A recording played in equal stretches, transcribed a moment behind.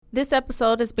This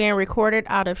episode is being recorded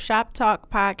out of Shop Talk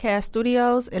Podcast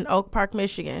Studios in Oak Park,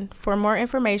 Michigan. For more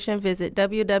information, visit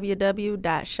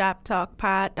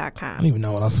www.shoptalkpod.com. I don't even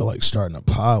know what I feel like starting a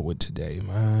pod with today,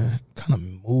 man. What kind of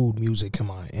mood music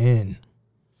am I in?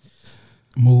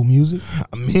 Mood music?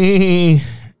 I mean,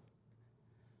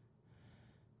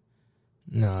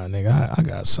 nah, nigga, I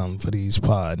got something for these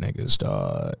pod niggas,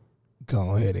 dog.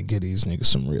 Go ahead and get these niggas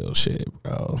some real shit,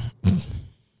 bro.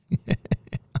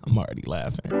 I'm already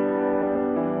laughing.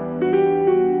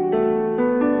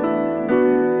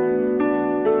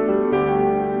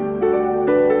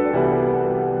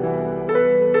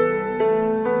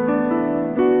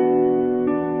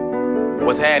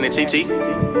 What's happening, TT?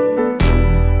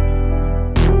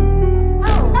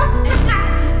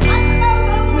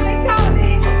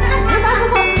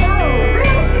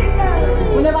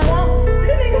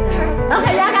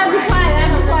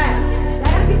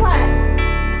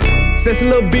 Sexy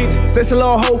little bitch, sexy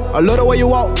little hoe. I love the way you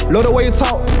walk, love the way you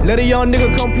talk. Let a young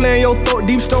nigga come play in your throat,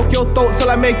 deep stroke your throat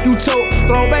till I make you choke.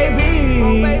 Throw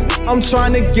babies, I'm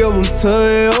trying to give them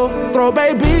to you. Throw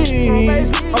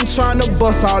babies, I'm trying to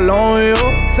bust all on you.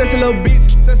 Sexy little bitch,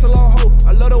 sexy little hoe.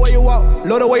 I love the way you walk,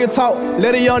 love the way you talk.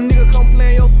 Let a young nigga come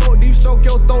play in your throat, deep stroke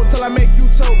your throat till I make you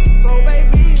choke. Throw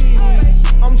babies,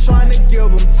 I'm trying to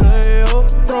give them to you.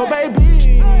 Throw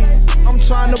babies, I'm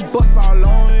trying to bust all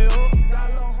on you.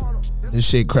 This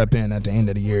shit crept in at the end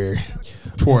of the year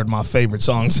toward my favorite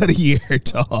songs of the year,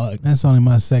 dog. That's only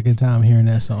my second time hearing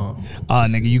that song.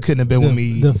 Nigga, you couldn't have been with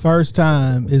me. The first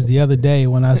time is the other day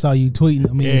when I saw you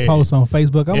tweeting me and post on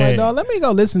Facebook. I'm like, dog, let me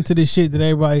go listen to this shit that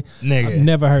everybody, nigga, I've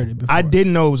never heard it before. I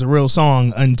didn't know it was a real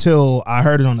song until I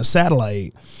heard it on the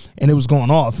satellite and it was going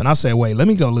off. And I said, wait, let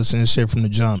me go listen to this shit from the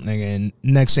jump, nigga. And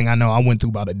next thing I know, I went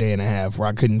through about a day and a half where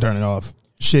I couldn't turn it off.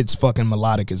 Shit's fucking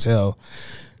melodic as hell.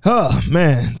 Oh,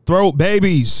 man. Throat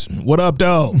babies. What up,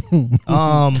 though?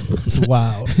 It's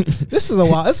wild. This is a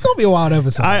wild. It's going to be a wild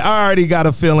episode. I already got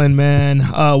a feeling, man.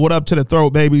 What up to the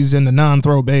throat babies and the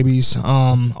non-throat babies?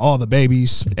 All the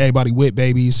babies. Everybody with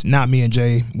babies. Not me and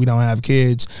Jay. We don't have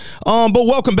kids. But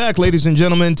welcome back, ladies and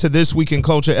gentlemen, to This Week in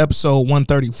Culture, episode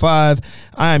 135.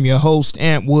 I am your host,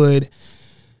 Ant Wood,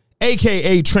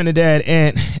 a.k.a. Trinidad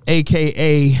Ant,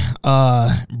 a.k.a.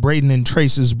 Braden and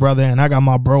Trace's brother, and I got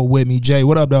my bro with me. Jay,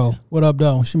 what up, though? What up,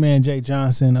 though? It's your man, Jay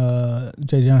Johnson,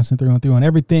 Jay Johnson 313 on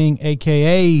everything,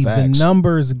 a.k.a. Facts. The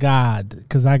numbers god,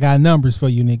 because I got numbers for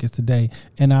you niggas today,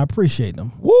 and I appreciate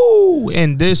them. Woo!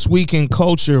 And This Week in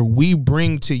Culture, we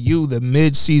bring to you the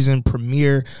mid-season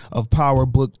premiere of Power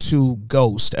Book 2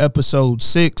 Ghost. Episode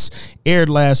 6 aired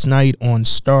last night on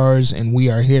Stars, and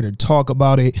we are here to talk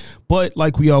about it. But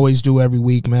like we always do every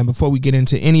week, man, before we get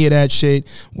into any of that shit,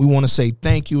 we want to say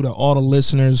thank you to all the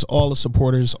listeners, all the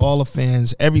supporters, all the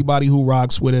fans, everybody who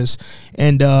rocks with us.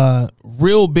 And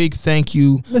real big thank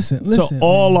you to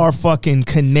all our fucking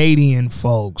Canadian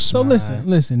folks. So man.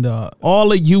 listen, dog. All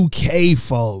the UK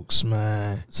folks,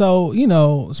 man. So, you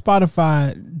know,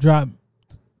 Spotify dropped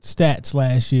stats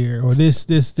last year or this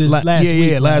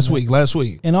last week. last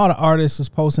week. And all the artists was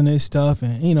posting this stuff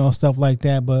and, you know, stuff like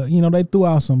that. But, you know, they threw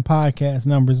out some podcast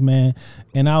numbers, man.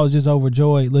 And I was just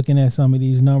overjoyed looking at some of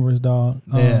these numbers, dog.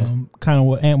 Yeah. Kind of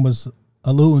what Ant was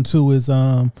alluding to is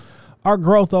our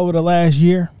growth over the last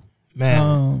year.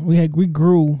 Man. We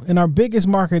grew in our biggest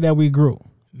market that we grew.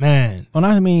 Man. And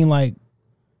I mean, like,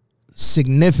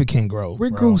 significant growth. We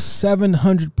grew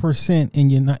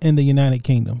 700% in the United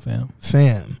Kingdom, fam.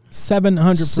 700%.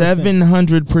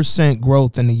 700%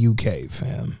 growth in the UK,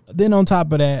 fam. Then on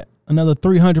top of that, another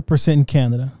 300% in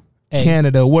Canada.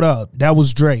 Canada, what up? That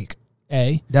was Drake.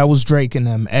 That was Drake and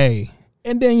them.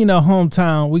 And then, you know,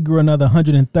 hometown, we grew another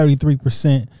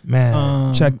 133%.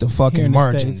 Man, check the fucking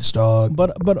margins, dog.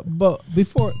 But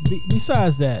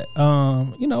besides that,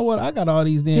 you know what? I got all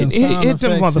these damn hit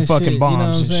them motherfucking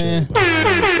bombs and shit.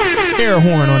 Air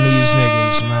horn on these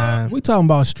niggas, man. We talking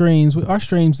about streams. Our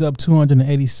streams up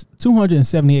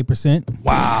 278%.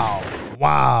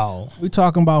 Wow. We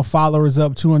talking about followers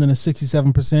up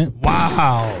 267%.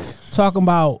 Wow. Talking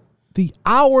about the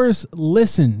hours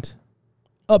listened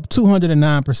up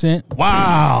 209%.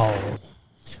 Wow.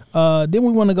 Then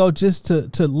we want to go just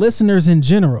to listeners in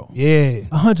general. Yeah.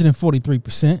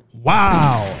 143%.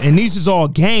 Wow. And these is all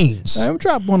games. I'm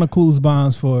drop one of Clues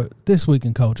bombs for This Week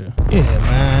in Culture. Yeah,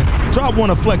 man. Drop one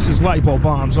of Flex's lipo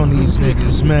bombs on these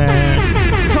niggas,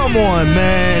 man. Come on,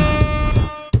 man.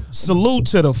 Salute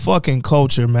to the fucking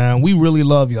culture, man. We really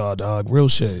love y'all, dog. Real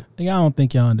shit. I don't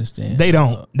think y'all understand. They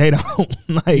don't. Like, you know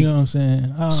what I'm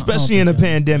saying? Especially in a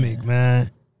pandemic, man.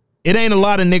 It ain't a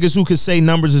lot of niggas who could say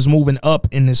numbers is moving up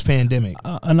in this pandemic.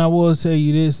 And I will tell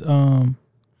you this,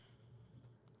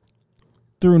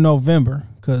 through November,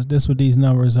 because this what these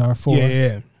numbers are for.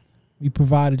 Yeah. We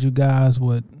provided you guys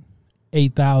with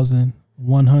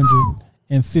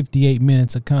 8,158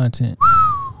 minutes of content.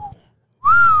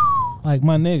 Like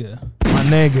my nigga.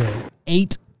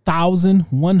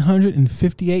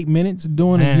 8,158 minutes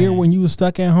during a year when you was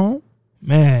stuck at home.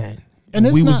 Man, and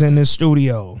we was in this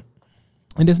studio.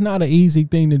 And it's not an easy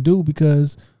thing to do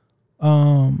because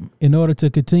in order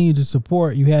to continue to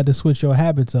support, you had to switch your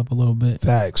habits up a little bit.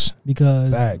 Facts.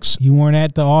 Because you weren't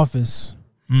at the office.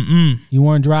 You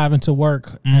weren't driving to work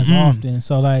as often.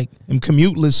 So like them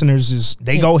commute listeners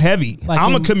they go heavy. Like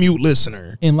I'm a commute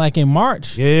listener. And like in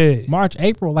March,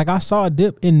 April, like I saw a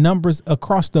dip in numbers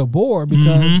across the board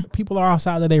because people are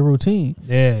outside of their routine.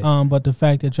 Yeah. But the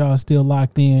fact that y'all still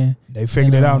locked in, they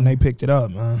figured it out and they picked it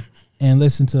up, man. And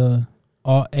listen to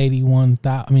all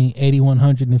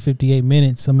 8,158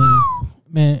 minutes. I mean,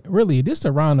 man, really, just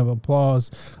a round of applause,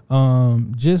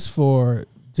 just for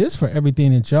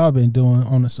everything that y'all been doing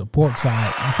on the support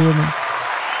side. You feel me?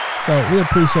 So we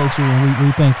appreciate you and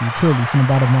we thank you truly from the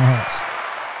bottom of our hearts.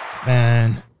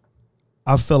 Man,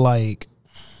 I feel like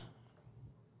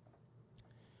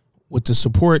with the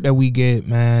support that we get,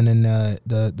 man, and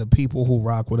the people who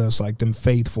rock with us, like them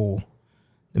faithful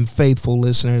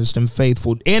listeners, and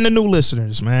the new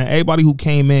listeners, man. Everybody who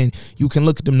came in, you can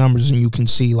look at them numbers and you can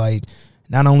see like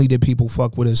not only did people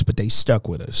fuck with us, but they stuck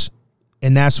with us.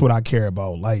 And that's what I care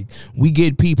about. Like, we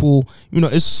get people,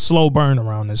 it's a slow burn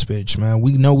around this bitch, man.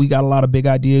 We know we got a lot of big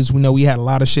ideas. We know we had a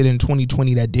lot of shit in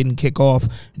 2020 that didn't kick off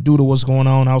due to what's going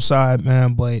on outside,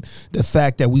 man. But the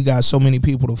fact that we got so many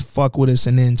people to fuck with us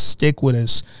and then stick with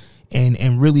us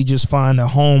and really just find a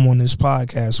home on this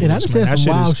podcast. And I just said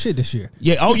some wild shit this year.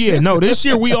 Yeah. Oh yeah. No, this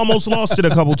year we almost lost it a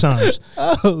couple times.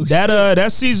 That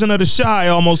season of the Shy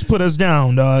almost put us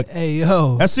down, dog. Hey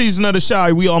yo. That season of the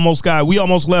Shy, we almost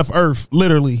left Earth,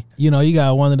 literally. You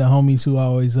got one of the homies who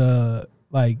always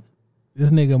like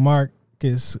this nigga Mark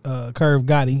is Curve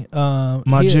Gotti.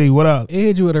 My G, what up? He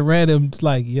hit you with a random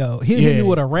hit you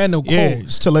with a random quote. Yeah,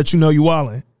 just to let you know you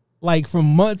wildin'. Like from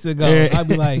months ago, I'd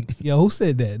be like, "Yo, who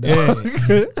said that?"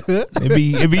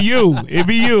 It'd be you.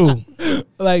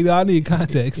 Like, I need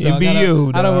context. It'd be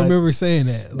you. I don't remember saying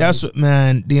that. Like, that's what,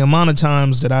 man. The amount of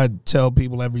times that I tell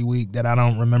people every week that I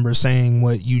don't remember saying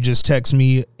what you just text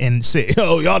me and say,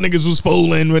 "Oh, y'all niggas was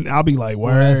fooling." I'll be like,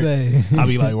 "Word." I'll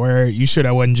be like, "Word." You sure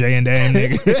that wasn't J and Dame,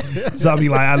 nigga? So I'll be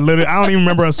like, I don't even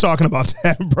remember us talking about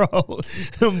that, bro.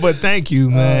 But thank you,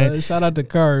 man. Shout out to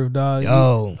Curve, dog.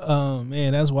 Yo,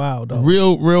 man, that's wild, dog.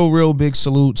 Real big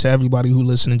salute to everybody who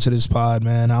listening to this pod,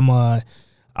 man.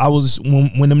 I was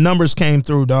when the numbers came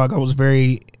through, dog, I was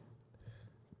very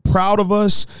proud of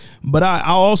us, but I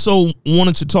also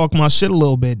wanted to talk my shit a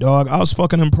little bit, dog. I was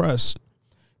fucking impressed.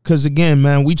 Cause again,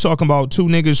 man, we talking about two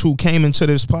niggas who came into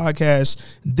this podcast,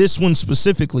 this one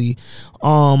specifically,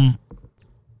 kind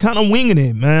of winging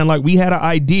it, man. Like, we had an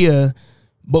idea,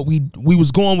 but we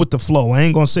was going with the flow. I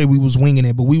ain't gonna say we was winging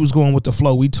it, but we was going with the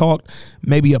flow. We talked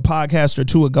maybe a podcast or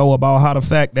two ago about how the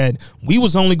fact that we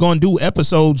was only gonna do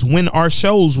episodes when our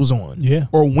shows was on,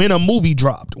 or when a movie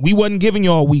dropped. We wasn't giving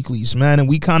y'all weeklies, man. And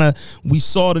we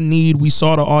saw the need, we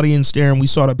saw the audience there, and we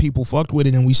saw that people fucked with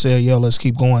it, and we said, yo, let's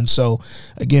keep going. So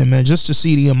again, man, just to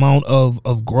see the amount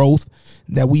of growth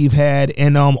that we've had,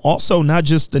 and also not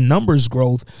just the numbers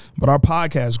growth, but our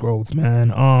podcast growth,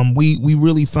 man. We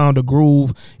really found a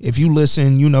groove. If you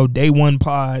listen, day one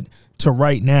pod to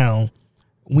right now,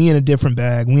 we in a different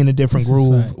bag. We in a different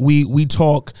groove. We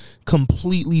talk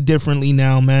completely differently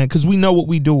now, man, because we know what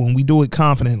we do and we do it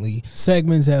confidently.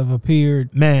 Segments have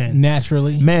appeared, man,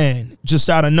 naturally, man, just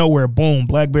out of nowhere. Boom,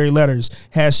 BlackBerry letters,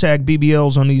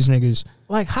 #BBLs on these niggas.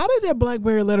 Like, how did that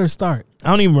BlackBerry letter start? I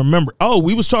don't even remember. Oh,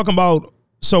 we were talking about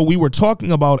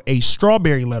a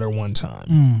strawberry letter one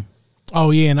time.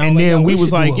 Oh yeah, and then we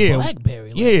was like,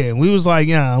 BlackBerry letter. Yeah, we was like,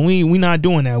 yeah, we not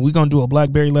doing that. We gonna do a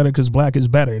BlackBerry letter because black is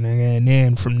better. And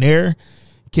then from there,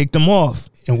 kicked them off,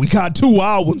 and we got 2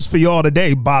 wild ones for y'all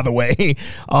today. By the way,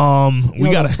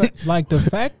 we got the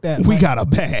fact that we got a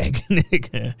bag.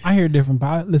 Nigga. I hear different.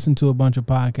 Listen to a bunch of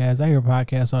podcasts. I hear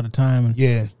podcasts all the time.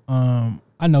 And,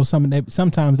 I know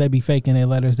sometimes they be faking their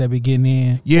letters they be getting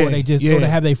in, or they just go to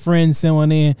have their friends send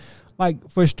one in.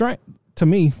 Like, for strength to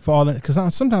me, because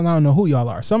sometimes I don't know who y'all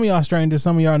are. Some of y'all strangers,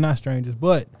 some of y'all are not strangers.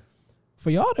 But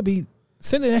for y'all to be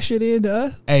sending that shit in to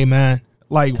us, hey man,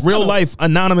 like real life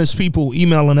anonymous people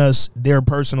emailing us their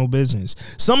personal business.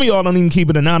 Some of y'all don't even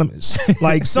keep it anonymous.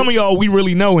 Like, some of y'all we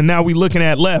really know, and now we looking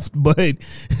at left. But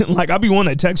like, I be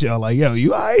wanting to text y'all like, yo,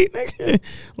 you all right, nigga?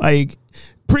 Like,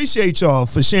 appreciate y'all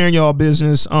for sharing y'all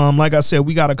business. Like I said,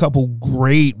 we got a couple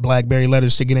great BlackBerry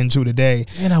letters to get into today.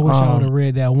 And I wish I would have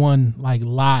read that one like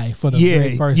live for the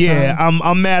very first time. Yeah,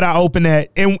 I'm mad I opened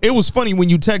that. And it was funny when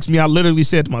you text me, I literally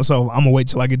said to myself, I'm gonna wait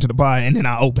till I get to the pod, and then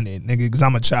I open it, nigga, because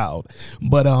I'm a child.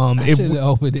 But if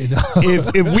opened it.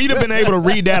 if we'd have been able to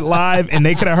read that live and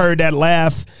they could have heard that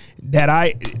laugh that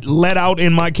I let out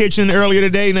in my kitchen earlier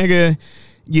today, nigga.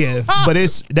 Yeah, but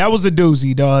that was a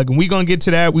doozy, dog. And we gonna get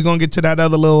to that. We gonna get to that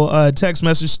other little text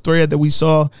message thread that we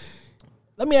saw.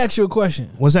 Let me ask you a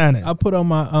question. What's happening? I put on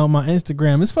my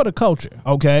Instagram. It's for the culture.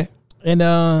 Okay. And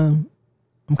I'm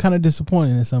kind of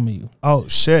disappointed in some of you. Oh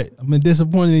shit! I'm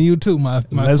disappointed in you too, my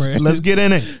friend. Let's get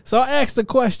in it. So I asked the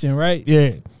question, right?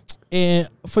 Yeah. And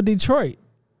for Detroit,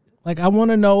 like I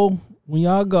want to know when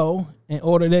y'all go and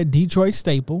order that Detroit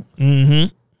staple.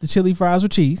 Mm-hmm. The chili fries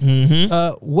with cheese.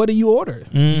 Mm-hmm. What do you order?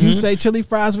 Mm-hmm. Do you say chili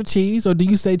fries with cheese or do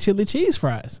you say chili cheese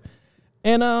fries?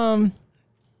 And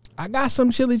I got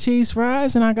some chili cheese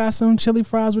fries and I got some chili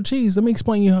fries with cheese. Let me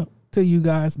explain to you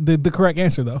guys the correct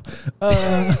answer though.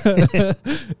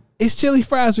 It's chili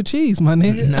fries with cheese, my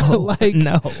nigga.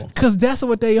 No, because that's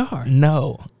what they are.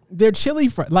 No, they're chili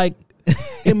fries. Like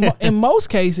in most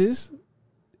cases,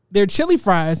 they're chili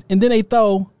fries and then they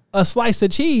throw a slice of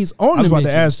cheese on the I was about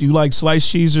to ask, you like sliced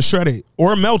cheese or shredded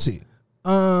or melted?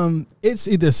 It's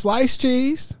either sliced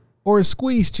cheese or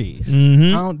squeezed cheese.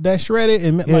 Mm-hmm. That's shredded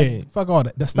and like fuck all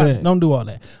that. That's not. Don't do all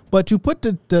that. But you put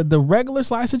the regular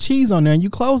slice of cheese on there and you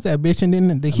close that bitch and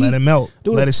then the heat. Let it melt.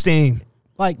 Let it steam.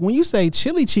 Like when you say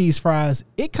chili cheese fries,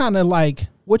 it kind of like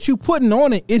what you putting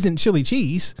on it isn't chili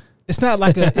cheese. It's not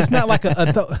like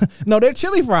no, they're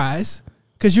chili fries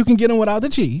because you can get them without the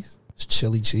cheese.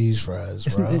 Chili cheese fries,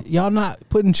 bro. Y'all not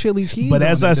putting chili cheese. But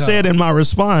as I said in my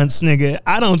response, nigga,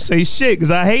 I don't say shit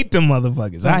because I hate them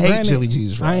motherfuckers. I hate chili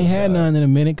cheese fries. I ain't had none in a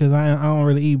minute because I don't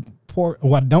really eat pork.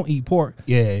 Well, I don't eat pork.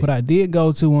 Yeah. But I did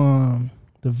go to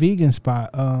the vegan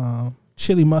spot,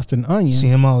 chili mustard and onions.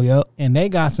 CMO, yep. And they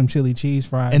got some chili cheese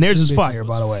fries. And theirs is fire,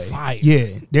 by the way. Fire. Yeah,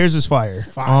 theirs is fire.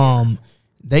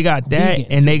 They got that,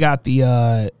 vegan, and they got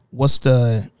the what's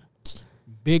the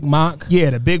Big Mac. Yeah,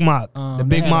 the Big Mac. The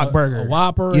Big Mac burger. A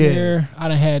Whopper in there. I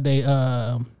done had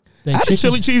I had a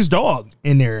chili cheese dog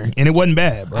in there, and it wasn't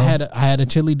bad, bro. I had a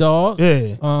chili dog.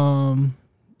 Yeah.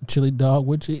 Chili dog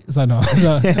with cheese. I know.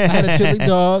 I had a chili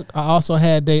dog. I also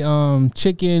had the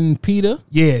chicken pita.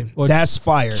 Yeah, that's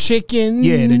fire. Chicken.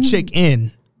 Yeah, the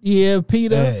chicken. Yeah,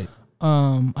 pita.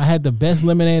 Yeah. I had the best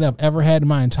lemonade I've ever had in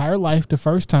my entire life the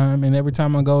first time, and every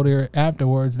time I go there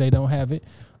afterwards, they don't have it.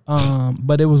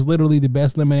 But it was literally the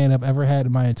best lemonade I've ever had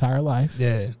in my entire life.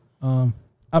 Yeah.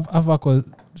 I fuck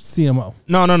with CMO.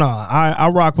 No. I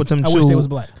rock with them too. I wish they was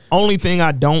black. Only thing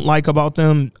I don't like about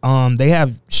them, they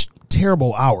have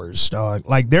terrible hours, dog.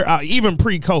 Like they're even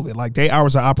pre-COVID, like their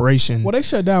hours of operation. Well, they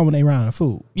shut down when they run out of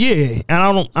food. Yeah, and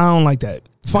I don't like that.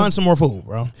 Find some more food,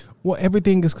 bro. Well,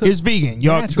 everything is cooked. It's vegan.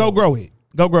 Y'all go grow it.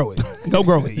 Go grow it. Go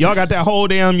grow it. Y'all got that whole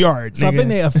damn yard. So I think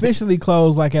they officially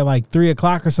closed like at like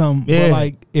 3:00 or something. Yeah. But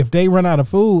like if they run out of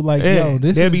food, like yo,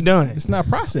 they'll be done. It's not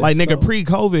processed. Like nigga,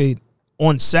 pre-COVID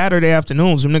on Saturday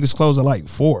afternoons, them niggas close at like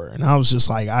 4, and I was just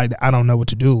like, I don't know what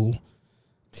to do.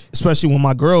 Especially when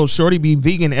my girl Shorty be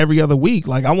vegan every other week.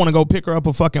 Like I want to go pick her up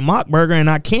a fucking mock burger and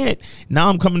I can't. Now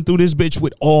I'm coming through this bitch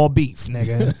with all beef,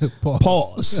 nigga.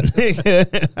 Pause.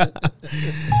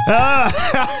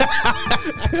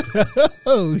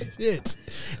 Oh shit.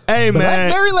 Hey man,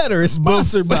 BlackBerry Letter is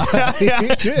sponsored by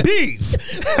beef.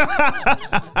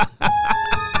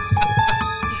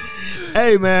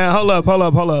 Hey man, hold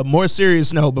up. More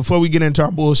serious note before we get into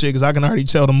our bullshit, because I can already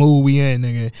tell the mood we in,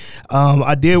 nigga.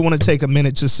 I did want to take a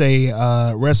minute to say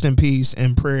rest in peace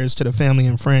and prayers to the family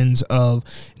and friends of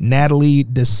Natalie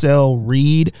Desselle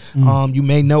Reid. You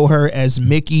may know her as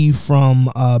Mickey from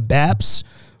Baps,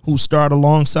 who starred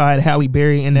alongside Halle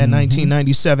Berry in that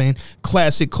 1997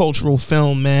 classic cultural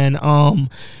film, man.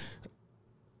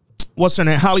 What's her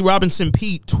name? Holly Robinson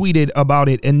Pete tweeted about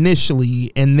it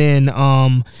initially, and then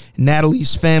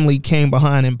Natalie's family came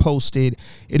behind and posted,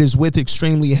 "It is with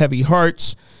extremely heavy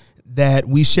hearts that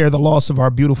we share the loss of our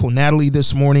beautiful Natalie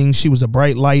this morning. She was a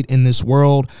bright light in this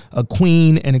world, a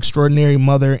queen, an extraordinary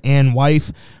mother and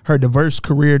wife. Her diverse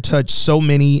career touched so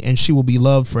many, and she will be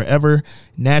loved forever.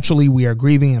 Naturally, we are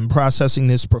grieving and processing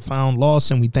this profound loss,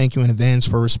 and we thank you in advance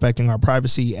for respecting our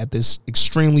privacy at this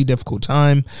extremely difficult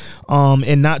time."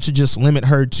 And not to just limit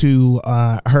her to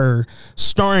her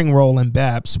starring role in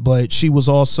Baps, but she was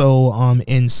also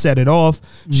in Set It Off.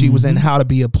 She was in How to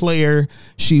Be a Player.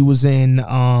 She was in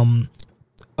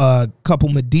a couple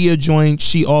Medea joints.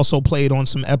 She also played on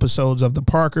some episodes of The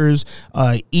Parkers,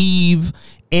 Eve,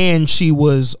 and she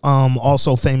was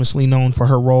also famously known for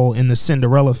her role in the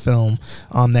Cinderella film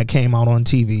that came out on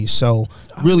TV. So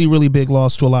really, really big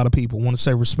loss to a lot of people. Want to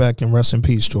say respect and rest in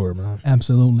peace to her, man.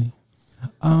 Absolutely.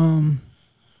 That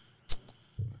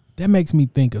makes me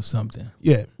think of something.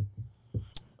 Yeah.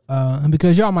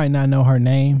 Because y'all might not know her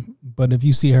name, but if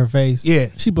you see her face,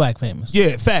 she black famous.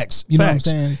 Yeah, facts. You know what I'm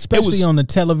saying? Especially on the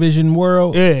television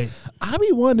world. Yeah. I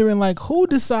be wondering, like, who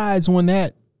decides when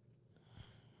that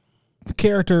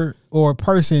character or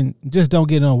person just don't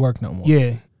get no work no more?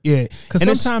 Yeah. Yeah. Because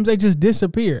sometimes they just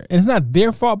disappear. And it's not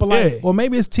their fault, but like, or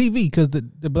maybe it's TV because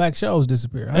the black shows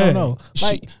disappear. I don't know.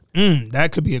 Like,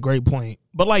 that could be a great point.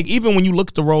 But like, even when you look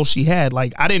at the role she had,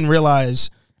 like, I didn't realize.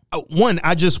 One,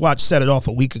 I just watched Set It Off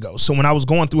a week ago. So when I was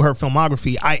going through her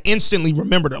filmography, I instantly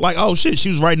remembered her. Like, oh shit, she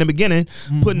was right in the beginning,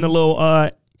 putting the little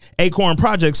Acorn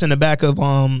Projects in the back of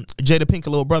Jada Pinkett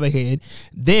Little Brother head.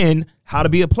 Then How to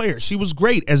Be a Player. She was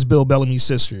great as Bill Bellamy's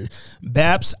sister.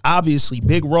 Babs, obviously,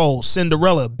 big role.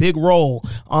 Cinderella, big role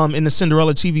in the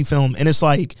Cinderella TV film. And it's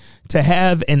like, to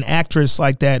have an actress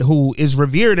like that who is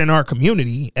revered in our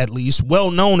community, at least,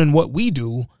 well known in what we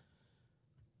do,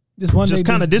 just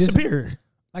kind of disappeared.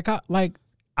 I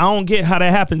don't get how that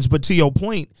happens, but to your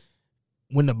point,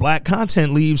 when the black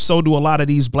content leaves, so do a lot of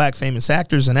these black famous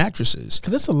actors and actresses.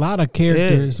 Because there's a lot of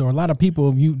characters or a lot of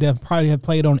people that probably have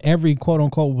played on every quote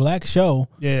unquote black show.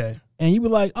 Yeah. And you be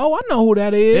like, oh, I know who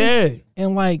that is. Yeah.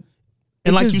 And like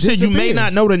you said, you may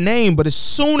not know the name, but as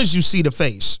soon as you see the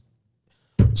face,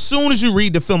 as soon as you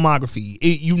read the filmography,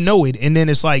 you know it. And then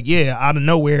it's like, out of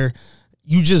nowhere,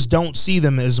 you just don't see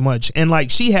them as much. And like,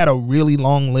 she had a really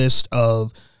long list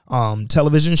of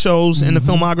television shows in the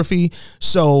filmography.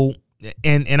 So,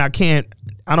 and I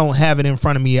don't have it in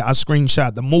front of me. I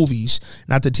screenshot the movies,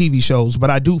 not the TV shows,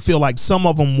 but I do feel like some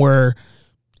of them were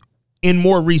in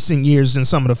more recent years than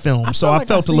some of the films. So I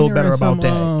felt a little better about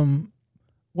that.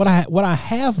 What I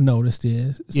have noticed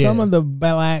is some of the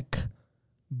black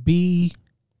B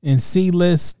and C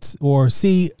lists, or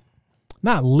C,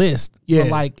 not list, but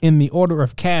like in the order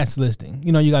of cast listing.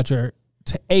 You know, you got your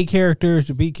A characters,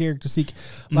 your B characters, C.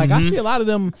 Like I see a lot of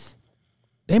them,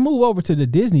 they move over to the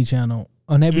Disney Channel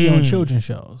and they be on children's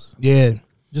shows. Yeah.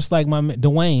 Just like my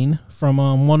Dwayne from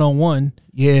 101.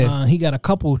 Yeah. He got a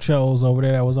couple shows over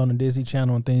there that was on the Disney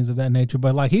Channel and things of that nature.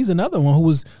 But like, he's another one who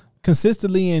was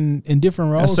consistently in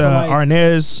different roles. That's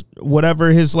Arnez,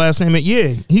 whatever his last name is.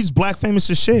 Yeah, he's black famous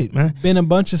as shit, man. Been a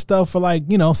bunch of stuff for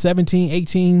 17,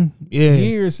 18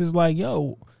 years. Is like,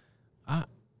 yo,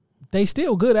 they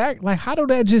still good act. Like, how do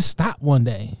that just stop one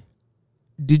day?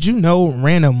 Did you know,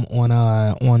 random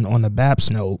on the Baps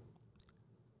note,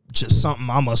 just something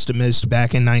I must have missed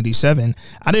back in '97.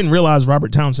 I didn't realize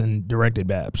Robert Townsend directed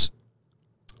Babs.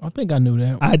 I think I knew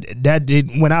that.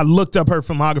 When I looked up her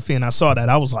filmography and I saw that,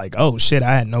 I was like, oh shit,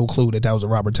 I had no clue that was a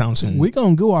Robert Townsend. We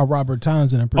gonna do our Robert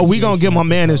Townsend. We gonna give my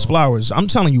man his flowers. I'm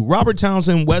telling you, Robert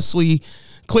Townsend, Wesley,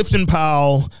 Clifton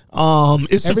Powell,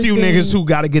 it's a few niggas who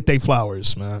got to get their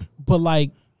flowers, man. But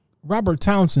like Robert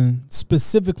Townsend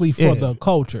specifically for the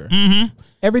culture,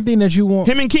 everything that you want.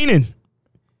 Him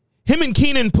and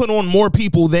Keenan put on more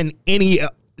people than any.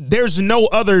 There's no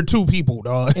other two people,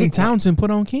 dog. And Townsend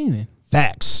put on Keenan.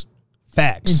 Facts.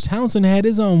 And Townsend had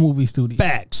his own movie studio.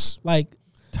 Facts. Like,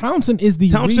 Townsend is the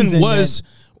Townsend reason was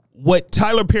what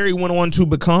Tyler Perry went on to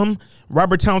become.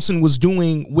 Robert Townsend was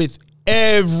doing with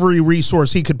every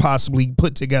resource he could possibly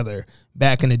put together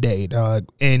back in the day, dog.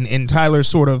 And Tyler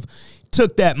sort of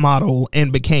took that model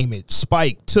and became it.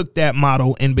 Spike took that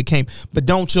model and became. But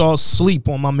don't y'all sleep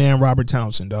on my man Robert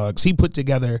Townsend, dogs. He put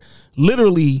together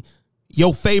literally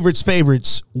your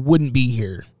favorites wouldn't be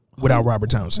here without Robert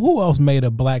Townsend. Who else made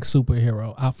a black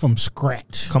superhero out from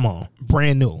scratch? Come on.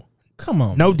 Brand new. Come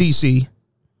on. No man. DC.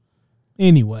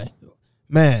 Anyway.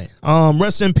 Man,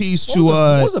 rest in peace to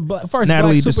what was the first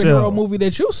Natalie black superhero movie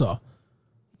that you saw?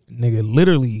 Nigga,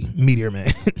 literally Meteor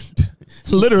Man.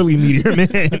 Literally Meteor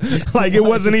Man. Like, it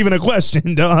wasn't even a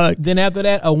question, dog. Then after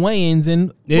that, Wayans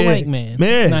and Blank Man.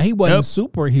 Man. Now, he wasn't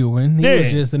superhuman. He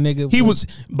was just a nigga.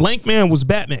 Blank Man was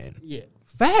Batman. Yeah.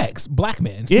 Facts. Black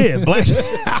man. Yeah, black.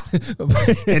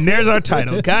 And there's our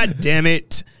title. God damn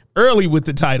it. Early with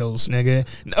the titles, nigga.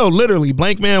 No, literally,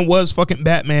 Blank Man was fucking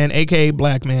Batman, aka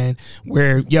Black Man,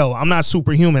 where, I'm not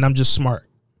superhuman, I'm just smart.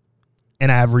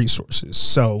 And I have resources.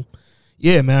 So,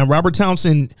 yeah, man, Robert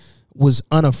Townsend was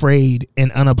unafraid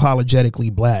and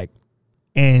unapologetically black.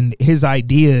 And his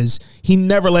ideas, he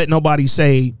never let nobody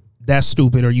say, that's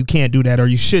stupid, or you can't do that, or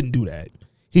you shouldn't do that.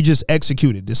 He just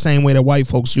executed the same way that white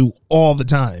folks do all the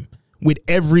time. with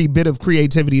every bit of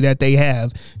creativity that they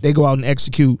have. They go out and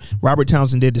execute. Robert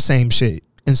Townsend did the same shit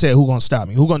and said, who gonna stop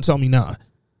me? Who gonna tell me nah?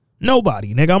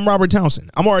 Nobody, nigga. I'm Robert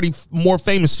Townsend. I'm already more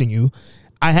famous than you.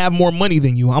 I have more money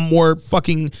than you. I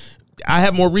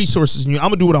have more resources than you. I'm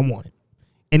gonna do what I want.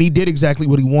 And he did exactly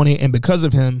what he wanted. And because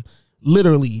of him,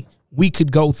 literally, we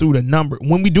could go through the number.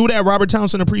 When we do that Robert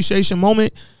Townsend appreciation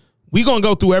moment, we gonna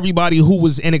go through everybody who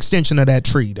was an extension of that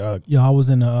tree, dog. Yo, I was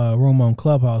in a room on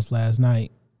Clubhouse last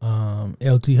night.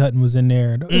 LT Hutton was in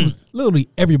there. It was literally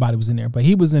everybody was in there, but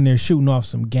he was in there shooting off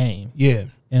some game. Yeah.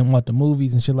 And what the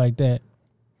movies and shit like that.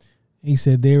 He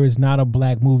said there is not a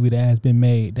black movie that has been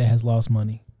made that has lost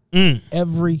money.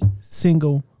 Every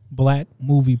single black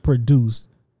movie produced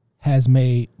has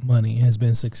made money and has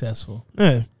been successful.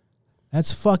 Yeah.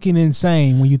 That's fucking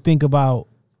insane when you think about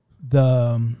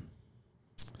the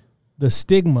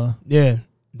stigma. Yeah.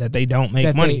 That they don't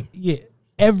make money.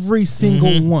 Every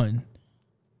single one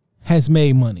has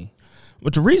made money.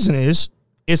 But the reason is,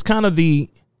 it's kind of the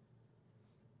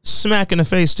smack in the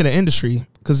face to the industry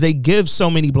because they give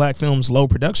so many black films low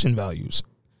production values.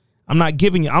 I'm going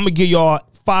to give y'all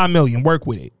 $5 million, work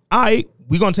with it. All right,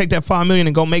 we're going to take that $5 million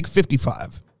and go make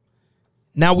 55.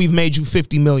 Now we've made you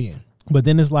 50 million. But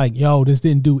then it's like, yo, this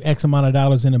didn't do X amount of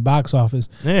dollars in the box office.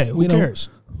 Yeah, who cares?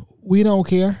 We don't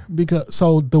care because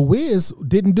The Wiz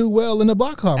didn't do well in the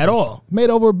box office at all.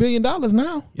 Made over $1 billion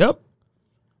now. Yep.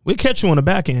 We'll catch you on the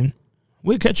back end.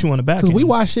 Because we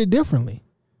watch shit differently.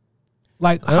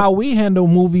 Like how we handle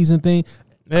movies and things.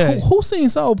 Yeah. Who seen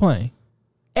Soul Plane?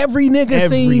 Every nigga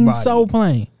seen Soul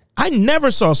Plane. I never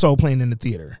saw Soul Plane in the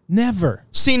theater. Never.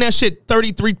 Seen that shit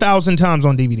 33,000 times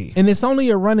on DVD. And it's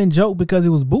only a running joke because it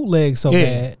was bootleg so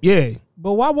bad. Yeah.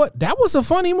 But that was a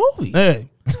funny movie. Yeah.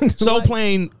 Soul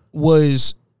Plane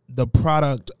was the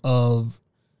product of,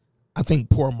 I think,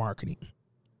 poor marketing.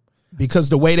 Because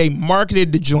the way they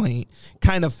marketed the joint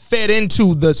kind of fed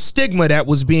into the stigma that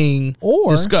was being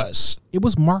discussed. It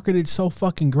was marketed so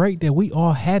fucking great that we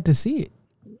all had to see it.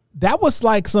 That was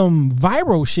like some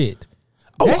viral shit.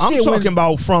 I'm talking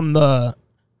about from the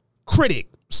critic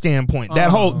standpoint.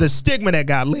 That the stigma that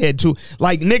got led to,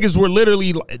 like, niggas were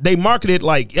literally, they marketed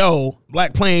like, yo,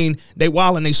 Black Plane, they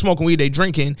wildin', they smoking weed, they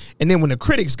drinking. And then when the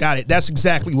critics got it, that's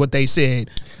exactly what they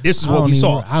said. This is what we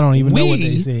saw. I don't even know what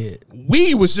they said.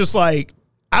 We was just like,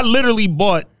 I literally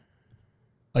bought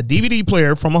a DVD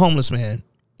player from a homeless man,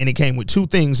 and it came with 2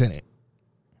 things in it.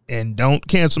 And don't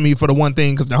cancel me for the one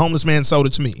thing because the homeless man sold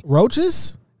it to me.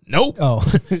 Roaches? Nope. Oh.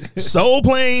 Soul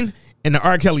Plane and the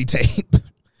R. Kelly tape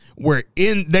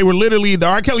the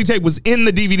R. Kelly tape was in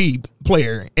the DVD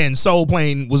player and Soul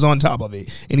Plane was on top of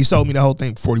it. And he sold me the whole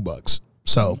thing for $40.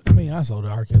 So I mean, I sold the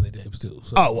R. Kelly tapes too.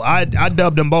 So. I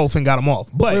dubbed them both and got them off.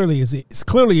 But clearly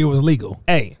it was legal.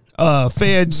 Hey,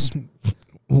 feds,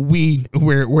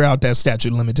 we're out that statute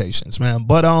of limitations, man.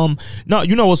 But no,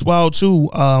 you know what's wild too?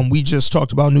 We just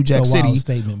talked about New Jack City. Wild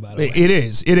statement, by the way. It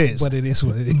is. But it is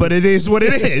what it is. But it is what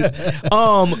it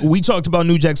is. We talked about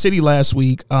New Jack City last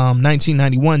week.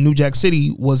 1991, New Jack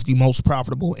City was the most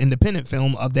profitable independent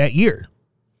film of that year.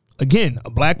 Again, a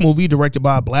black movie directed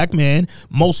by a black man,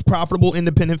 most profitable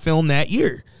independent film that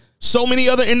year. So many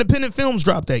other independent films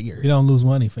dropped that year. You don't lose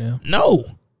money, fam. No.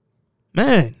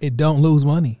 Man. It don't lose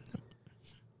money.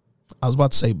 I was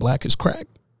about to say black is crack.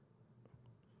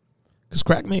 Because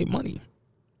crack made money.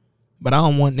 But I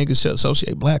don't want niggas to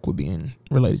associate black with being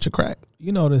related to crack.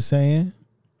 You know the saying,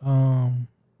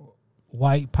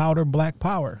 white powder, black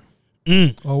power.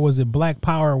 Or was it black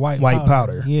power, white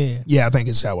powder? Yeah. Yeah, I think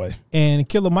it's that way. And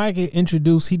Killer Mike he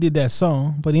did that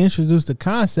song, but he introduced the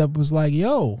concept, was like,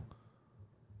 yo,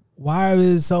 why is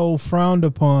it so frowned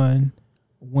upon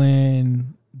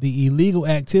when the illegal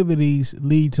activities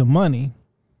lead to money?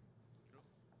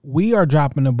 We are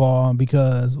dropping the ball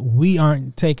because we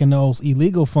aren't taking those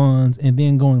illegal funds and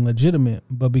then going legitimate,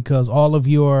 but because all of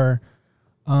your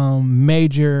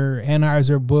major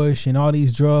Anheuser-Busch and all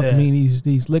these drug, I mean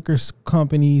these liquor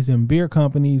companies and beer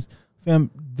companies,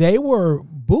 they were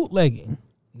bootlegging.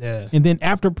 Yeah. And then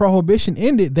after Prohibition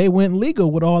ended, they went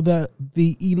legal with all the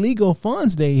illegal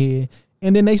funds they had,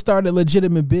 and then they started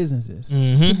legitimate businesses.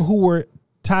 People who were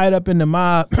tied up in the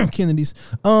mob, Kennedy's,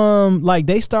 like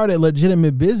they started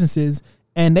legitimate businesses,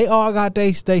 and they all got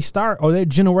they start or their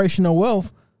generational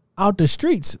wealth out the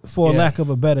streets, for lack of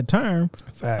a better term.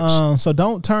 Facts. So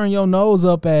don't turn your nose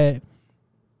up at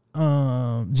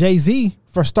Jay-Z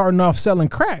for starting off selling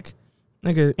crack,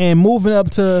 nigga, and moving up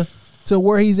to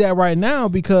where he's at right now,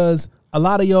 because a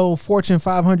lot of your Fortune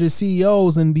 500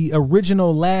 CEOs and the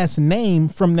original last name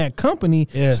from that company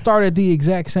started the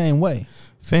exact same way.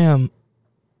 Fam,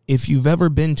 if you've ever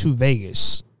been to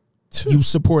Vegas, you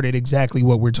supported exactly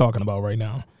what we're talking about right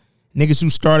now. Niggas who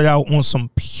started out on some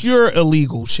pure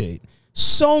illegal shit.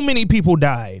 So many people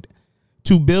died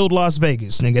to build Las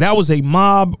Vegas, nigga. That was a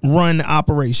mob-run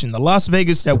operation. The Las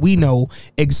Vegas that we know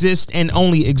exists and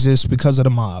only exists because of the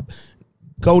mob.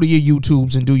 Go to your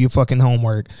YouTubes and do your fucking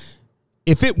homework.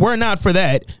 If it were not for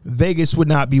that, Vegas would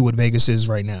not be what Vegas is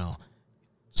right now.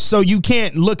 So you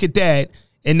can't look at that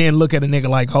and then look at a nigga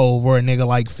like Hov or a nigga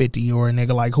like 50 or a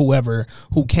nigga like whoever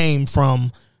who came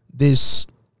from this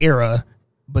era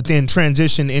but then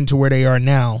transitioned into where they are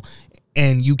now.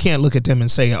 And you can't look at them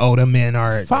and say, "Oh, them men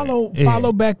are."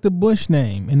 Follow back the Bush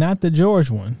name and not the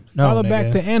George one. Follow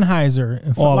back the Anheuser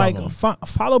and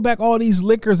follow back all these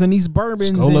liquors and these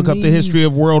bourbons. Just go look up the history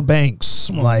of world banks.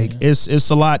 Like it's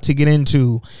a lot to get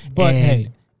into, but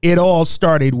it all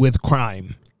started with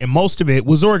crime, and most of it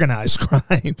was organized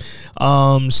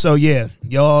crime. So yeah,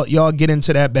 y'all get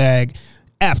into that bag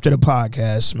after the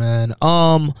podcast, man.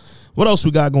 What else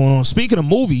we got going on? Speaking of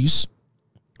movies,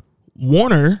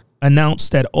 Warner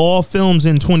announced that all films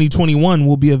in 2021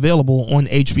 will be available on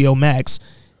HBO Max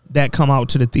that come out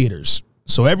to the theaters.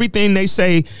 So everything they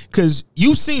say, because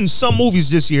you've seen some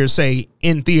movies this year say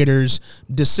in theaters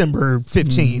December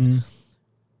 15th. Mm-hmm.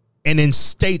 And in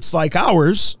states like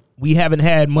ours, we haven't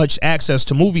had much access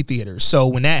to movie theaters. So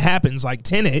when that happens, like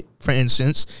Tenet, for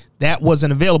instance, that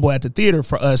wasn't available at the theater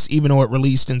for us, even though it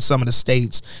released in some of the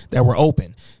states that were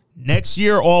open. Next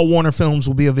year, all Warner films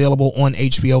will be available on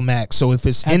HBO Max. So if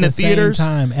it's in the theaters, same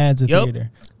time adds a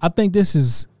theater. I think this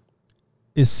is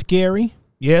scary.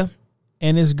 Yeah,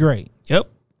 and it's great. Yep.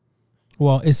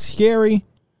 Well, it's scary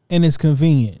and it's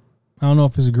convenient. I don't know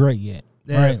if it's great yet.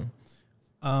 Yeah.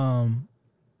 Right.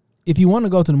 If you want to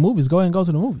go to the movies, go ahead and go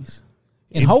to the movies,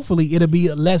 and hopefully it'll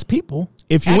be less people.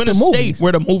 If you're in a state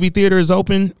where the movie theater is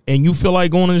open and you feel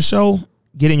like going to the show,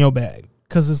 get in your bag.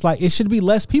 Because it's like, it should be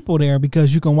less people there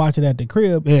because you can watch it at the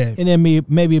crib. Yeah. And then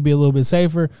maybe it'd be a little bit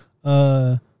safer.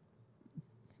 This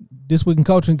Week in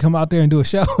Culture can come out there and do a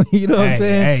show. You know what I'm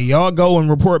saying? Hey, y'all go and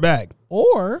report back.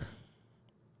 Or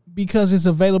because it's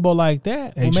available like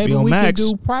that, well, maybe we Max, can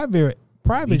do private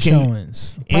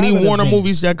showings. Any Warner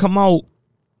movies that come out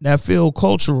that feel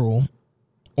cultural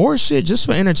or shit just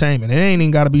for entertainment. It ain't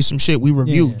even got to be some shit we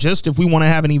review. Yeah. Just if we want to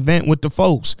have an event with the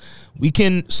folks, we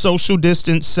can social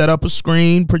distance, set up a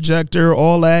screen, projector,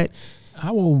 all that.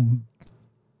 I will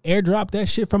airdrop that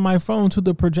shit from my phone to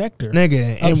the projector,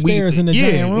 nigga, upstairs in the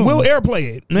giant room. We'll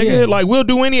airplay it, nigga. Like we'll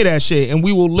do any of that shit, and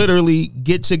we will literally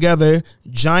get together,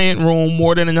 giant room,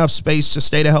 more than enough space to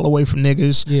stay the hell away from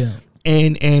niggas. Yeah.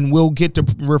 And we'll get the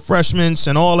refreshments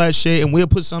and all that shit, and we'll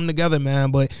put something together,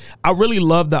 man. But I really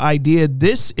love the idea.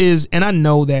 This is, and I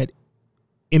know that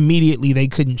immediately they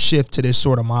couldn't shift to this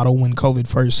sort of model when COVID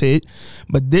first hit,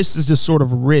 but this is the sort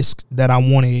of risk that I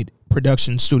wanted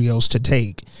production studios to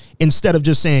take instead of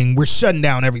just saying we're shutting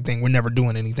down everything, we're never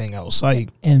doing anything else. Like,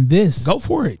 and this go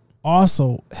for it.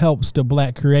 Also helps the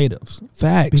black creatives.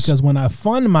 Facts. Because when I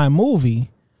fund my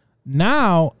movie,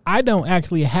 now I don't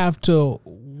actually have to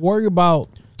worry about,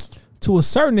 to a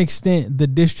certain extent, the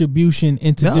distribution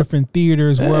into different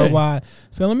theaters worldwide.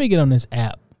 Phil, let me get on this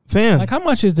app. Fam, like, how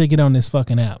much is they get on this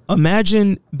fucking app?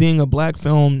 Imagine being a black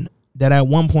film that at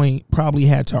one point probably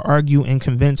had to argue and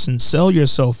convince and sell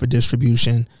yourself for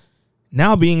distribution.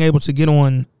 Now being able to get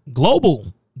on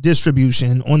global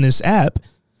distribution on this app.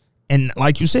 And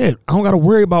like you said, I don't got to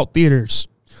worry about theaters.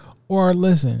 Or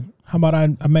listen, how about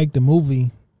I make the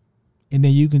movie and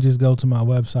then you can just go to my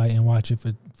website and watch it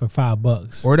for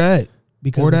 $5. Or that.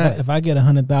 Because if I get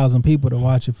 100,000 people to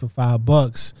watch it for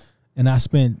 $5 and I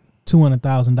spent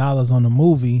 $200,000 on the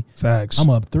movie, facts, I'm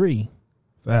up 3.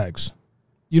 Facts.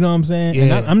 You know what I'm saying?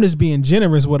 Yeah. And I'm just being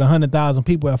generous with 100,000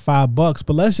 people at $5.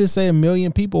 But let's just say 1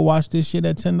 million people watch this shit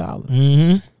at $10.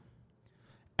 Mm-hmm.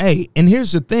 Hey, and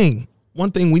here's the thing.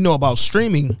 One thing we know about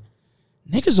streaming,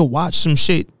 niggas will watch some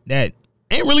shit that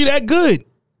ain't really that good.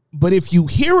 But if you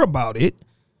hear about it,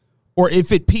 or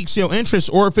if it piques your interest,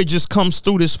 or if it just comes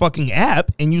through this fucking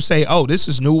app and you say, oh, this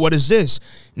is new, what is this?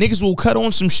 Niggas will cut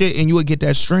on some shit and you will get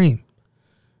that stream.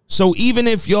 So even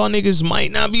if y'all niggas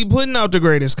might not be putting out the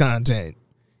greatest content,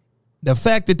 the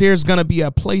fact that there's going to be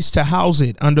a place to house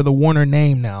it under the Warner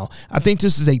name now, I think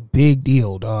this is a big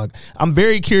deal, dog. I'm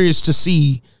very curious to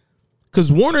see,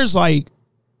 because Warner's like,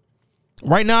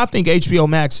 right now I think HBO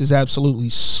Max is absolutely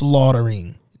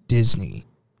slaughtering Disney.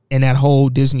 And that whole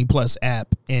Disney Plus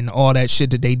app and all that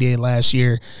shit that they did last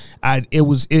year,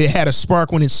 it had a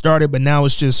spark when it started, but now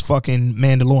it's just fucking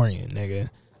Mandalorian, nigga.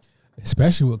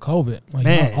 Especially with COVID, like,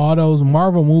 man, all those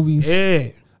Marvel movies. Yeah,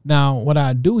 Now, what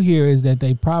I do hear is that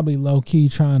they probably low key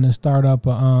trying to start up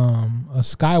a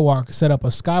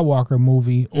Skywalker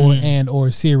movie or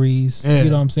series. Yeah.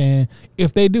 You know what I'm saying?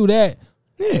 If they do that,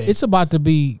 it's about to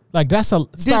be like that's a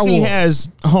Star Disney Wars. Has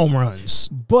home runs,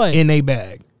 but in a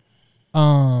bag.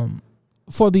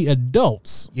 For the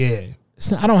adults, yeah.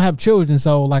 I don't have children,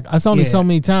 so like it's only so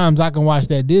many times I can watch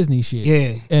that Disney shit.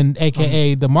 Yeah, and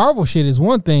AKA the Marvel shit is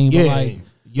one thing, but like.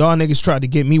 Y'all niggas tried to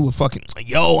get me with fucking,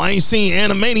 yo, I ain't seen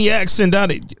Animaniacs and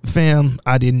fam,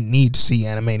 I didn't need to see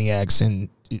Animaniacs and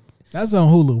that's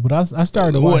on Hulu, but I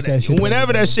started to watch that shit.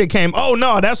 Whenever that shit came, oh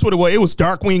no, that's what it was. It was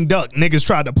Darkwing Duck. Niggas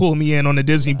tried to pull me in on the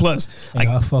Disney Plus. Like,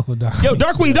 I fuck with Darkwing. Yo,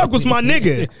 Darkwing Duck was my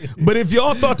nigga. But if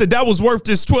y'all thought that was worth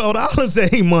this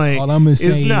 $12 a month, all I'm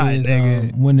saying it's not, is,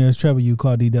 nigga. When there's trouble, you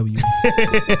call DW.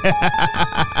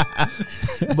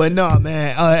 But no,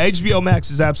 man, HBO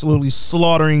Max is absolutely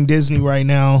slaughtering Disney right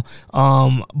now.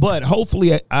 But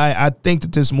hopefully, I think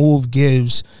that this move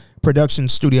gives production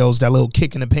studios that little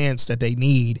kick in the pants that they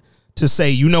need to say,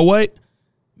 you know what?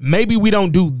 Maybe we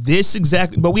don't do this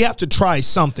exactly, but we have to try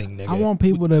something, nigga. I want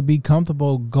people to be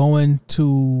comfortable going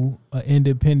to an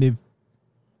independent,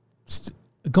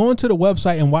 going to the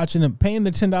website and watching them, paying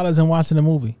the $10 and watching the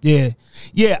movie. Yeah.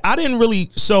 I didn't really.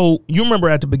 So you remember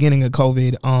at the beginning of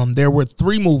COVID, there were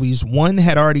 3 movies. One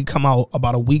had already come out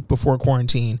about a week before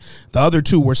quarantine. The other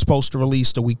 2 were supposed to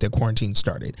release the week that quarantine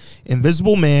started.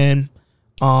 Invisible Man.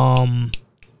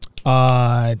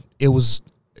 It was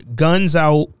Guns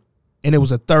Out, and it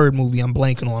was a third movie I'm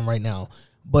blanking on right now.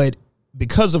 But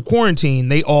because of quarantine,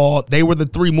 they were the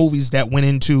 3 movies that went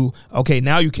into, okay,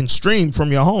 now you can stream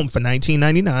from your home for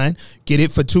 $19.99, get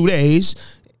it for 2 days,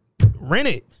 rent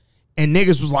it. And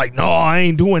niggas was like, no, I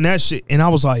ain't doing that shit. And I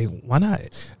was like, why not?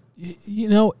 You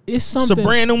know, it's something. It's a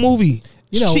brand new movie.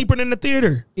 It's cheaper than the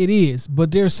theater. It is,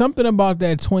 but there's something about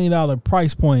that $20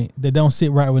 price point that don't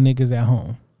sit right with niggas at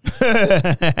home.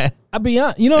 I be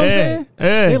honest, you know what I'm saying?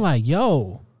 They're like,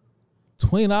 yo,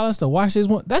 $20 to watch this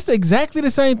one. That's exactly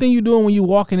the same thing you're doing when you're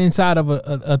walking inside of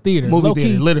a theater. Movie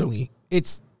theater, literally.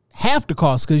 It's half the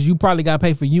cost because you probably got to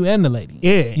pay for you and the lady.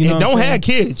 Yeah, you know and don't have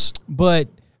kids. But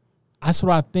that's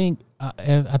what I think.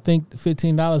 I think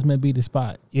 $15 may be the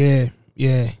spot. Yeah.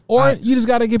 Or you just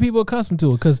got to get people accustomed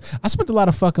to it, because I spent a lot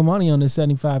of fucking money on this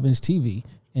 75-inch TV.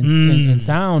 And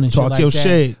sound and shit like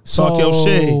that. Talk your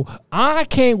shit. I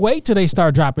can't wait till they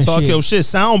start dropping shit. Talk your shit.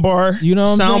 Soundbar. You know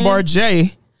what I'm saying? Soundbar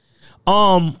J.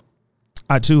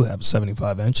 I too have a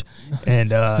 75-inch.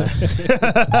 And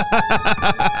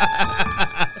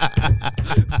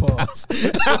pause.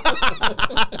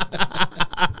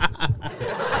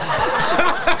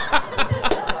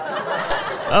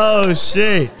 Oh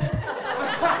shit.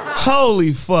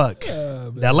 Holy fuck.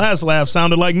 That last laugh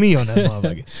sounded like me on that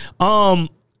motherfucker.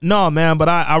 No, man, but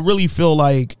I really feel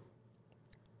like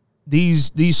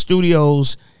these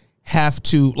studios have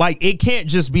to, like, it can't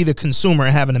just be the consumer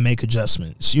having to make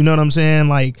adjustments. You know what I'm saying?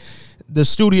 Like, the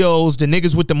studios, the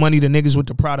niggas with the money, the niggas with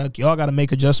the product, y'all got to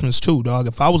make adjustments too, dog.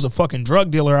 If I was a fucking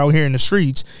drug dealer out here in the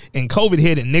streets and COVID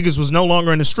hit and niggas was no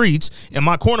longer in the streets and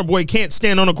my corner boy can't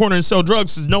stand on the corner and sell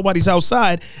drugs because nobody's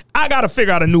outside, I got to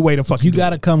figure out a new way to fucking You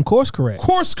got to come course correct.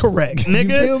 Course correct,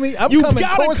 nigga. You feel me? You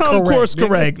got to come course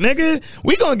correct, nigga.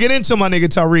 We going to get into my nigga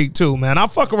Tariq too, man. I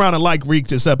fuck around and like Reek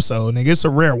this episode, nigga. It's a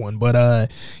rare one. But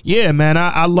yeah, man,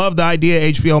 I love the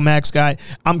idea HBO Max got.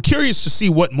 I'm curious to see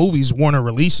what movies Warner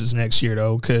releases next year,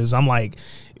 though, because I'm like,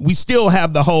 we still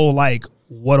have the whole, like,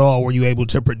 what all were you able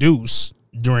to produce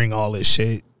during all this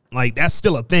shit? Like, that's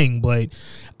still a thing, but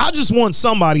I just want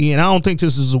somebody, and I don't think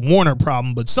this is a Warner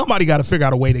problem, but somebody got to figure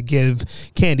out a way to give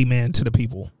Candyman to the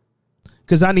people,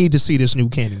 because I need to see this new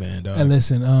Candyman, dog. And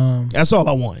listen, that's all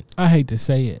I want. I hate to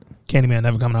say it, Candyman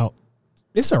never coming out.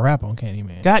 It's a wrap on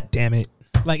Candyman. God damn it.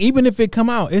 Like, even if it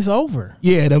come out, it's over.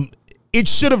 Yeah, it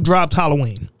should have dropped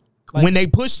Halloween. Like, when they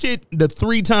pushed it the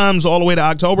 3 times all the way to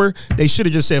October, they should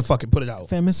have just said, fuck it, put it out.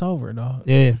 Fam, it's over, dog.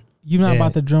 Yeah. You're not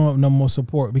about to drum up no more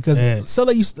support, because so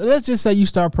let's just say you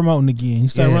start promoting again. You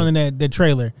start running that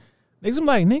trailer. Niggas, I'm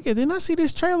like, nigga, didn't I see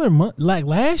this trailer like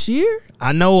last year?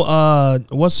 I know,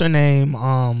 what's her name?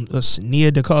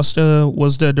 Nia DaCosta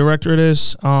was the director of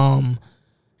this.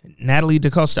 Natalie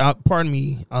DaCosta, pardon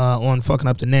me on fucking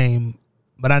up the name,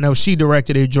 but I know she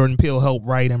directed it. Jordan Peele helped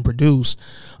write and produce.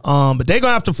 But they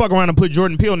gonna have to fuck around and put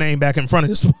Jordan Peele name back in front of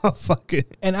this motherfucker.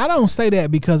 And I don't say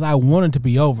that because I want it to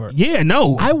be over. Yeah,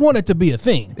 no. I want it to be a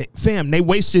thing. Fam, they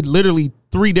wasted literally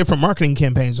 3 different marketing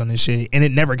campaigns on this shit, and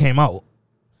it never came out.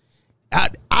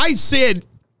 I said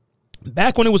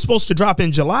back when it was supposed to drop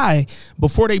in July,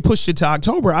 before they pushed it to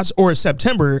October or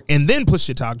September and then pushed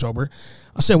it to October,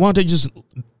 I said, why don't they just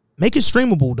make it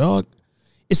streamable, dog?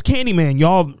 It's Candyman.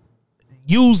 Y'all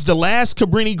used the last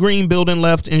Cabrini Green building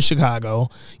left in Chicago.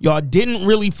 Y'all didn't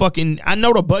really I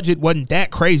know the budget wasn't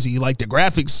that crazy. Like, the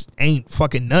graphics ain't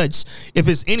fucking nuts. If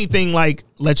it's anything like,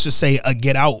 let's just say, a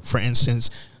Get Out, for instance,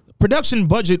 production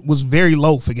budget was very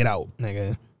low for Get Out,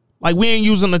 nigga. Like, we ain't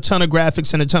using a ton of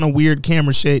graphics and a ton of weird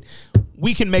camera shit.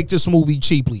 We can make this movie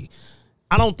cheaply.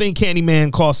 I don't think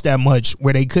Candyman cost that much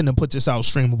where they couldn't have put this out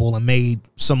streamable and made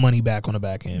some money back on the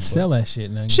back end. Sell that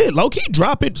shit, nigga. Shit, low-key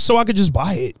drop it so I could just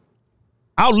buy it.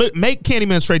 I'll make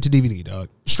Candyman straight to DVD, dog.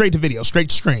 Straight to video, straight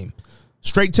to stream.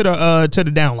 Straight to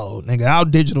the download, nigga. I'll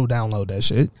digital download that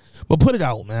shit. But put it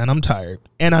out, man. I'm tired.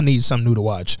 And I need something new to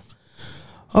watch.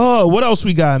 Oh, what else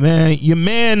we got, man? Your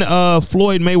man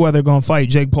Floyd Mayweather gonna fight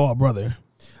Jake Paul brother,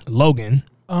 Logan.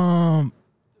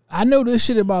 I know this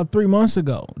shit about 3 months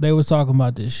ago. They was talking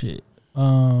about this shit.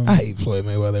 I hate Floyd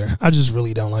Mayweather. I just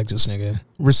really don't like this nigga.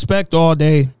 Respect all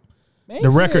day. The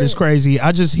record is crazy.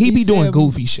 He be doing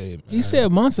goofy shit. Man. He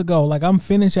said months ago, like, I'm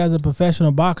finished as a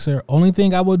professional boxer. Only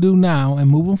thing I will do now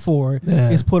and moving forward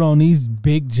is put on these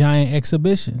big giant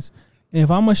exhibitions. And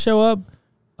if I'm gonna show up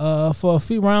for a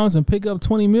few rounds and pick up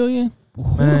 20 million,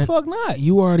 who the fuck not?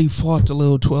 You already fought the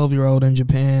little 12-year-old in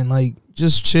Japan. Like,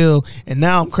 just chill. And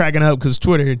now I'm cracking up because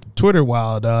Twitter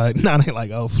wild, dog. Now they like,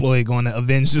 oh, Floyd going to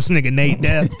avenge this nigga Nate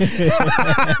death.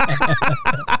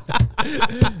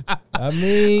 I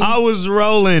mean, I was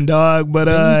rolling, dog. But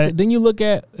then you look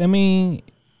at,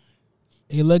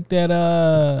 you looked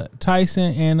at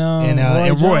Tyson and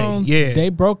Roy Jones. Yeah, they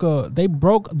broke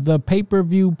the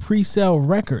pay-per-view pre-sale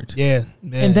record. Yeah,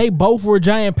 man. And they both were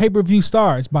giant pay-per-view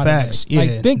stars. By Facts. the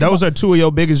way, yeah, those are two of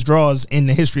your biggest draws in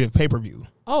the history of pay-per-view.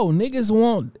 Oh, niggas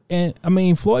want, and I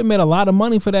mean, Floyd made a lot of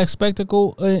money for that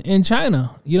spectacle in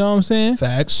China. You know what I'm saying?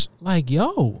 Facts. Like,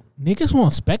 yo, niggas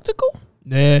want spectacle.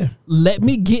 Yeah. Let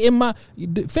me get in my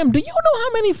fam. Do you know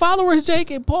how many followers Jake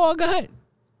and Paul got?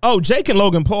 Oh, Jake and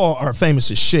Logan Paul are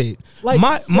famous as shit. Like,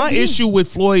 my issue with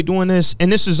Floyd doing this,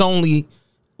 and this is only,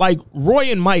 like, Roy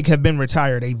and Mike have been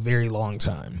retired a very long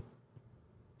time.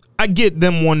 I get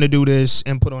them wanting to do this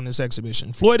and put on this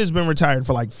exhibition. Floyd has been retired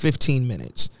for like 15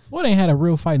 minutes. Floyd ain't had a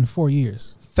real fight in 4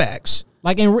 years. Facts.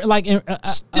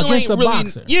 Still against a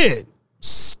boxer. Yeah,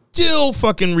 still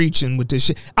fucking reaching with this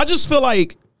shit. I just feel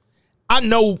like I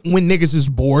know when niggas is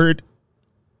bored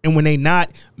and when they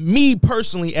not. Me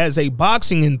personally, as a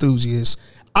boxing enthusiast,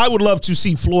 I would love to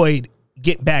see Floyd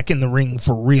get back in the ring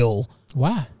for real.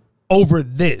 Why? Over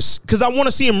this, because I want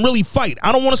to see him really fight.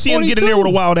 I don't want to see him get in there with a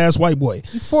wild ass white boy.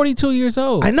 He's 42 years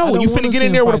old. I know. You finna get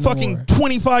in there with a fucking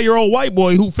 25-year-old white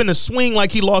boy who finna swing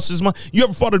like he lost his mind. You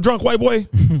ever fought a drunk white boy?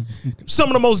 Some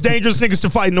of the most dangerous niggas to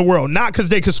fight in the world. Not because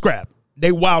they could scrap.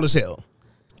 They wild as hell.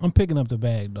 I'm picking up the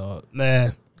bag, dog. Nah,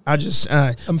 I just for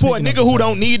a nigga who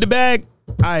don't need the bag,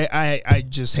 I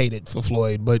just hate it for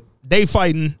Floyd. But they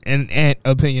fighting, and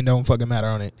opinion don't fucking matter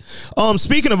on it.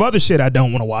 Speaking of other shit I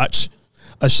don't want to watch.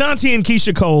 Ashanti and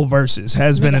Keisha Cole versus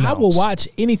has been announced. I will watch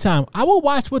anytime. I will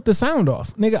watch with the sound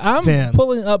off. Nigga, I'm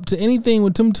pulling up to anything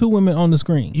with them two women on the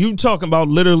screen. You talking about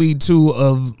literally two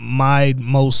of my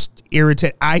most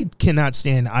irritating. I cannot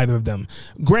stand either of them.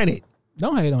 Granted.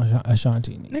 Don't hate on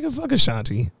Ashanti. Nigga, fuck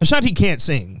Ashanti. Ashanti can't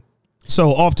sing. So,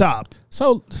 off top.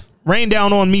 So, Rain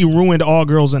Down on Me ruined all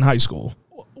girls in high school.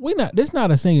 This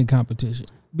not a singing competition.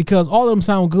 Because all of them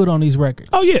sound good on these records.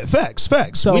 Oh, yeah, facts.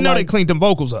 So we know they cleaned them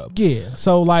vocals up. Yeah,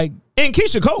 so like... And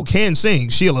Keisha Cole can sing.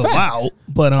 She a little loud,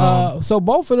 but... so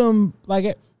both of them,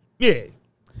 like... Yeah.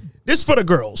 This for the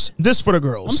girls.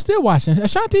 I'm still watching.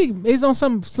 Ashanti is on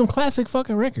some classic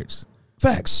fucking records.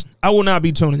 Facts. I will not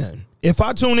be tuning in. If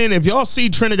I tune in, if y'all see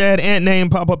Trinidad Ant name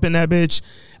pop up in that bitch,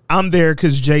 I'm there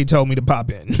because Jay told me to pop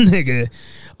in, nigga.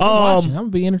 I'm gonna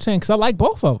be entertained because I like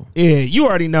both of them. Yeah, you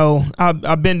already know.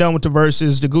 I've been done with the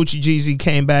verses. The Gucci Jeezy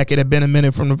came back. It had been a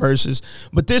minute from the verses,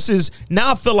 but this is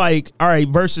now. I feel like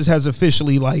verses has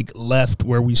officially like left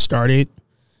where we started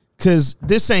because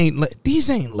these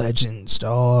ain't legends,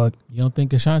 dog. You don't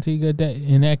think Ashanti good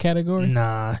in that category?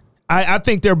 Nah, I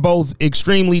think they're both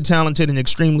extremely talented and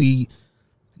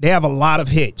they have a lot of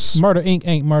hits. Murder Inc.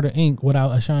 ain't Murder Inc.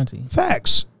 without Ashanti.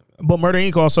 Facts, but Murder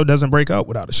Inc. also doesn't break up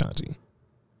without Ashanti.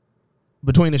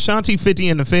 Between Ashanti, 50,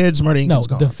 and the Feds, Murder Inc. was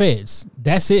gone. The Feds.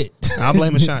 That's it. I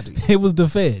blame Ashanti. It was the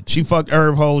Feds. She fucked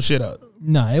Irv whole shit up.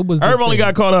 Nah, it was Irv only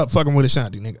got caught up fucking with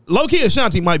Ashanti, nigga. Low-key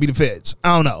Ashanti might be the Feds.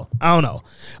 I don't know.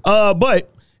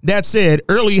 But that said,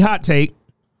 early hot take,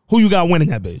 who you got winning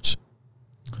that bitch?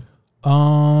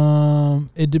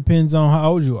 It depends on how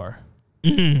old you are.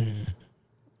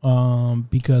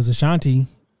 Because Ashanti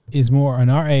is more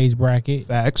in our age bracket.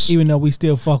 Facts. Even though we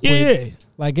still fuck with.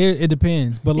 Like, it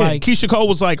depends. But, like... Keisha Cole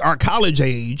was, like, our college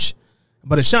age.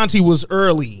 But Ashanti was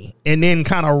early and then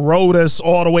kind of rode us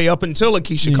all the way up until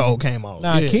Keisha Cole came out.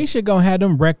 Nah, Keisha gonna have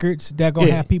them records that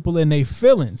gonna have people in their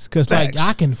feelings. Cause like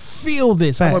I can feel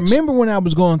this. Facts. I remember when I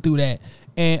was going through that.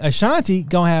 And Ashanti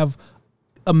gonna have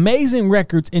amazing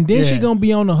records, and then she gonna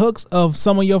be on the hooks of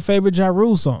some of your favorite Ja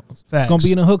Rule songs. Facts. Gonna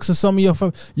be in the hooks of some of your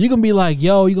you gonna be like,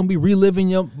 yo, you gonna be reliving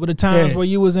with the times where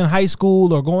you was in high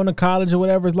school or going to college or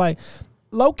whatever. It's like,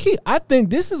 low key, I think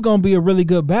this is gonna be a really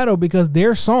good battle because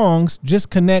their songs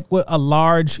just connect with a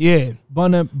large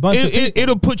bunch of people.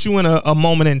 It'll put you in a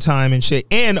moment in time and shit,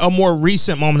 and a more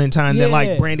recent moment in time than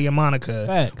like Brandy and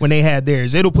Monica when they had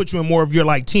theirs. It'll put you in more of your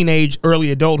like teenage, early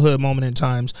adulthood moment in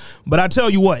times. But I tell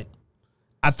you what,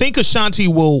 I think Ashanti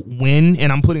will win,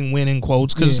 and I'm putting win in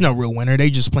quotes because it's no real winner.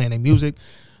 They just playing their music.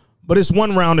 But it's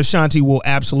one round Ashanti will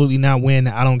absolutely not win.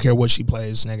 I don't care what she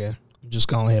plays, nigga. Just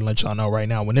go ahead and let y'all know right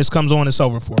now. When this comes on, it's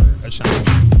over for Ashanti.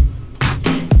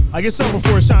 Like, it's over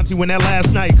for Ashanti when that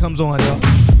Last Night comes on, y'all.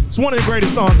 It's one of the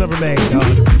greatest songs ever made, y'all.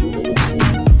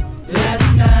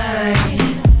 Last night,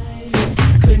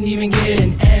 I couldn't even get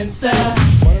an answer.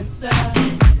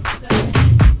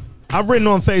 I've written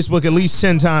on Facebook at least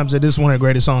 10 times that this is one of the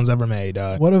greatest songs ever made,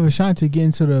 dog. What if Ashanti get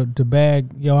into the bag?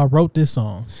 Yo, I wrote this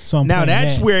song. So now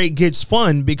that's where it gets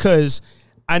fun because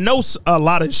I know a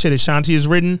lot of shit Ashanti has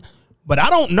written, but I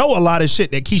don't know a lot of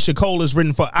shit that Keisha Cole has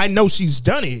written for. I know she's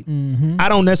done it. Mm-hmm. I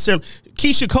don't necessarily.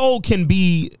 Keisha Cole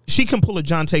she can pull a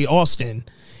Jonte Austin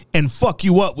and fuck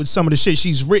you up with some of the shit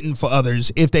she's written for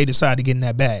others if they decide to get in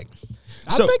that bag.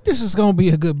 So, I think this is going to be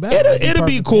a good battle. It'll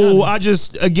be cool.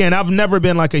 I've never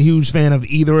been like a huge fan of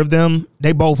either of them.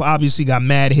 They both obviously got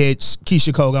mad hits.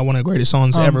 Keisha Cole got one of the greatest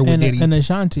songs ever with Diddy. And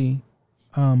Ashanti,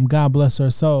 God bless her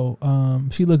soul,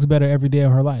 she looks better every day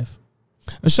of her life.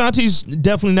 Ashanti's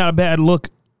definitely not a bad look.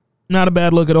 Not a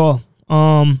bad look at all.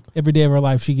 Every day of her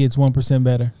life, she gets 1%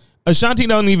 better. Ashanti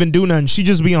doesn't even do nothing. She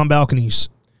just be on balconies.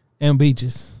 And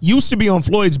beaches. Used to be on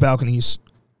Floyd's balconies.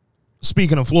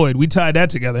 Speaking of Floyd, we tied that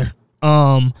together.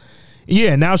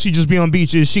 Now she just be on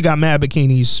beaches. She got mad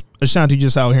bikinis. Ashanti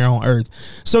just out here on earth.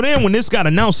 So then when this got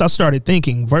announced, I started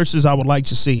thinking verses I would like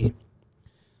to see.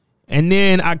 And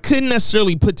then I couldn't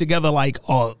necessarily put together like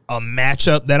a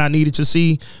matchup that I needed to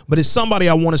see, but it's somebody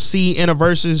I want to see in a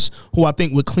versus who I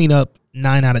think would clean up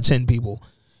 9 out of 10 people.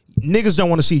 Niggas don't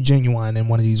want to see Genuine in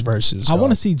one of these verses. I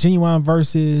want to see Genuine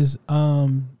versus crazy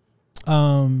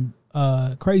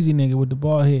nigga with the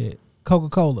bald head,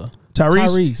 Coca-Cola.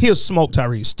 Tyrese. He'll smoke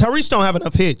Tyrese. Tyrese don't have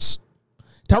enough hits.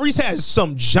 Tyrese has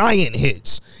some giant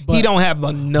hits. But he don't have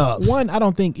enough. One, I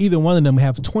don't think either one of them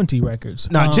have 20 records.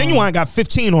 Nah, Genuine got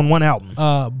 15 on one album.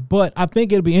 But I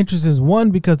think it'll be interesting.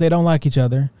 One, because they don't like each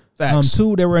other. Facts.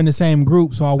 Two, they were in the same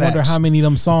group, so I wonder how many of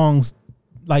them songs.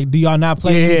 Like, do y'all not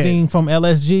play anything from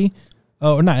LSG?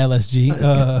 Oh, not LSG.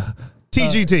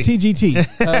 TGT.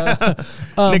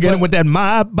 Nigga with that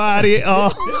my body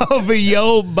all over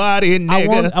your body,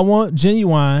 nigga. I want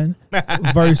Genuine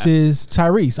versus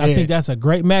Tyrese. I think that's a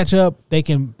great matchup. They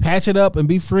can patch it up and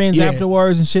be friends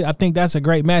afterwards and shit. I think that's a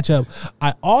great matchup.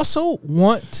 I also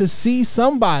want to see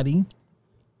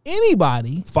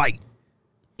anybody fight.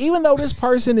 Even though this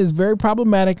person is very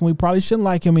problematic and we probably shouldn't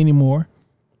like him anymore,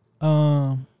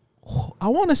 I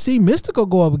want to see Mystical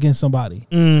go up against somebody.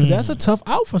 That's a tough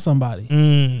out for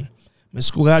somebody.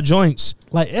 Mystical got joints.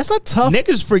 Like, it's a tough.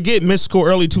 Niggas forget Mystical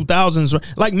early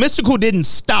 2000s. Like, Mystical didn't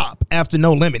stop after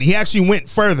No Limit. He actually went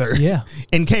further. Yeah.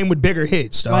 And came with bigger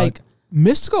hits, dog. Like,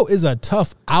 Mystical is a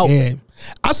tough out. Yeah.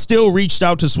 I still reached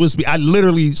out to Swizz Beatz. I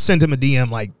literally sent him a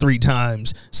DM like 3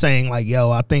 times saying, like,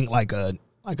 yo, I think like a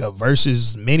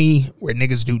versus mini where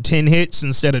niggas do 10 hits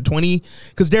instead of 20.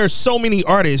 Because there are so many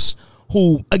artists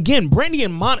who, again, Brandy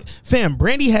and Monica,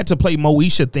 Brandy had to play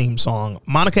Moesha theme song.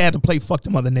 Monica had to play Fuck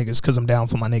Them Other Niggas because I'm down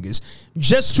for my niggas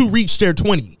just to reach their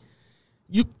 20.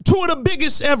 2 of the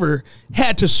biggest ever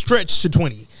had to stretch to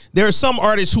 20. There are some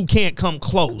artists who can't come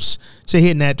close to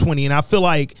hitting that 20. And I feel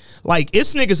like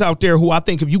it's niggas out there who I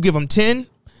think if you give them 10,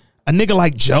 a nigga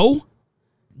like Joe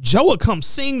will come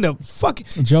sing the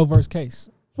fucking Joe versus Case.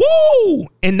 Woo!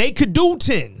 And they could do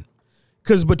 10.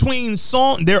 Because between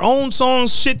their own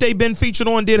songs, shit they've been featured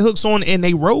on, did hooks on, and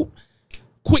they wrote,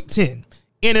 quick 10.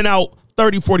 In and out,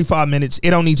 30, 45 minutes. It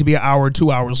don't need to be an hour,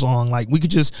 2 hours long. Like, we could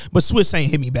just, but Swizz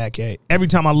ain't hit me back yet. Every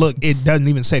time I look, it doesn't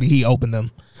even say that he opened them.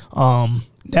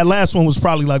 That last one was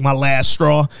probably like my last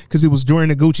straw because it was during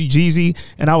the Gucci Jeezy.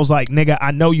 And I was like, nigga,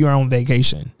 I know you're on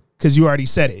vacation because you already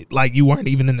said it. Like, you weren't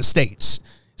even in the States.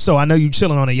 So I know you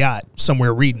chilling on a yacht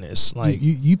somewhere reading this. Like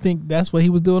you think that's what he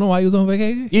was doing while he was on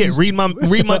vacation? Yeah, read my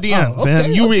DM,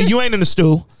 fam. Okay, You ain't in the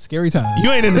stew. Scary time.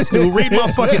 You ain't in the stew. Read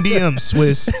my fucking DMs,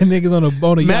 Swiss. Niggas on a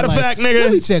yacht. Matter of fact,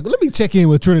 nigga. Let me check in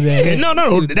with Trinidad. Yeah,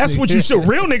 no. That's what you should.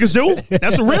 Real niggas do.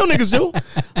 That's what real niggas do.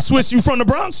 Swiss, you from the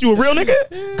Bronx? You a real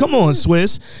nigga? Come on,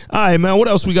 Swiss. All right, man. What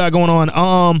else we got going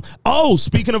on?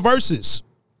 Speaking of verses.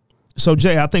 So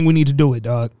Jay, I think we need to do it,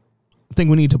 dog. I think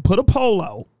we need to put a poll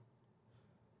out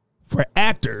for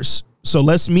actors. So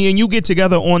me and you get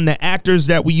together on the actors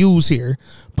that we use here.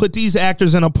 Put these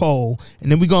actors in a poll,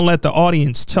 and then we're going to let the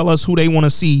audience tell us who they want to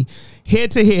see.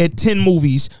 Head-to-head, 10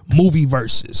 movies, movie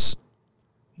versus.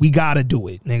 We got to do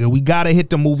it, nigga. We got to hit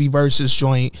the movie versus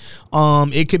joint.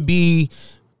 It could be,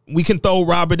 we can throw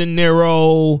Robert De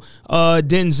Niro,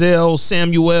 Denzel,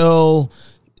 Samuel,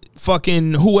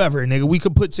 fucking whoever, nigga. We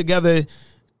could put together,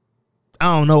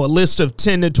 I don't know, a list of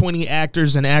 10 to 20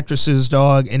 actors and actresses,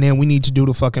 dog, and then we need to do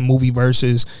the fucking movie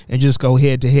versus and just go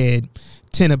head to head,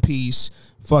 10 apiece.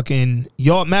 Fucking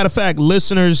y'all. Matter of fact,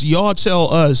 listeners, y'all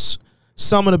tell us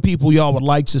some of the people y'all would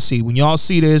like to see. When y'all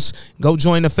see this, go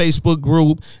join the Facebook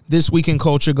group, This Week in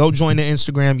Culture. Go join the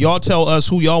Instagram. Y'all tell us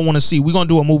who y'all want to see. We're going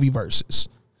to do a movie versus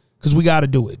because we got to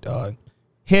do it, dog.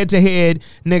 Head to head,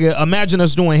 nigga. Imagine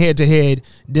us doing head to head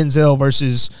Denzel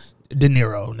versus De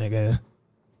Niro, nigga.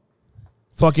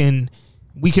 Fucking,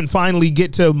 we can finally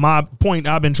get to my point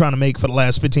I've been trying to make for the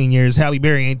last 15 years. Halle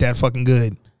Berry ain't that fucking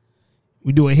good.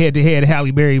 We do a head-to-head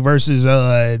Halle Berry versus,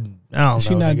 I don't know.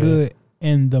 She not good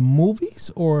in the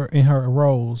movies or in her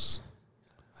roles?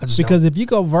 Because if you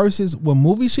go versus what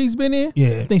movie she's been in,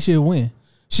 I think she'll win.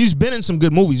 She's been in some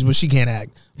good movies, but she can't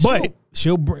act. But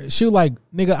she'll like,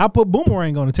 nigga, I put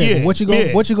Boomerang on the table. What you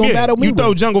gonna battle me with? You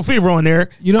throw Jungle Fever on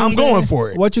there, you know I'm going for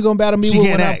it. What you gonna battle me with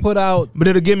when I put out? But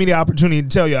it'll give me the opportunity to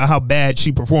tell you how bad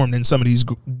she performed in some of these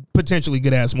potentially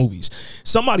good ass movies.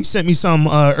 Somebody sent me some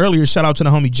earlier. Shout out to the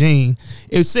homie Gene.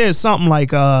 It says something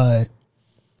like,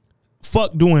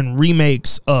 fuck doing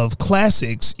remakes of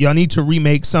classics. Y'all need to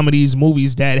remake some of these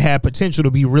movies that had potential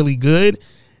to be really good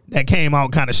that came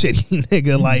out kind of shitty,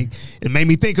 nigga. Like, it made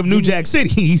me think of New Jack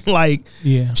City, like,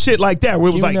 shit like that. Where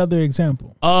it was like another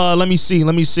example. Let me see.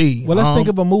 Well, let's think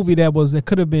of a movie that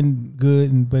could have been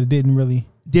good, but it didn't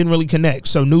really connect.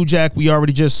 So New Jack, we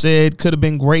already just said, could have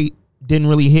been great, didn't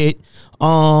really hit.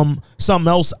 Something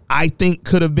else I think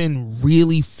could have been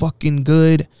really fucking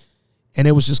good, and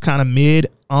it was just kind of mid.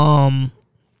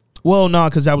 Well, no,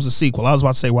 because that was a sequel. I was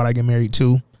about to say Why'd I Get Married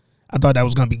Too. I thought that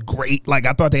was going to be great. Like,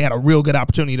 I thought they had a real good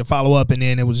opportunity to follow up, and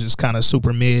then it was just kind of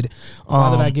super mid.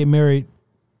 Why did I get married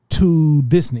to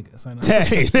this nigga?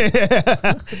 Hey.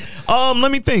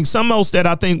 Let me think. Something else that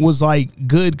I think was, like,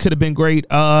 good, could have been great.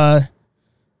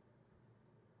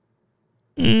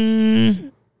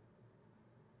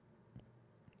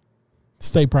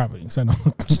 State Property. So no.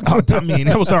 I mean,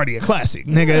 that was already a classic,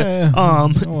 nigga.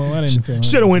 I didn't feel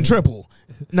should have went triple.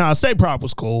 Nah, State Prop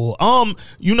was cool.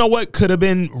 You know what could have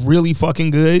been really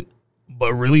fucking good,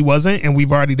 but really wasn't, and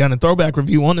we've already done a throwback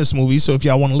review on this movie, so if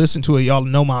y'all want to listen to it, y'all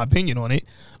know my opinion on it.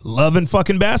 Love and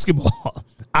fucking Basketball.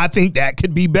 I think that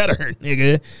could be better,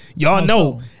 nigga. Y'all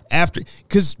know after,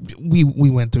 because we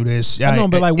went through this. I know,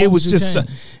 but like, it was just,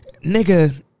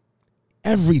 nigga,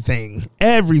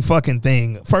 every fucking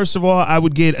thing. First of all, I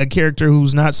would get a character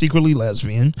who's not secretly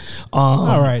lesbian.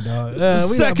 All right, dog.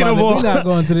 Second of all, we're not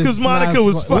going to this because Monica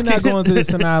was fucking. We're not going to this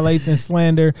Sanaa Lathan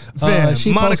slander.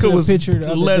 Monica was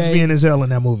lesbian as hell in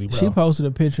that movie, bro. She posted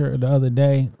a picture the other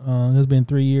day. It's been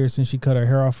 3 years since she cut her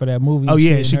hair off for that movie. Oh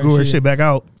yeah, she grew her shit back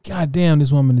out. God damn,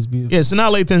 this woman is beautiful. Yeah,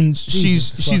 Sanaa Lathan,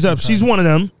 she's up. She's one of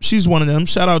them. She's one of them.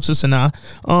 Shout out to Sanaa.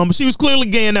 But she was clearly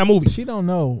gay in that movie. She don't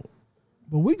know.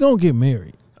 But we gonna get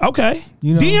married. Okay.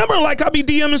 You know? DM her like I be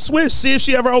DMing Swiss. See if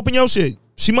she ever open your shit.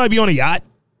 She might be on a yacht.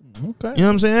 Okay. You know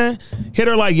what I'm saying? Hit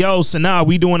her like, yo, Sanaa,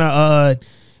 we doing a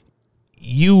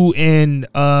you and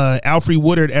Alfre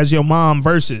Woodard as your mom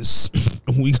versus.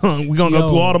 we gonna go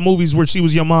through all the movies where she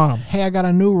was your mom. Hey, I got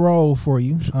a new role for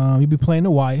you. You'll be playing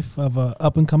the wife of a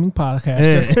up and coming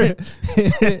podcaster.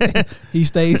 He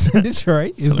stays in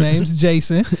Detroit. His name's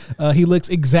Jason. He looks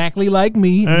exactly like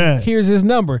me. Here's his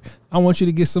number. I want you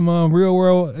to get some real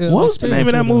world. What was the name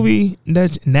of that movie?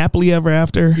 That Napoli Ever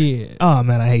After? Yeah. Oh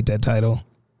man, I hate that title.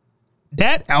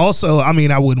 That also, I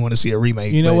mean, I wouldn't want to see a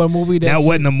remake. You know what movie that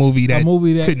wasn't a movie that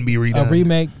couldn't be redone. A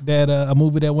remake that a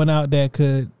movie that went out that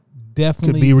could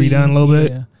definitely be redone a little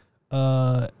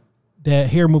bit. that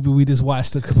hair movie we just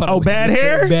watched. Bad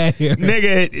Hair? Bad Hair.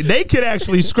 Nigga, they could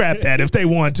actually scrap that if they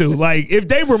want to. Like, if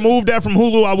they removed that from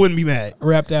Hulu, I wouldn't be mad.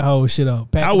 Wrap that whole shit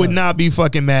up. I would not be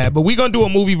fucking mad. But we going to do a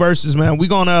movie versus, man. We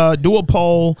going to do a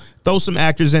poll, throw some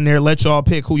actors in there, let y'all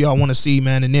pick who y'all want to see,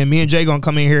 man. And then me and Jay going to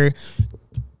come in here,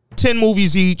 10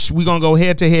 movies each. We going to go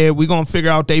head to head. We going to figure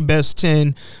out they best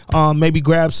 10. Maybe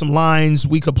grab some lines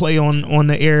we could play on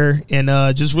the air and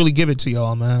just really give it to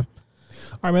y'all, man.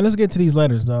 All right, man, let's get to these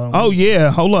letters, dog. Oh,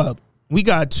 yeah. Hold up. We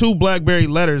got 2 BlackBerry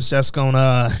letters that's going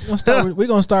to... We're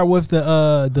going to start with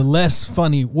the less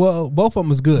funny. Well, both of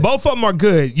them is good. Both of them are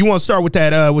good. You want to start with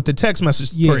that with the text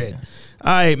message thread.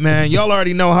 All right, man. Y'all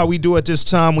already know how we do it this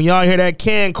time. When y'all hear that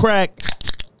can crack,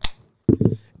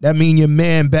 that mean your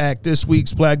man back. This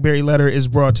week's BlackBerry letter is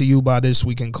brought to you by This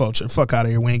Week in Culture. Fuck out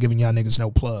of here. We ain't giving y'all niggas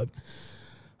no plug.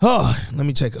 Oh, let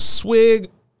me take a swig.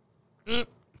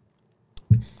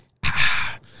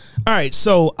 All right,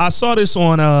 so I saw this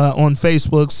on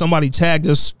Facebook. Somebody tagged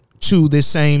us to this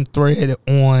same thread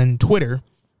on Twitter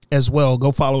as well.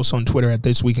 Go follow us on Twitter at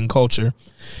This Week in Culture.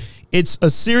 It's a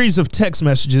series of text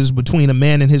messages between a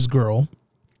man and his girl,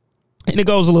 and it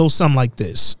goes a little something like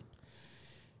this.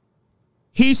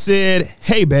 He said,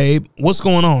 "Hey, babe, what's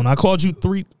going on? I called you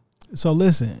 3." So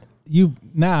listen, you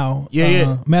now.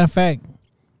 Yeah. Matter of fact,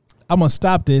 I'm gonna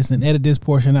stop this and edit this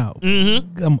portion out.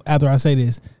 After I say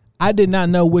this. I did not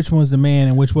know which one's the man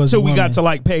and which was the woman. So we got to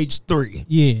like page 3.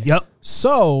 Yeah. Yep.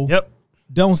 So. Yep.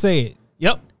 Don't say it.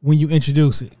 Yep. When you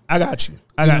introduce it. I got you.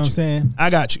 You know what I'm saying?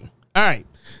 I got you. All right.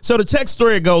 So the text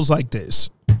thread goes like this.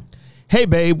 "Hey,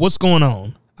 babe, what's going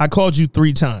on? I called you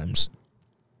 3 times.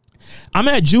 I'm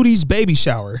at Judy's baby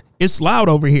shower. It's loud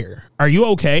over here. Are you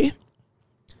okay?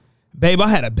 Babe, I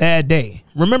had a bad day.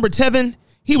 Remember Tevin?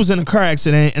 He was in a car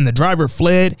accident and the driver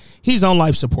fled. He's on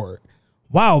life support.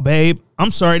 Wow, babe, I'm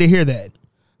sorry to hear that.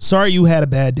 Sorry you had a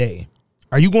bad day.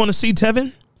 Are you going to see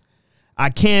Tevin? I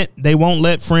can't. They won't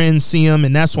let friends see him,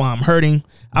 and that's why I'm hurting.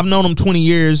 I've known him 20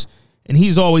 years, and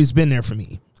he's always been there for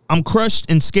me. I'm crushed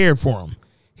and scared for him.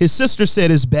 His sister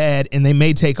said it's bad, and they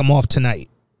may take him off tonight.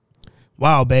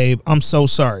 Wow, babe, I'm so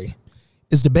sorry.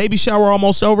 Is the baby shower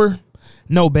almost over?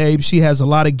 No, babe, she has a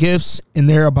lot of gifts, and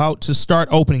they're about to start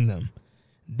opening them.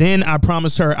 Then I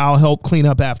promised her I'll help clean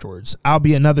up afterwards. I'll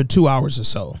be another 2 hours or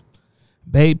so.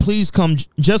 Babe, please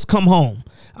just come home.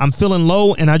 I'm feeling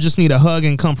low and I just need a hug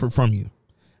and comfort from you.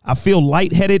 I feel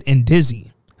lightheaded and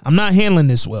dizzy. I'm not handling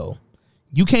this well.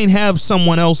 You can't have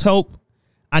someone else help.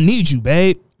 I need you,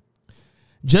 babe.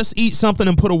 Just eat something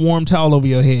and put a warm towel over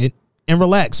your head and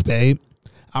relax, babe.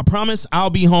 I promise I'll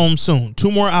be home soon. 2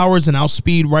 more hours and I'll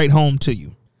speed right home to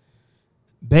you.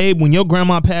 Babe, when your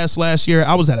grandma passed last year,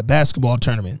 I was at a basketball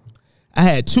tournament. I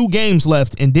had 2 games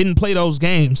left and didn't play those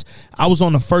games. I was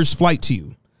on the first flight to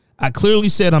you. I clearly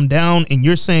said I'm down and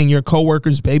you're saying your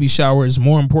coworker's baby shower is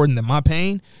more important than my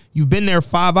pain. You've been there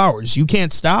 5 hours. You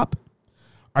can't stop?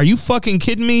 Are you fucking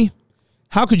kidding me?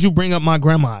 How could you bring up my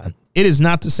grandma? It is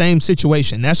not the same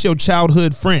situation. That's your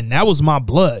childhood friend. That was my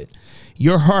blood.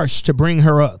 You're harsh to bring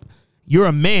her up. You're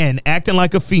a man acting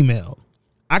like a female.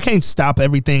 I can't stop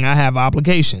everything. I have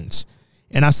obligations.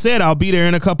 And I said I'll be there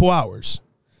in a couple hours.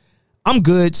 I'm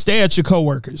good. Stay at your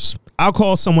coworkers. I'll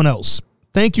call someone else.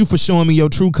 Thank you for showing me your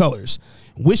true colors.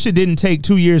 Wish it didn't take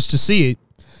 2 years to see it.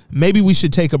 Maybe we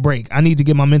should take a break. I need to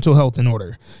get my mental health in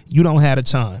order. You don't have the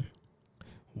time.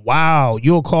 Wow,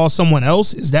 you'll call someone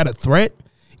else? Is that a threat?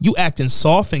 You acting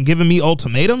soft and giving me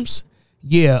ultimatums?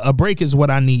 Yeah, a break is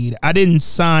what I need. I didn't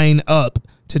sign up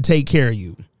to take care of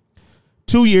you.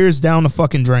 2 years down the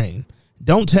fucking drain.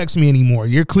 Don't text me anymore.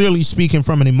 You're clearly speaking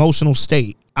from an emotional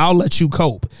state. I'll let you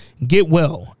cope. Get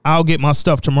well. I'll get my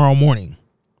stuff tomorrow morning.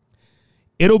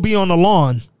 It'll be on the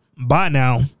lawn. Bye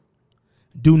now.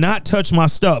 Do not touch my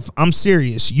stuff. I'm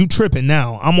serious. You tripping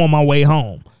now. I'm on my way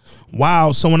home.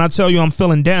 Wow, so when I tell you I'm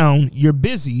feeling down, you're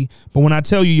busy, but when I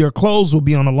tell you your clothes will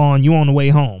be on the lawn, you on the way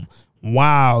home.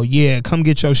 Wow, yeah, come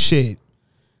get your shit.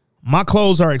 My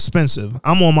clothes are expensive.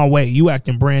 I'm on my way. You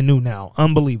acting brand new now.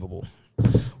 Unbelievable.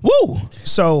 Woo!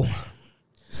 So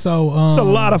it's a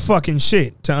lot of fucking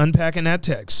shit to unpack in that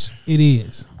text. It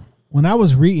is. When I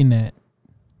was reading that,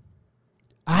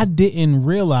 I didn't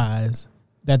realize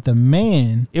that the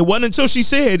man... It wasn't until she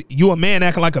said, you a man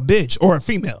acting like a bitch or a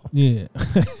female. Yeah.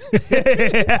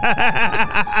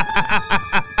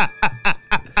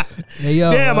 Hey,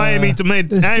 yo, damn, I ain't mean to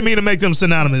make them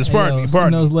synonymous. Pardon me.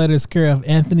 Those letters care of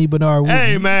Anthony Bernard Wooten,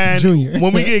 hey, man. Jr.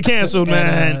 When we get canceled,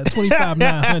 man.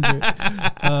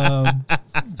 25,900.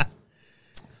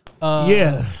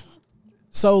 Yeah.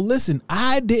 So listen,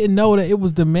 I didn't know that it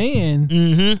was the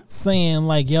man saying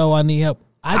like, "Yo, I need help."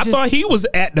 I thought he was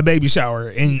at the baby shower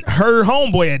and her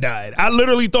homeboy had died. I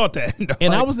literally thought that.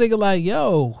 And I was thinking like,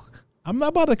 yo, I'm not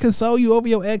about to console you over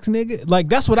your ex nigga. Like,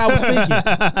 that's what I was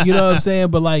thinking. You know what I'm saying?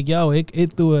 But like, yo,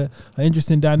 it threw an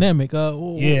interesting dynamic.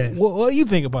 Yeah. What do you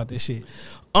think about this shit?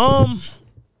 I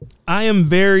am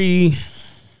very...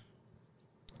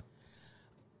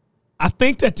 I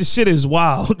think that the shit is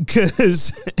wild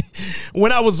because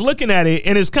when I was looking at it,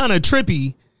 and it's kind of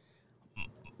trippy,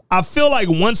 I feel like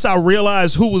once I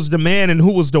realized who was the man and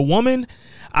who was the woman,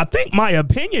 I think my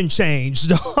opinion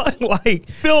changed. Like,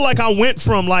 feel like I went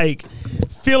from like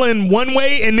feeling one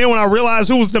way, and then when I realized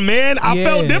who was the man, I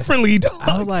felt differently. Dog.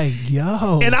 I was like,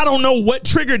 yo. And I don't know what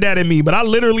triggered that in me, but I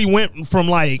literally went from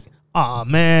like, oh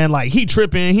man, like he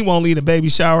tripping, he won't leave the baby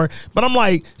shower. But I'm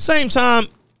like, same time,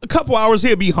 a couple hours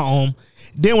he'll be home.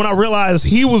 Then when I realized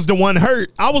he was the one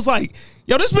hurt, I was like,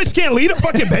 yo, this bitch can't leave a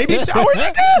fucking baby shower,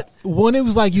 nigga. When it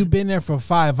was like you've been there for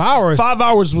 5 hours. 5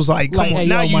 hours was like, come on, hey,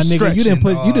 now you stretching. You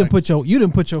didn't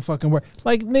put your fucking work.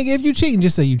 Like, nigga, if you cheating,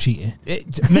 just say you cheating,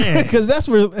 man. Because that's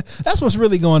what's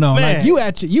really going on. Man. Like you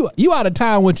out of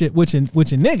town with your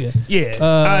nigga.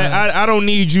 Yeah, I don't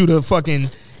need you to fucking.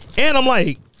 And I'm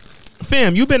like,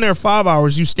 fam, you've been there 5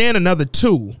 hours. You stand another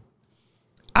 2.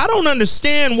 I don't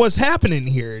understand what's happening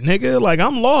here, nigga. Like,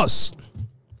 I'm lost.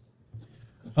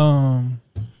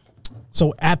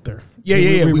 So after.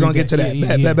 Yeah. We're gonna get to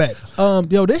that. Bet.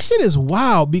 Yo, this shit is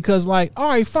wild because, like, all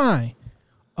right, fine.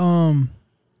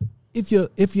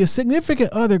 If your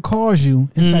significant other calls you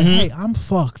and say, hey, I'm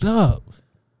fucked up.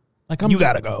 Like, you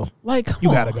gotta go. Like, you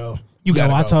gotta go. You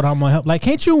gotta go. I told her I'm gonna help. Like,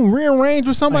 can't you rearrange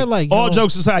with somebody? Like all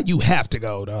jokes aside, you have to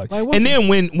go, dog. Like, and then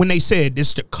when they said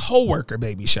this the coworker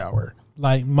baby shower.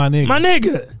 Like, my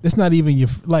nigga. It's not even your,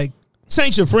 like. This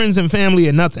ain't your friends and family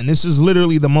or nothing. This is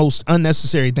literally the most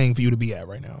unnecessary thing for you to be at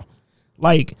right now.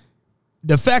 Like,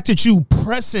 the fact that you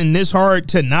pressing this hard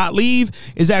to not leave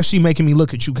is actually making me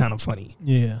look at you kind of funny.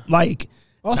 Yeah. Like.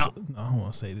 Also, I don't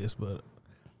want to say this, but.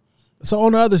 So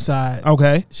on the other side.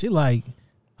 Okay. She like,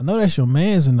 I know that's your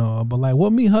man's and all, but like,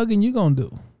 what me hugging you gonna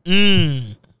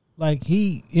do? Like,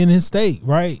 he in his state,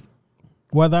 right?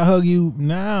 Whether I hug you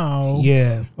now,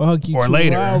 or hug you or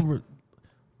later,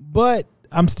 but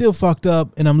I'm still fucked up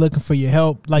and I'm looking for your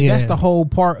help. Like, that's the whole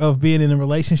part of being in a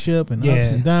relationship and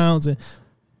ups and downs. And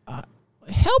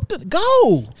help the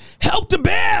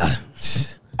bear.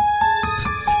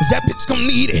 Is that bitch gonna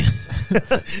need it?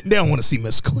 They don't want to see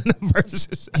Miss Clinton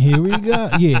versus. Here we go.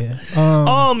 Yeah.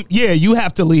 Yeah, you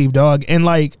have to leave, dog. And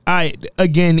like,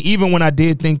 even when I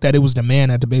did think that it was the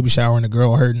man at the baby shower and the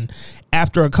girl hurting,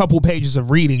 after a couple pages of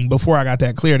reading before I got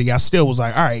that clarity, I still was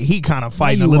like, all right, he kind of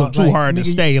fighting a little too hard to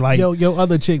stay. Like, your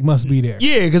other chick must be there.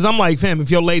 Yeah, because I'm like, fam,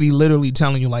 if your lady literally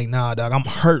telling you like, nah, dog, I'm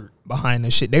hurt behind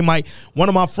this shit. They might. One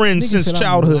of my friends since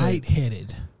childhood,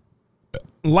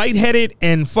 lightheaded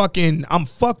and fucking, I'm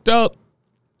fucked up.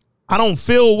 I don't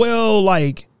feel well.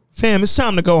 Like, fam, it's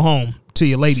time to go home to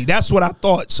your lady. That's what I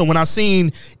thought. So when I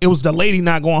seen it was the lady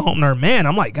not going home to her man,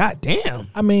 I'm like, God damn.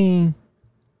 I mean,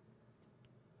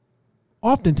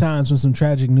 oftentimes when some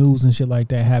tragic news and shit like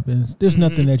that happens, there's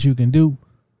nothing that you can do.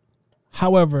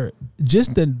 However,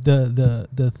 just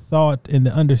the thought and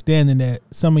the understanding that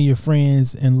some of your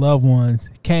friends and loved ones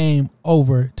came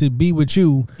over to be with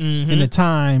you in a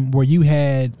time where you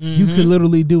had you could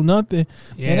literally do nothing,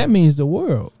 and that means the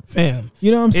world, fam.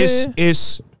 You know what I'm saying?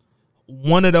 It's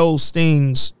one of those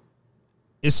things.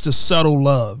 It's the subtle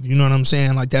love, you know what I'm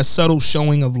saying? Like that subtle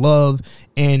showing of love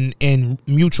and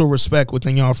mutual respect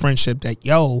within y'all friendship that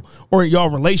or y'all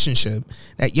relationship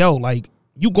that like.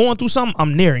 You going through something,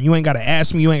 I'm there, and you ain't got to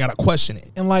ask me, you ain't got to question it.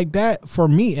 And like that, for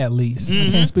me at least, I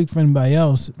can't speak for anybody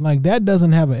else, like that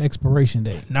doesn't have an expiration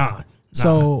date. Nah.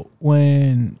 So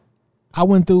when I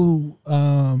went through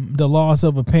the loss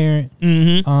of a parent,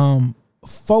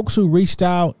 folks who reached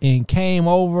out and came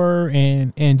over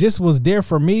and just was there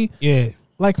for me,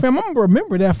 like, fam, I'm gonna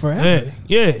remember that forever.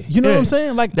 You know what I'm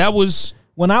saying? Like, that was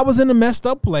when I was in a messed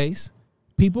up place.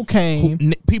 People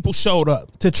came. People showed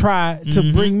up to try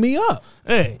to bring me up.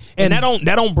 Hey, and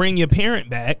that don't bring your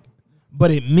parent back, but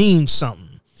it means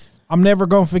something. I'm never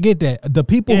gonna forget that. The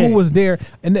people who was there,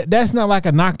 and that's not like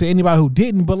a knock to anybody who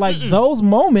didn't, but like those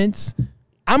moments,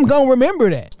 I'm gonna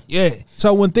remember that. Yeah.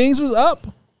 So when things was up,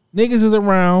 niggas was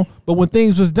around, but when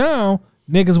things was down,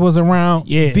 niggas was around.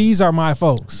 Yeah. These are my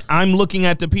folks. I'm looking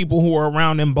at the people who are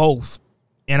around them both,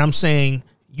 and I'm saying,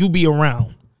 you be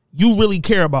around. You really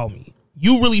care about me.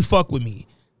 You really fuck with me.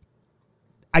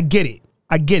 I get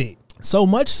it. So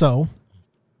much so,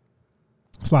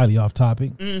 slightly off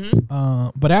topic,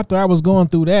 but after I was going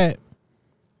through that,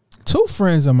 two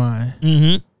friends of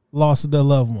mine lost their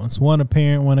loved ones. One a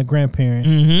parent, one a grandparent.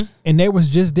 Mm-hmm. And they was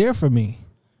just there for me.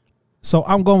 So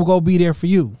I'm going to go be there for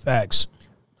you. Facts.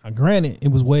 Now, granted, it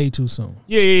was way too soon.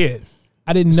 Yeah.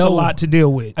 I didn't know. It's a lot to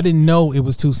deal with. I didn't know it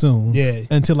was too soon. Yeah.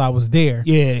 Until I was there.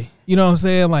 Yeah. You know what I'm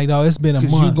saying? Like, no, it's been a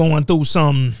month. You going through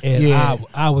something. And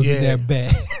I was in there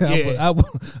bad.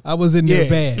 I was in there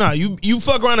bad. No, you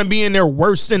fuck around and be in there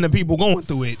worse than the people going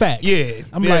through it. Facts. Yeah.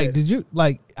 I'm like, did you,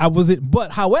 like, I was it.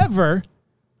 But however,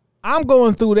 I'm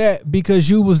going through that because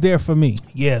you was there for me.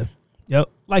 Yeah. Yep.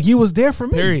 Like, you was there for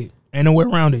me. Period. Ain't no way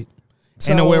around it.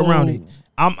 Ain't no way around it.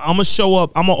 I'm gonna show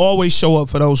up. I'm gonna always show up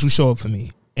for those who show up for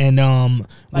me. And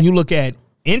when you look at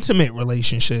intimate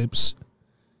relationships,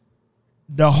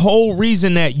 the whole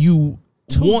reason that you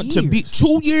want to be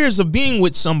 2 years of being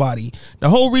with somebody, the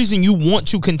whole reason you want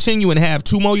to continue and have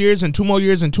 2 more years and 2 more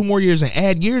years and 2 more years and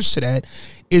add years to that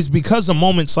is because of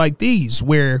moments like these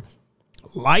where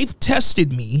life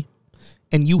tested me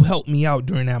and you helped me out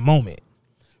during that moment.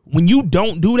 When you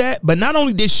don't do that, but not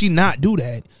only did she not do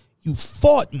that, you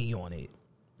fought me on it.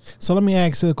 So let me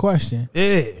ask you a question.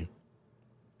 Yeah.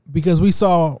 Because we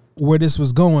saw where this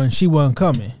was going, she wasn't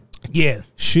coming. Yeah.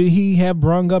 Should he have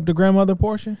brung up the grandmother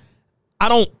portion? I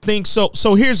don't think so.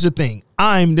 So here's the thing.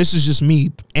 This is just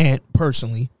me and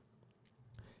personally.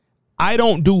 I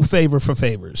don't do favor for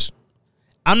favors.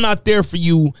 I'm not there for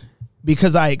you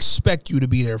because I expect you to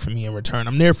be there for me in return.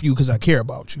 I'm there for you because I care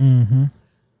about you. Mm-hmm.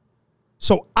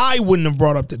 So I wouldn't have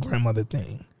brought up the grandmother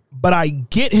thing. But I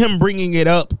get him bringing it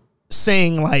up,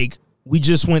 saying like, we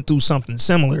just went through something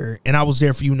similar and I was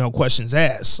there for you, no questions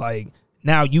asked. Like,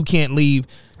 now you can't leave.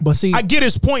 But see, I get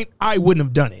his point. I wouldn't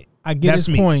have done it. I get his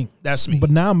point. That's me. But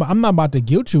now I'm not about to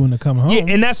guilt you into coming home. Yeah,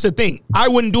 and that's the thing. I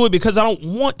wouldn't do it because I don't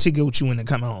want to guilt you into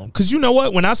coming home. Because you know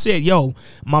what? When I said, yo,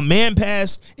 my man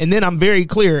passed, and then I'm very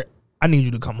clear, I need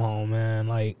you to come home, man.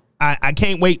 Like, I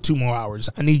can't wait 2 more hours.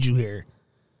 I need you here.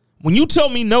 When you tell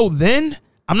me no then,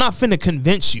 I'm not finna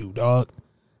convince you, dog.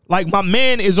 Like, my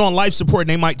man is on life support and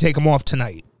they might take him off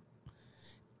tonight.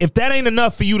 If that ain't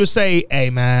enough for you to say, hey,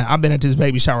 man, I've been at this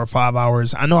baby shower 5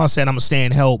 hours. I know I said I'm going to stay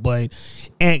and help, but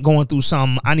ain't going through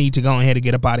something. I need to go ahead and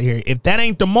get up out of here. If that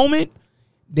ain't the moment,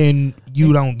 then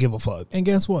you don't give a fuck. And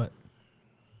guess what?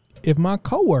 If my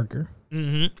coworker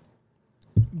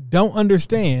don't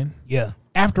understand,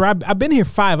 after I've been here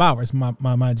 5 hours,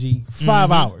 my G,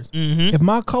 5 hours. If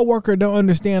my coworker don't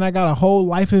understand I got a whole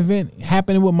life event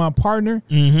happening with my partner,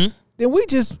 then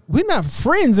we're not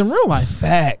friends in real life.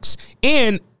 Facts.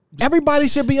 And everybody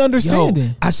should be understanding.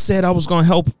 Yo, I said I was going to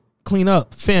help clean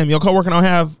up. Fam, your coworker don't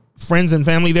have friends and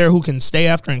family there who can stay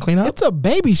after and clean up? It's a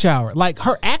baby shower. Like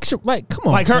her actual, like, come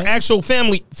on. Like her actual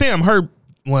family,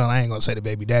 well, I ain't going to say the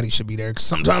baby daddy should be there because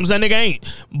sometimes that nigga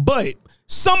ain't. But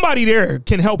somebody there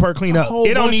can help her clean up.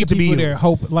 It don't need to be you. There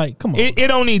like, come on. It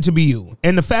don't need to be you.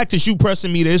 And the fact that you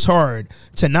pressing me this hard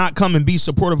to not come and be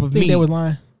supportive of me. They was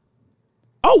lying?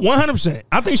 Oh, 100%.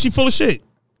 I think she full of shit.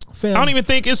 Fam, I don't even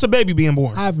think it's a baby being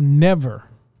born. I've never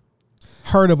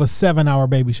heard of a 7-hour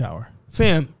baby shower.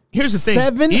 Fam, here's the thing.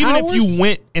 7 Even hours? if you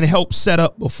went and helped set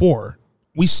up before,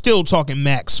 we still talking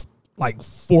max like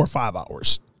 4 or 5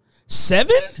 hours.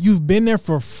 7? You've been there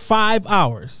for 5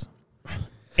 hours.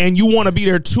 And you want to be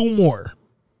there 2 more.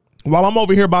 While I'm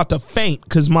over here about to faint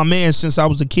because my man, since I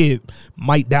was a kid,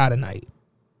 might die tonight.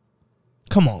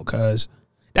 Come on, cuz.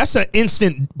 That's an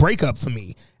instant breakup for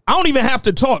me. I don't even have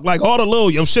to talk. Like, all the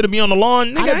little, yo, should it be on the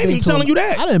lawn? Nigga, I ain't even telling you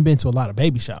that. I done been to a lot of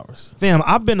baby showers. Fam,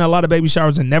 I've been to a lot of baby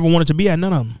showers and never wanted to be at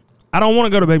none of them. I don't want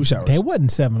to go to baby showers. They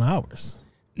wasn't 7 hours.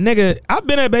 Nigga, I've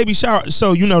been at baby showers.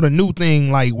 So, you know, the new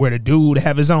thing, like, where the dude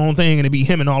have his own thing and it be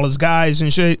him and all his guys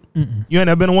and shit. You ain't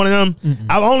never been to one of them?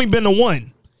 I've only been to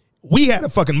one. We had a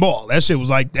fucking ball. That shit was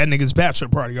like that nigga's bachelor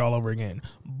party all over again.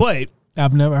 But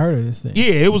I've never heard of this thing.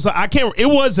 yeah, it was. It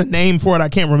was a name for it. I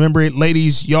can't remember it.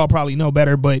 Ladies, y'all probably know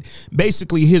better. But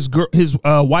basically, his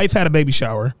wife had a baby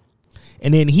shower,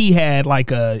 and then he had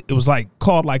it was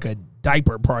called a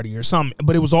diaper party or something.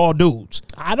 But it was all dudes.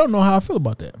 I don't know how I feel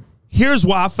about that. Here's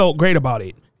why I felt great about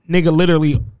it, nigga.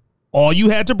 Literally, all you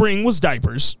had to bring was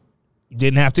diapers. You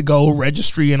didn't have to go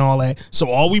registry and all that. So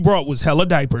all we brought was hella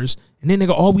diapers. And then,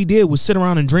 nigga, all we did was sit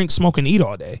around and drink, smoke, and eat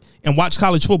all day and watch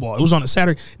college football. It was on a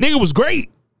Saturday. Nigga, it was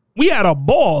great. We had a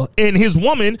ball. And his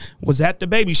woman was at the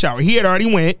baby shower. He had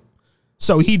already went.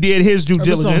 So he did his due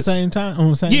diligence. On the same time?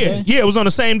 On the same day? Yeah, it was on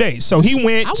the same day. So he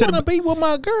went I want to be with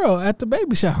my girl at the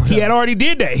baby shower. He had already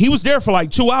did that. He was there for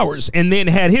 2 hours and then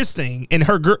had his thing. And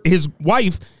his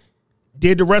wife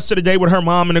did the rest of the day with her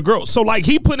mom and the girls. So,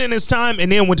 he put in his time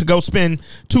and then went to go spend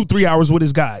 2-3 hours with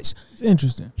his guys. It's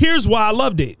interesting. Here's why I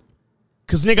loved it.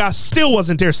 Cause nigga, I still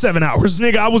wasn't there 7 hours.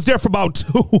 Nigga, I was there for about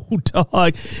 2,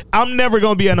 dog. I'm never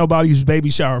gonna be at nobody's baby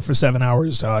shower for 7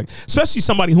 hours, dog. Especially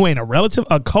somebody who ain't a relative,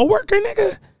 a coworker,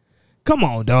 nigga. Come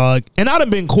on, dog. And I'd have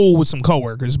been cool with some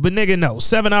coworkers, but nigga, no.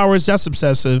 7 hours, that's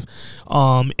obsessive.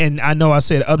 And I know I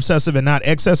said obsessive and not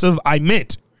excessive. I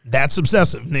meant that's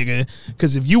obsessive, nigga.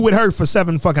 Because if you with her for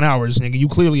 7 fucking hours, nigga, you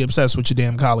clearly obsessed with your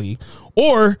damn colleague.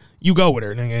 Or you go with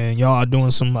her, nigga, and y'all are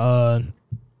doing some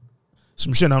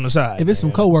shit on the side. If it's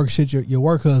some coworker shit, your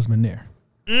work husband there,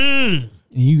 and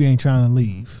you ain't trying to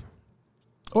leave,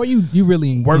 or you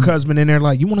really ain't. Work husband in there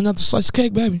like, you want another slice of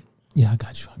cake, baby? Yeah, I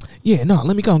got you. Yeah, no,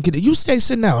 let me go and get it. You stay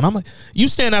sitting down. I'm like, you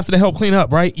stand after to help clean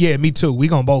up, right? Yeah, me too. We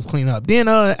gonna both clean up. Then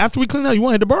after we clean up, you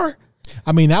want to hit the bar?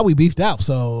 I mean, now we beefed out,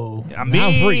 so I'm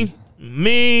free.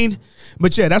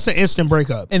 But yeah, that's an instant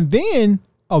breakup. And then,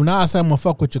 now I say I'm gonna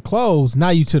fuck with your clothes. Now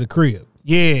you to the crib.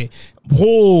 Yeah.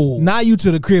 Whoa. Now you to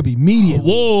the crib immediately.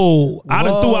 Whoa. I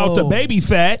done threw out the baby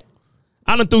fat.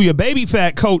 I done threw your baby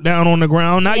fat coat down on the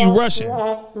ground. Now you rushing.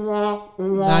 Now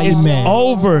it's mad.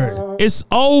 over. It's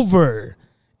over.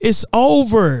 It's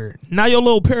over. Now your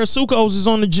little pair of Sucos is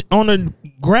on the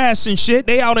grass and shit.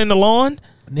 They out in the lawn.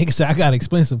 Nigga said I got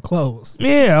expensive clothes.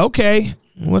 Yeah, okay.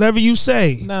 Whatever you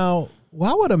say. Now,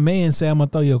 why would a man say I'm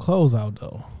gonna throw your clothes out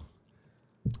though?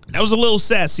 That was a little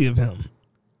sassy of him.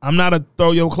 I'm not a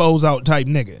throw your clothes out type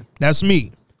nigga. That's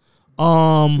me.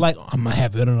 Like I'm gonna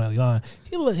have it on the line.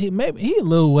 He a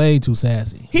little way too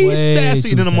sassy. He's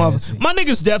sassy than a mother. My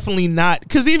nigga's definitely not,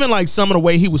 cause even like some of the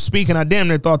way he was speaking, I damn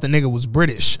near thought the nigga was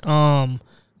British.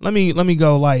 Let me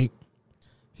go like,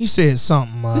 he said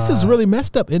something. This is really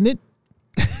messed up, isn't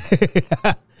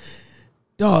it?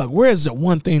 Dog, where's the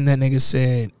one thing that nigga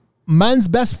said? Man's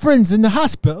best friend's in the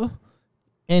hospital,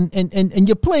 and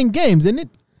you're playing games, isn't it?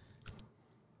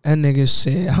 That nigga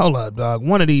said, hold up, dog.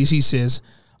 One of these, he says,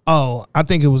 oh, I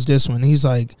think it was this one. He's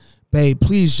like, babe,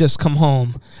 please just come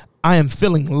home. I am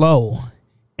feeling low,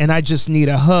 and I just need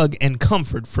a hug and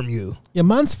comfort from you. Your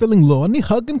man's feeling low. I need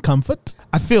hug and comfort.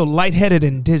 I feel lightheaded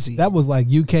and dizzy. That was like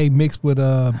UK mixed with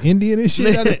Indian and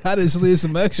shit. I just slid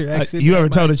some extra accent. You ever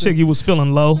told a chick you was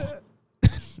feeling low?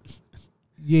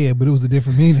 Yeah, but it was a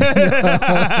different meaning.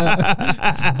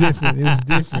 It's different. It was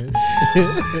different.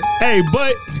 Hey,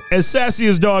 but as sassy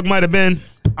as dog might have been,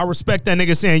 I respect that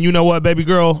nigga saying, you know what, baby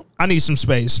girl, I need some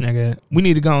space, nigga. We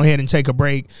need to go ahead and take a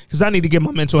break because I need to get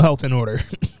my mental health in order.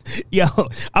 Yo,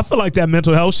 I feel like that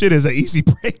mental health shit is an easy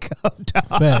breakup,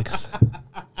 dog. Facts.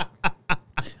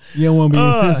 You don't want to be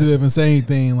insensitive and say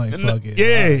anything like, fuck it.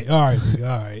 Yeah. All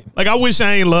right. Like, I wish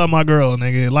I ain't love my girl,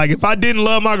 nigga. Like, if I didn't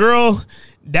love my girl,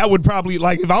 that would probably,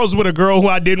 like, if I was with a girl who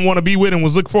I didn't want to be with and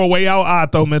was looking for a way out,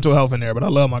 I'd throw mental health in there. But I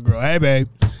love my girl. Hey, babe.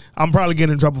 I'm probably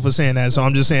getting in trouble for saying that, so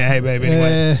I'm just saying, hey, babe,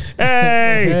 anyway.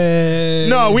 Hey.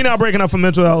 No, we not breaking up for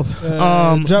mental health.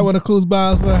 Drop one of Clues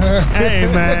bombs for her. Hey,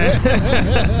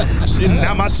 man. Shit,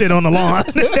 now my shit on the lawn.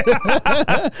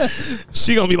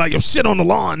 She gonna be like, yo, shit on the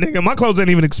lawn, nigga. My clothes ain't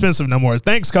even expensive no more.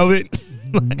 Thanks,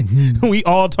 COVID. We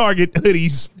all Target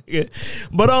hoodies.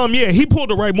 But, yeah, he pulled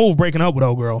the right move breaking up with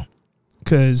old girl.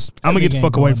 Cause I'm gonna get the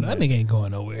fuck away from that nigga. Ain't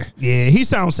going nowhere. Yeah, he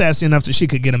sounds sassy enough that she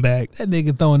could get him back. That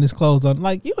nigga throwing his clothes on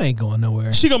like you ain't going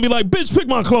nowhere. She gonna be like, bitch, pick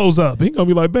my clothes up. He gonna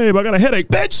be like, babe, I got a headache,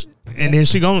 bitch. And then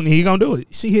he gonna do it.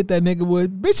 She hit that nigga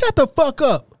with, bitch, shut the fuck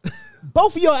up.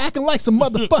 Both of y'all acting like some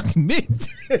motherfucking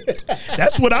bitch.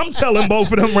 That's what I'm telling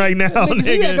both of them right now. Nigga.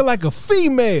 She acting like a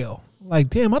female. Like,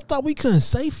 damn, I thought we couldn't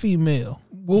say female.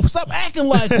 Well, stop acting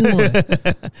like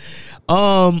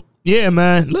one. Yeah,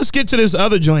 man. Let's get to this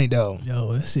other joint, though.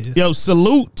 Yo,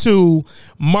 salute to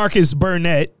Marcus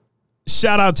Burnett.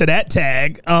 Shout out to that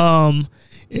tag.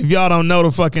 If y'all don't know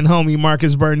the fucking homie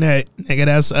Marcus Burnett, nigga,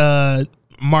 that's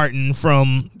Martin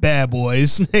from Bad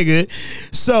Boys, nigga.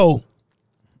 So,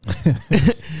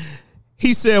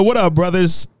 he said, what up,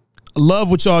 brothers? Love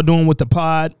what y'all doing with the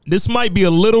pod. This might be a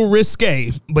little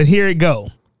risque, but here it go.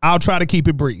 I'll try to keep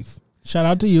it brief. Shout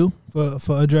out to you for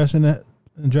addressing that.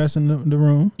 Addressing the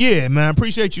room. Yeah, man.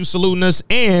 Appreciate you saluting us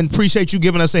and appreciate you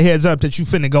giving us a heads up that you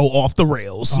finna go off the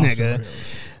rails, nigga.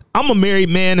 I'm a married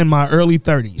man in my early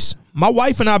 30s. My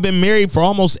wife and I have been married for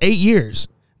almost 8 years.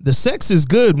 The sex is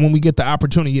good when we get the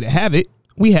opportunity to have it.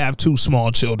 We have 2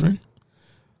 small children.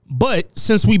 But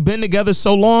since we've been together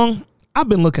so long, I've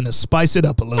been looking to spice it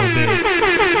up a little bit.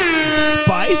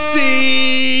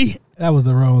 Spicy. That was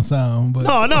the wrong sound. But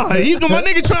No, you know my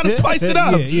nigga trying to spice it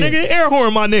up. Yeah. Nigga, air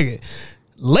horn my nigga.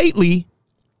 Lately,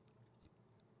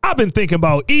 I've been thinking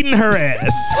about eating her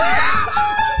ass.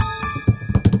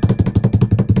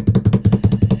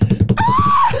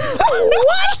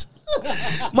 What?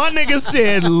 My nigga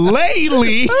said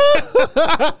lately,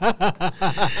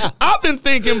 I've been thinking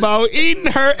thinking about eating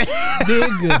her.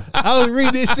 Nigga, I was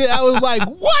reading this shit. I was like,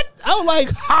 what? I was like,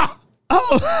 ha.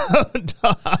 Oh,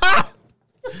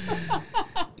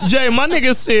 Jay, my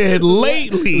nigga said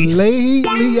lately.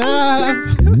 Lately, I've.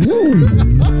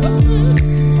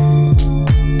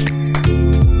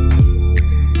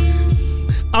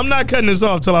 I'm not cutting this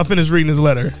off till I finish reading this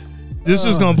letter. This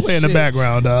is gonna play in the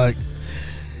background, dog.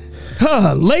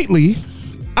 Lately,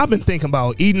 I've been thinking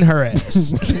about eating her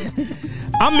ass.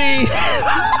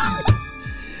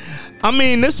 I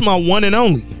mean, this is my one and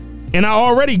only, and I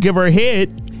already give her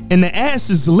head. And the ass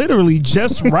is literally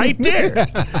just right there.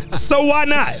 So why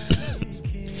not?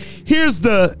 Here's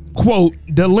the, quote,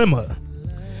 dilemma.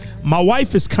 My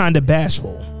wife is kind of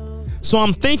bashful, so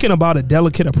I'm thinking about a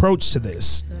delicate approach to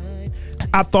this.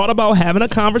 I thought about having a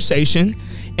conversation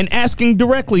and asking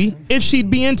directly if she'd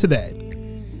be into that.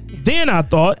 Then I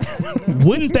thought,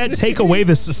 wouldn't that take away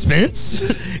the suspense?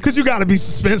 Because you got to be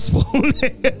suspenseful.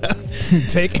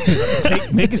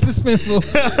 Make it suspenseful.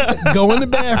 Go in the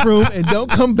bathroom and don't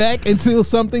come back until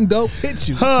something dope hits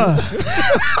you.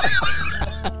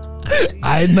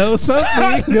 I know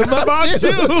something about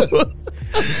you.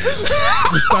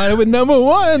 We started with number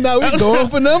 1. Now we're going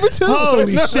for number 2.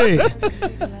 Holy shit.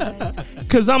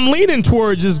 Because I'm leaning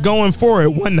toward just going for it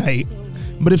one night.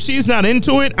 But if she's not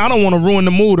into it, I don't want to ruin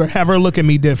the mood or have her look at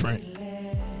me different.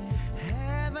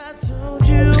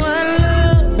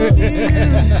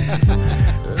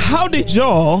 How did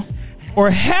y'all, or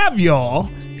have y'all,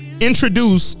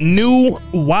 introduced new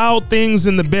wild things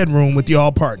in the bedroom with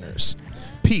y'all partners?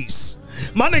 Peace.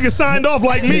 My nigga signed off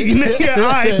like me, nigga. All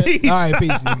right, peace. All right,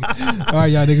 peace. All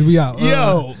right, y'all niggas, we out.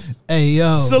 Yo. Hey,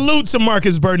 yo. Salute to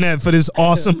Marcus Burnett for this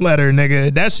awesome letter,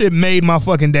 nigga. That shit made my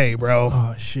fucking day, bro.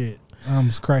 Oh, shit. I'm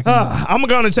just cracking up. I'm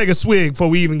going to take a swig before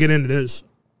we even get into this.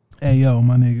 Hey, yo,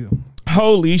 my nigga.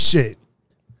 Holy shit.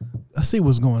 I see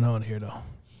what's going on here, though.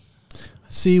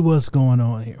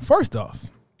 First off,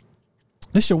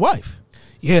 this your wife.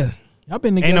 Yeah. Y'all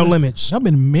been together. Ain't no limits. Y'all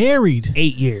been married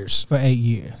 8 years. for 8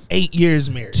 years. 8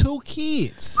 years married. 2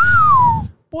 kids.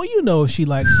 Boy, you know if she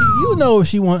like. You know if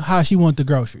she want how she want the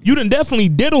groceries. You done definitely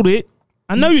diddled it.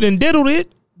 I know you done diddled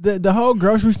it. The whole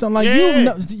grocery stuff. Like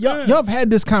y'all have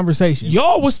had this conversation.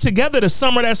 Y'all was together the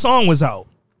summer that song was out.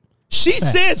 She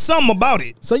said something about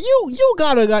it. So you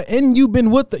gotta and you've been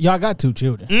with y'all got 2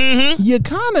 children. Mm-hmm. You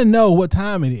kind of know what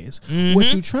time it is. Mm-hmm.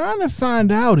 What you trying to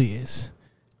find out is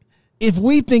if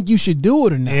we think you should do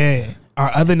it or not. Yeah.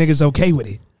 Are other niggas okay with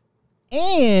it?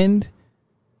 And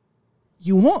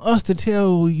you want us to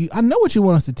tell you. I know what you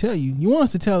want us to tell you. You want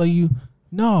us to tell you,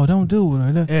 no, don't do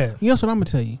it. Yeah. Guess what I'm gonna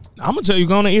tell you? I'm gonna tell you,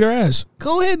 gonna eat her ass.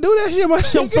 Go ahead and do that shit, my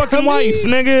Your fucking wife,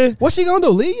 nigga. What she gonna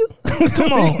do? Leave you?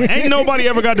 Come on. Ain't nobody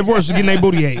ever got divorced for getting their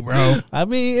booty ate, bro. I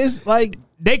mean, it's like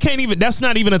They can't even. That's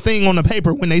not even a thing on the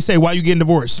paper when they say why you getting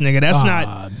divorced, nigga. That's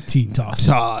not. Teeth toss.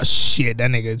 Oh shit,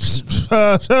 that nigga.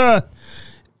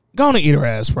 Gonna eat her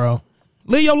ass, bro.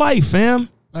 Live your life, fam.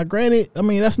 Now, granted, I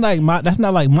mean that's not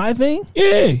like my thing.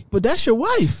 Yeah, but that's your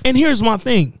wife. And here's my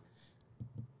thing.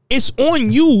 It's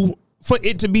on you for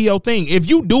it to be your thing. If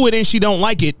you do it and she don't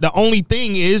like it, the only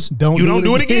thing is you don't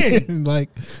do it again. Like,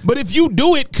 but if you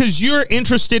do it because you're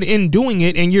interested in doing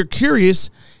it and you're curious,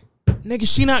 nigga,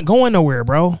 she not going nowhere,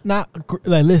 bro. Like,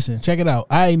 listen, check it out.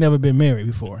 I ain't never been married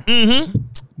before. Mm-hmm.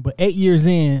 But 8 years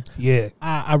in, yeah,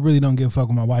 I really don't give a fuck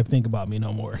what my wife think about me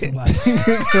no more. Like,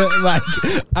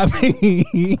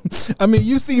 I mean,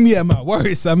 you see me at my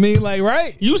worst. I mean, like,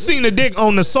 right? You seen the dick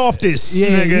on the softest,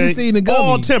 yeah, nigga. You seen the gummy.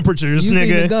 All temperatures, you nigga.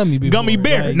 Seen the gummy before. Gummy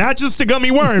bear, like, not just the gummy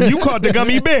worm. You caught the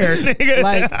gummy bear, nigga.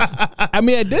 Like, I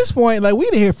mean, at this point, like, we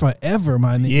here forever,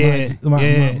 my nigga.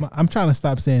 Yeah, I'm trying to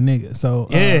stop saying nigga. So,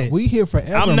 we here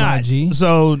forever, I'm not. my G.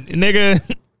 So, nigga,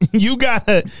 you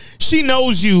gotta. She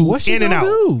knows you What's she in and out.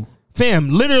 Do? Fam,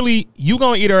 literally, you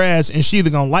gonna eat her ass and she either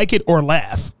gonna like it or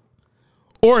laugh.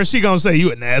 Or she gonna say,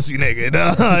 you a nasty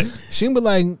nigga. She gonna be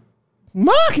like,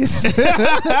 Marcus.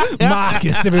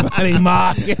 Marcus, everybody,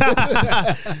 Marcus.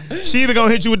 She either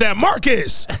gonna hit you with that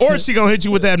Marcus or she gonna hit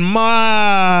you with that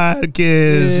Marcus,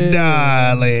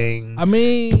 darling. I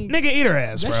mean, nigga, eat her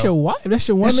ass, that's bro. Your wife. That's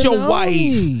your one. That's your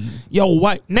wife. Your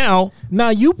wife. Now,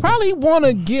 you probably want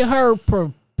to get her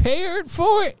prepared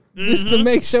for it. Just to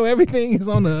make sure everything is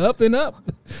on the up and up.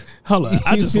 Hold on.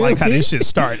 I just like how this shit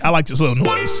start. I like this little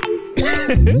noise.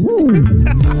 Woo.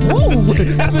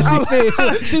 That's what she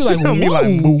said. She was like, me like,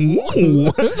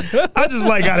 woo. I just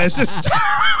like how that shit start.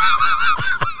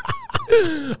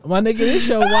 My nigga, this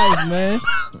your wife, man.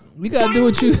 We gotta do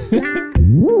what you.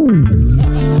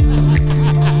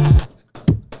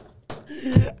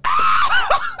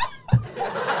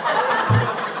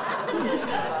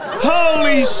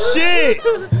 Holy shit.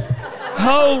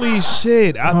 Holy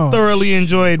shit. I thoroughly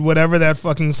enjoyed whatever that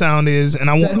fucking sound is, and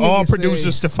I want all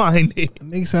producers to find it.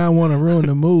 Next time I want to ruin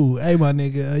the mood. Hey, my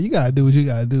nigga, you got to do what you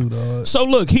got to do, dog. So,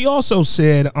 look, he also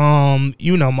said,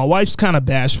 my wife's kind of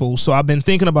bashful, so I've been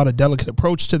thinking about a delicate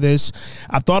approach to this.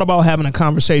 I thought about having a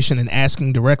conversation and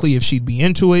asking directly if she'd be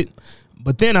into it,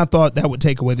 but then I thought that would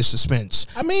take away the suspense.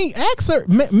 I mean, ask her,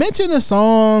 mention a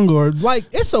song, or, like,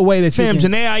 it's a way that you can.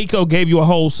 Janae Aiko gave you a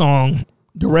whole song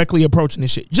directly approaching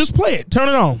this shit. Just play it. Turn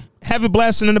it on. Have it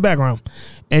blasting in the background.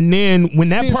 And then when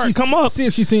that part come up, see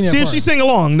if she sing that see part. if she sing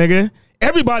along, nigga.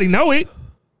 Everybody know it.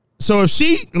 So if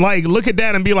she like look at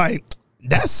that and be like,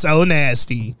 that's so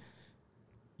nasty,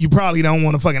 you probably don't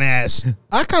want to fucking ask.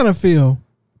 I kind of feel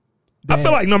I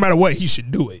feel like no matter what, he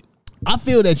should do it. I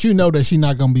feel that you know that she's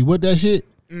not gonna be with that shit,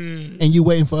 and you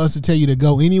waiting for us to tell you to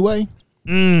go anyway.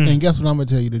 And guess what I'm gonna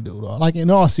tell you to do, though? Like, in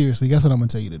all seriously, guess what I'm gonna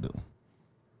tell you to do?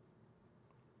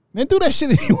 Man, do that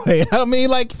shit anyway. I mean,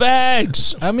 like,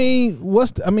 facts. I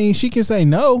mean, she can say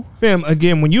no. Fam,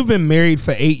 again, when you've been married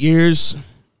for 8 years,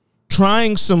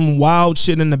 trying some wild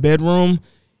shit in the bedroom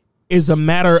is a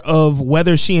matter of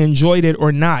whether she enjoyed it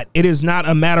or not. It is not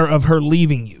a matter of her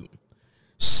leaving you.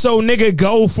 So, nigga,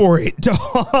 go for it,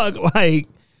 dog. Like,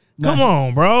 come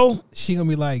on, bro. She gonna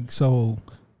be like, so,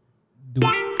 do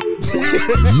it.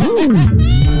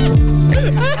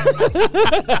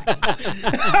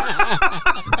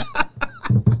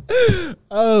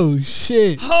 Oh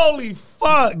shit! Holy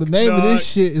fuck! The name of this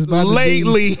shit is about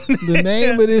lately. To be, the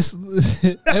name of this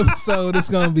episode is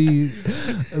gonna be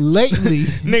lately.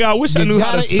 Nigga, I wish I knew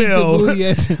how to spell.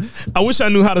 I wish I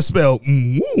knew how to spell.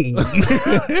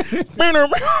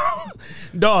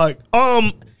 Dog.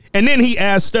 And then he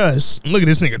asked us, look at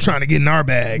this nigga trying to get in our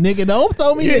bag. Nigga, don't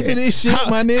throw me into this shit,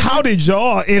 my nigga. How did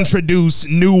y'all introduce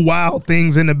new wild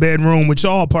things in the bedroom with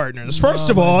y'all partners? First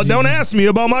of all, don't ask me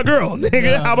about my girl,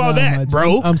 nigga. How about that,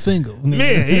 bro? I'm single.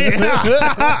 Nigga.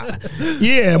 Yeah.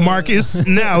 Yeah, Marcus.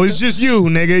 Now it's just you,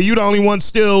 nigga. You the only one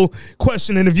still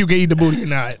questioning if you can eat the booty or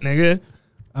not, nigga.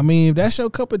 I mean, if that's your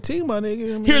cup of tea, my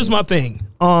nigga. I mean, here's my thing.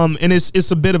 And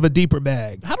it's a bit of a deeper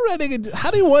bag. How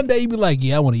do one day you be like,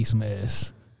 yeah, I want to eat some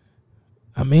ass?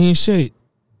 I mean, shit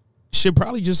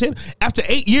probably just hit. After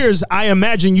 8 years, I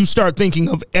imagine you start thinking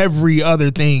of every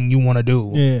other thing you want to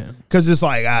do. Yeah. Because it's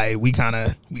like, all right, we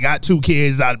got 2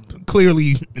 kids. I've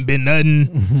clearly been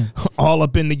nutting all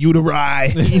up in the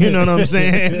uteri. You know what I'm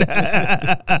saying?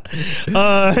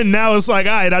 And now it's like,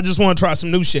 all right, I just want to try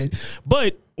some new shit.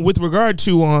 But with regard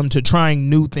to trying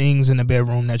new things in the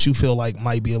bedroom that you feel like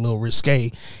might be a little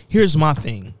risque, here's my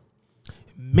thing.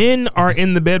 Men are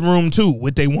in the bedroom too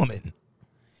with their woman.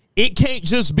 It can't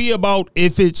just be about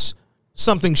if it's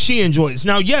something she enjoys.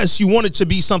 Now, yes, you want it to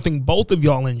be something both of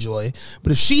y'all enjoy,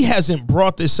 but if she hasn't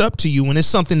brought this up to you and it's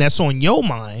something that's on your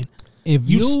mind, if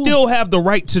you still have the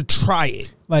right to try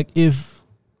it. Like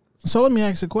so let me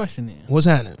ask a question then. What's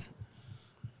happening?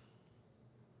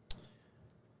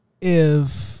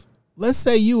 If, let's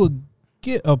say you would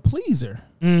get a pleaser,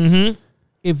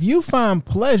 if you find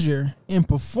pleasure in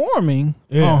performing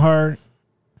on her,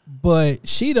 but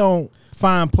she don't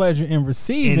find pleasure in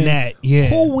receiving in that,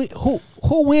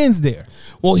 who wins there?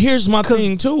 Well, here's my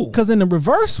thing too. Because in the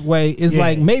reverse way, it's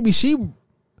like maybe she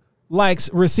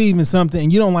likes receiving something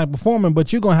and you don't like performing,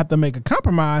 but you're gonna have to make a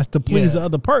compromise to please the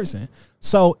other person.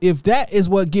 So if that is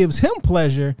what gives him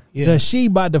pleasure, does she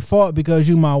by default, because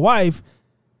you my wife,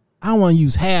 I want to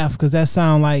use half because that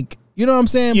sound like, you know what I'm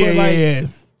saying?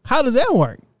 But how does that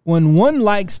work? When one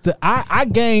likes to, I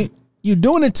gain, you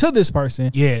doing it to this person.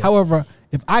 Yeah. However,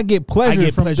 if I get pleasure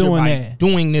from doing that,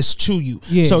 doing this to you.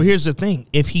 Yeah. So here's the thing: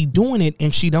 if he doing it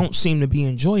and she don't seem to be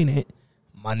enjoying it,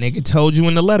 my nigga told you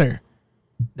in the letter,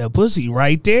 the pussy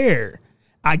right there.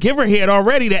 I give her head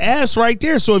already, the ass right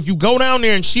there. So if you go down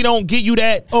there and she don't get you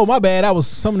that, oh my bad,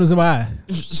 something was in my eye.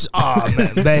 Oh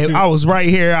man, babe, I was right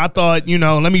here. I thought,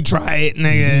 let me try it,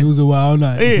 nigga. It was a wild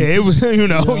night. Yeah, it was. You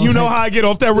know how I get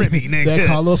off that Remy, nigga. That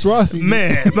Carlos Rossi,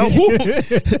 man.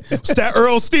 It's that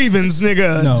Earl Stevens,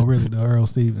 nigga. No, really, the Earl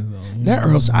Stevens though. That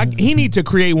Earl, he need to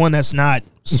create one that's not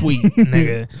sweet,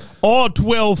 nigga. All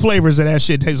 12 flavors of that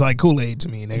shit taste like Kool-Aid to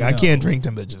me, nigga. Yo. I can't drink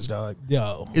them bitches, dog.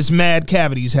 Yo. It's mad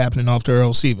cavities happening off the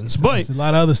Earl Stevens. But there's a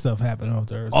lot of other stuff happening off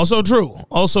the Earl. Also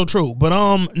true. But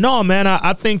no, man,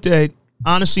 I think that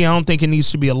honestly, I don't think it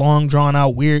needs to be a long, drawn out,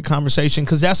 weird conversation,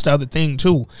 because that's the other thing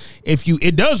too.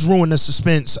 It does ruin the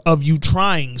suspense of you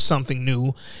trying something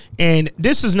new. And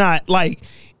this is not like,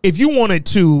 if you wanted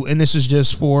to, and this is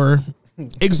just for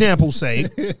example's sake,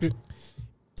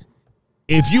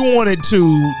 if you wanted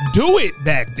to do it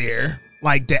back there,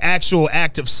 like the actual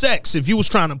act of sex, if you was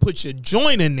trying to put your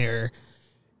joint in there,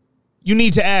 you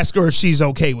need to ask her if she's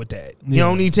okay with that. You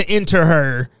don't need to enter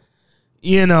her,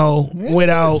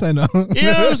 without, you know what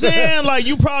I'm saying? Like,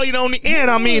 you probably don't, and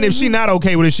I mean, if she's not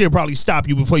okay with it, she'll probably stop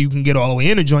you before you can get all the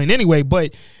way in the joint anyway,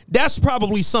 but that's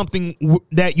probably something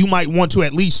that you might want to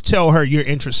at least tell her you're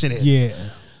interested in. Yeah.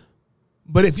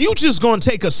 But if you just gonna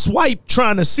take a swipe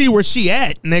trying to see where she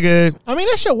at, nigga. I mean,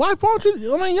 that's your wife, why don't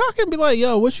you? I mean, y'all can be like,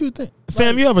 yo, what you think?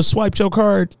 Fam, you ever swiped your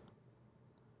card?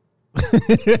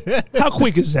 How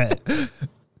quick is that?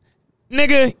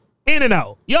 Nigga, in and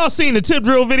out. Y'all seen the tip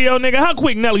drill video, nigga? How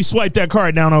quick Nelly swiped that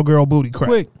card down on girl booty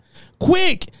crack?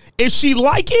 Quick. If she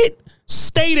like it,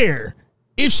 stay there.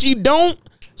 If she don't,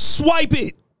 swipe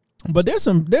it. But there's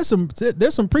some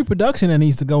pre-production that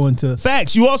needs to go into.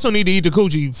 Facts. You also need to eat the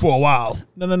coochie for a while.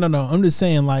 No. I'm just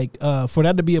saying, like, for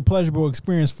that to be a pleasurable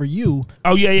experience for you.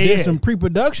 Oh yeah. There's some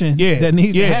pre-production that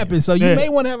needs to happen. So you may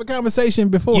want to have a conversation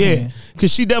beforehand. Yeah,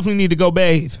 because she definitely need to go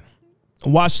bathe,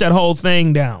 wash that whole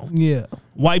thing down. Yeah,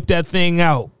 wipe that thing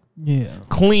out. Yeah,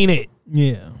 clean it.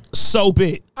 Yeah, soap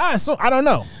it. So I don't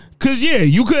know. Cause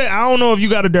you could. I don't know if you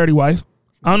got a dirty wife.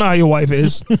 I don't know how your wife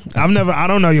is. I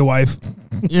don't know your wife.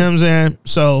 You know what I'm saying?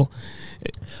 So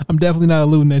I'm definitely not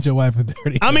alluding at your wife is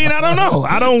dirty. I mean, I don't know.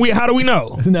 How do we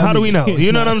know? How do we know?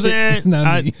 You know what I'm saying?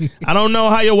 I don't know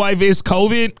how your wife is.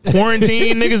 COVID,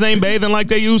 quarantine, niggas ain't bathing like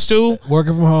they used to.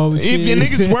 Working from home. If your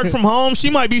niggas work from home,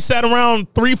 she might be sat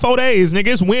around 3-4 days. Nigga,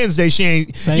 it's Wednesday. She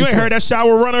ain't. You ain't heard that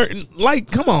shower runner.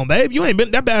 Like, come on, babe. You ain't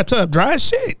been that bathtub dry as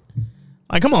shit.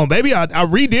 Like, come on, baby. I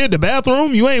redid the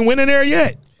bathroom. You ain't went in there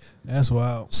yet. That's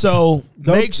wild. So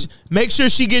make sure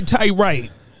she get tight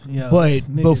right. Yo, but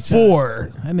before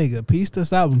that nigga pieced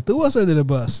us out and threw us under the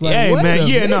bus. Like, hey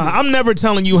man, no, I'm never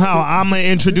telling you how I'm gonna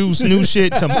introduce new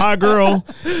shit to my girl,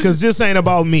 because this ain't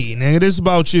about me, nigga. This is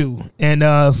about you. And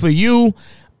for you,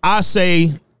 I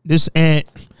say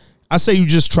you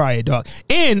just try it, dog.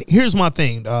 And here's my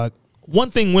thing, dog. One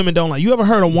thing women don't like. You ever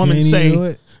heard a woman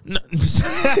say? No,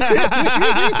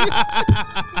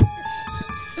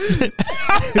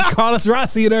 Carlos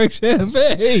Rossi and Eric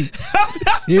Champagne.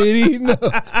 You didn't even know.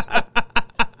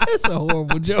 It's a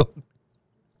horrible joke.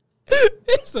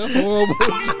 It's a horrible joke.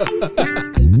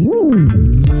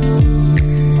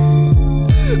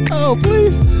 Oh,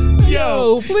 please.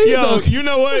 Yo, please. Yo, you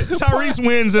know what? Tyrese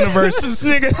wins in the versus,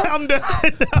 nigga. I'm done.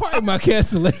 Pardon my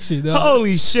cancellation, dog.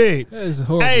 Holy shit. That is a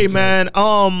horrible Hey, joke. man.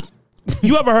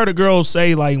 You ever heard a girl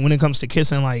say, like, when it comes to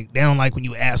kissing, like, they don't like when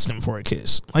you ask them for a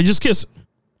kiss? Like, just kiss them.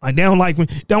 Like, they don't like me.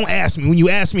 Don't ask me. When you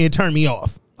ask me, it turned me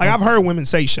off. Like, I've heard women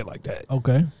say shit like that.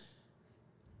 Okay.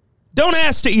 Don't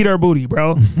ask to eat her booty,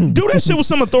 bro. Do that shit with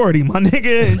some authority, my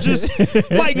nigga. And just,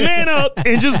 like, man up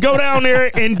and just go down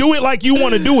there and do it like you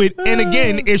want to do it. And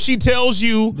again, if she tells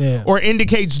you or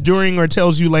indicates during or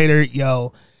tells you later,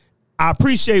 yo, I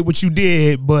appreciate what you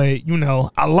did, but,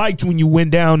 I liked when you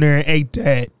went down there and ate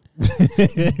that.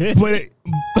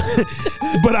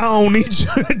 but I don't need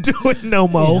you to do it no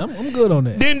more. Yeah, I'm good on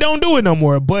that. Then don't do it no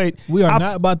more. But we are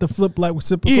not about to flip like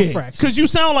reciprocal fractions. Because you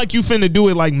sound like you finna do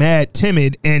it like mad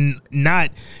timid and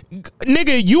not.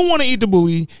 Nigga, you want to eat the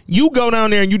booty. You go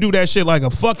down there and you do that shit like a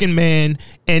fucking man.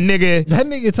 And nigga. That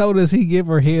nigga told us he give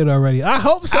her head already. I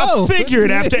hope so. I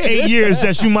figured after 8 years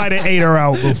that you might have ate her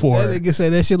out before. That nigga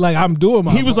said that shit like I'm doing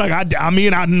my He was like, I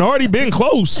done already been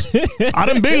close. I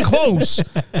done been close.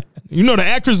 You know the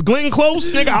actress Glenn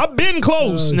Close? Nigga, I've been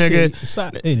close,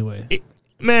 nigga. Anyway.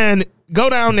 Man, go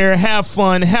down there, have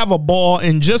fun, have a ball,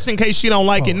 and just in case she don't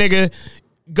like it, nigga,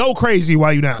 go crazy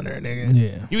while you down there, nigga.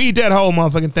 Yeah. You eat that whole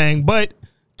motherfucking thing. But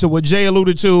to what Jay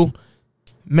alluded to,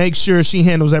 make sure she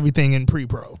handles everything in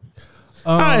pre-pro.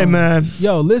 All right, man.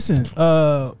 Yo, listen,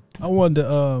 I wanted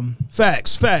to...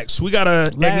 Facts. We got to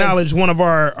acknowledge one of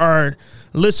our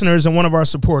listeners and one of our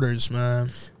supporters,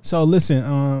 man. So,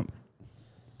 listen,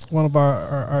 one of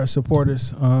our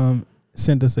supporters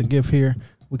sent us a gift here.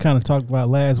 We kind of talked about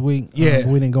last week. Yeah.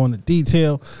 We didn't go into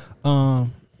detail.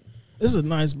 This is a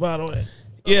nice bottle.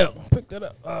 Yeah. Pick that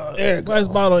up. Nice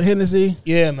bottle of Hennessy.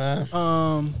 Yeah,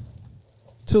 man.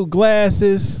 2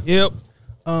 glasses. Yep.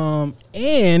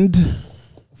 And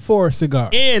 4 cigars.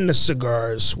 And the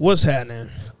cigars. What's happening?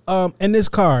 And this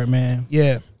card, man.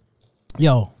 Yeah.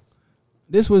 Yo,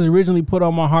 this was originally put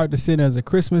on my heart to send as a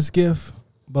Christmas gift.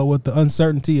 But with the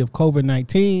uncertainty of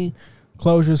COVID-19,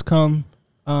 closures come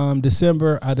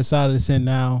December, I decided to send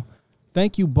now.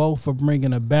 Thank you both for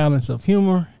bringing a balance of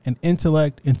humor and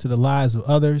intellect into the lives of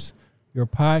others. Your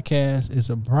podcast is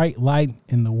a bright light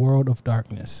in the world of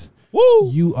darkness. Woo!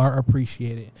 You are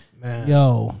appreciated. Man.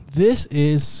 Yo, this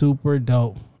is super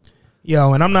dope.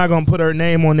 Yo, and I'm not gonna put her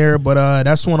name on there, but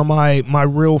that's one of my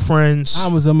real friends. I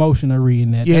was emotional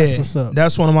reading that. Yeah, that's what's up.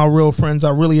 That's one of my real friends. I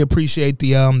really appreciate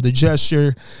the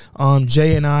gesture.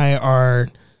 Jay and I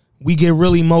we get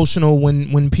really emotional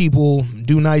when people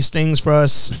do nice things for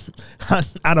us.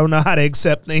 I don't know how to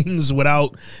accept things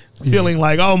without feeling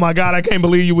like, oh my God, I can't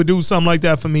believe you would do something like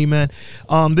that for me, man.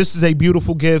 This is a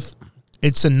beautiful gift.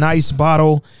 It's a nice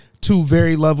bottle. 2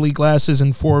 very lovely glasses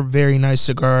and 4 very nice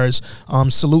cigars.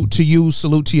 Salute to you.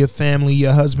 Salute to your family,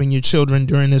 your husband, your children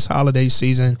during this holiday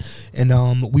season.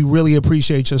 And we really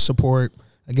appreciate your support.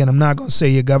 Again, I'm not going to say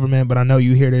your government, but I know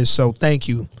you hear this, so thank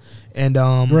you. And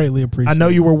greatly appreciate I know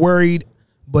you were worried,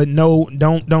 but no,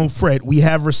 don't fret. We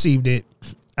have received it.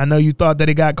 I know you thought that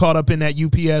it got caught up in that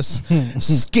UPS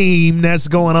scheme that's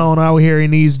going on out here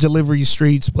in these delivery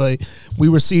streets, but we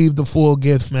received the full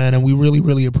gift, man, and we really,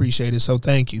 really appreciate it. So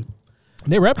thank you.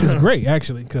 Their rep is great,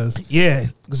 actually, because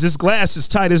this glass is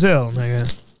tight as hell, man.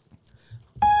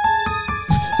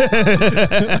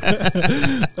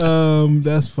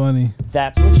 That's funny.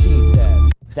 That's what she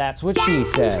said. That's what she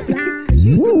said.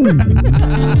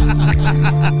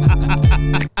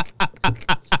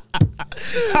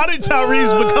 How did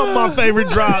Tyrese become my favorite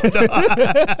drop?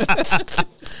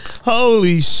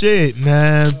 Holy shit,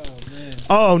 man.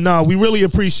 Oh no, we really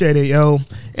appreciate it, yo.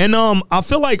 And I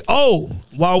feel like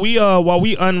while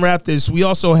we unwrap this, we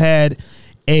also had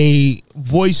a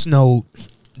voice note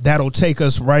that'll take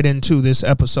us right into this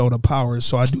episode of Power.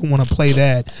 So I do want to play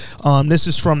that. This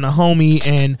is from the homie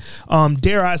and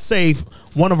dare I say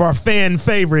one of our fan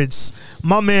favorites,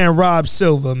 my man Rob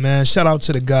Silva, man. Shout out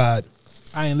to the God.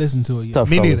 I ain't listened to it yet. Tough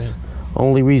Me fellas. neither.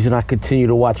 Only reason I continue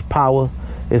to watch Power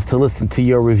is to listen to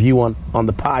your review on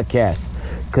the podcast.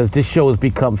 Because this show has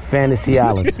become Fantasy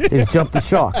Island. It's jumped the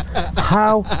shark.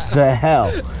 How the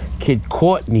hell could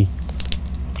Courtney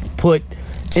put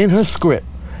in her script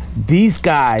these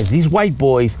guys, these white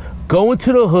boys, go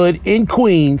into the hood in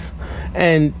Queens,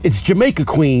 and it's Jamaica,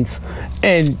 Queens,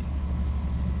 and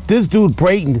this dude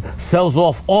Brayton sells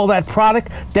off all that product?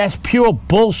 That's pure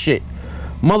bullshit.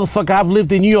 Motherfucker, I've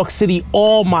lived in New York City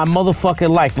all my motherfucking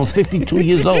life. I'm 52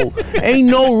 years old. Ain't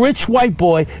no rich white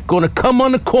boy gonna come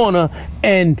on the corner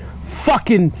and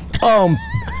fucking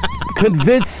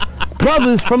convince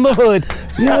brothers from the hood,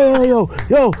 yo,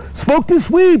 smoke this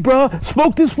weed, bro.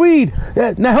 Smoke this weed.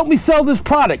 Now help me sell this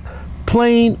product.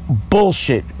 Plain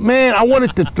bullshit. Man, I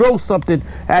wanted to throw something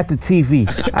at the TV.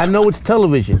 I know it's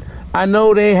television. I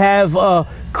know they have a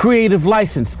creative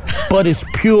license, but it's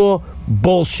pure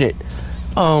bullshit.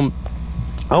 I'm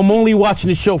only watching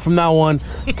the show from now on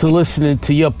to listening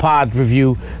to your pod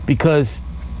review because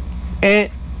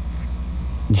Aunt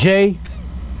Jay,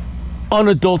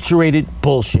 unadulterated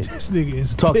bullshit. This nigga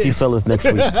is Talk pissed. to you fellas next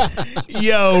week.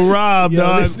 Yo, Rob,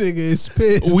 dog. This nigga is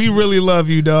pissed. We really love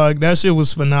you, dog. That shit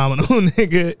was phenomenal,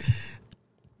 nigga.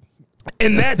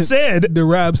 And that said, the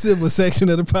Rob Silva section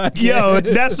of the podcast. yo,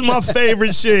 that's my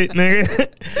favorite shit,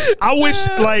 nigga. I wish,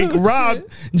 like, Rob,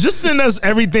 just send us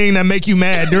everything that make you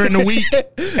mad during the week,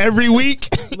 every week.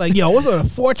 Like, yo, what's on a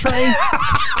 4 train?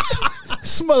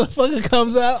 This motherfucker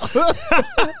comes out.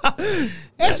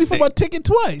 Asked me for my ticket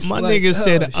twice. My like, nigga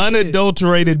said shit.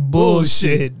 unadulterated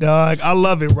bullshit, dog. I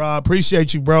love it, Rob.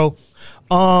 Appreciate you, bro.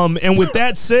 And with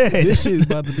that said, This shit is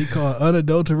about to be called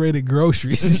unadulterated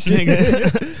groceries and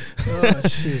shit. Oh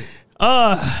shit.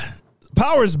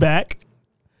 Power's back.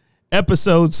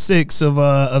 Episode 6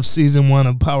 of season 1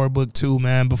 of Power Book 2,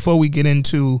 man. Before we get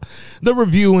into the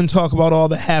review and talk about all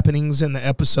the happenings in the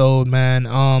episode, man,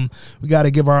 we got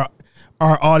to give our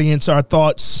audience our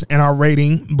thoughts and our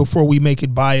rating before we make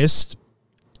it biased.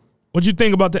 What'd you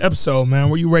think about the episode, man?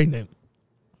 Were you rating it?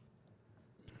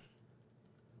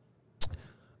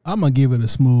 I'm gonna give it a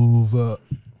smooth.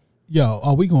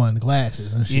 We going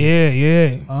glasses and shit.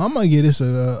 Yeah. I'm gonna give this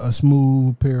a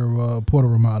smooth pair of Puerto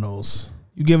Romanos.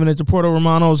 You giving it to Puerto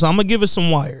Romanos? I'm gonna give it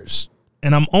some wires,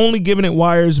 and I'm only giving it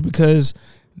wires because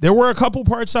there were a couple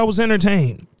parts I was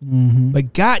entertained. Mm-hmm.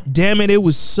 But god damn it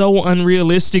was so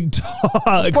unrealistic.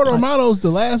 Dog. Puerto Romanos,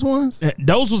 the last ones.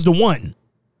 Those was the one.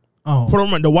 Oh,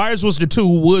 The wires was the 2.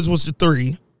 Woods was the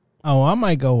 3. Oh, I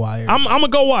might go wires. I'm gonna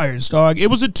go wires, dog. It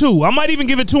was a 2. I might even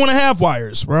give it 2.5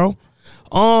 wires, bro.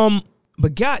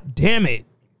 But god damn it,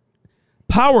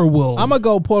 Power will. I'm gonna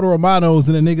go Puerto Romanos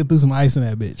and the nigga threw some ice in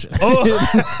that bitch.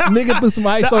 Nigga threw some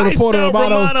ice on the Puerto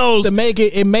Romanos to make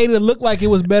it. It made it look like it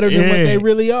was better than what they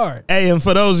really are. Hey, and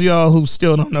for those of y'all who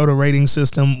still don't know the rating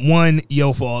system, 1,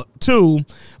 your fault. 2,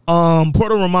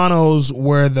 Puerto Romanos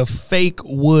were the fake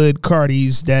wood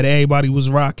Cardis that everybody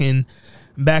was rocking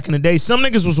back in the day. Some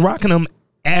niggas was rocking them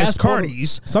as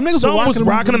Cardi's. Some niggas was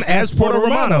rocking them as Porter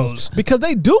Romanos. Because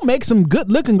they do make some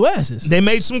good looking glasses. They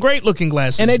made some great looking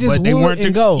glasses. And they just weren't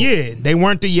and gold. Yeah, they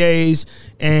weren't the Yays.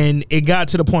 And it got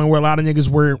to the point where a lot of niggas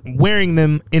were wearing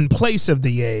them in place of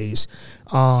the Yays.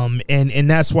 And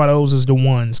that's why those is the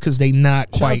ones, because they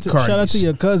not quite Cardi's. Shout out to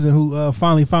your cousin who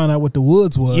finally found out what the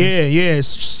Woods was. Yeah.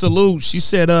 Salute. She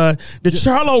said the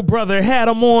Charlo brother had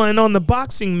him on the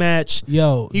boxing match.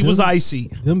 Yo, he was icy.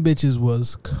 Them bitches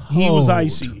was cold. He was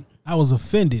icy. I was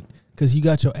offended because you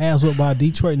got your ass whipped by a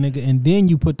Detroit nigga, and then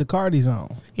you put the Cardis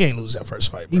on. He ain't lose that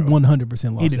first fight, bro. He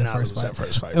 100% lost. He did not lose that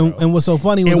first fight, and what's so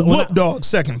funny was Whoop Dog's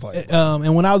second fight.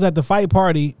 And when I was at the fight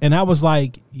party, and I was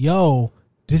like, yo,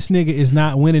 this nigga is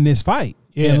not winning this fight.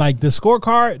 Yeah. And like the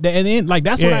scorecard, and then like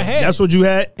that's what I had. That's what you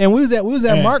had. And we was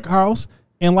at Mark house,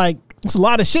 and like it's a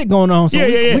lot of shit going on. So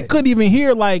we couldn't even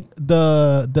hear like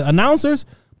the announcers,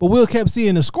 but we kept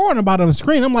seeing the score on the bottom of the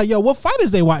screen. I'm like, yo, what fight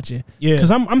is they watching? Yeah.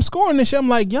 Because I'm scoring this shit. I'm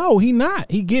like, yo, he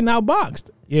getting outboxed.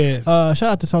 Yeah.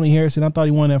 Shout out to Tony Harrison. I thought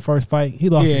he won that first fight. He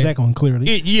lost the second one clearly.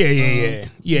 Yeah.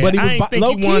 But I didn't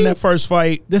think he won that first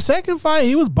fight. The second fight,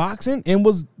 he was boxing and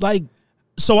was like.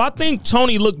 So I think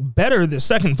Tony looked better the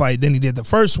second fight than he did the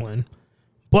first one,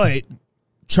 but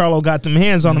Charlo got them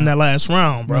hands on him that last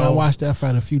round, bro. Man, I watched that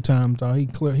fight a few times, dog. He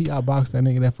outboxed that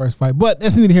nigga that first fight, but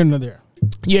that's neither here nor there.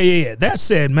 Yeah. That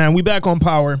said, man, we back on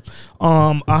Power.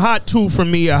 A hot 2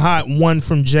 from me, a hot 1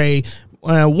 from Jay,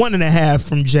 1.5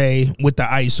 from Jay with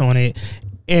the ice on it,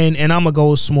 and I'm gonna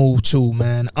go smooth too,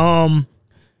 man. I'm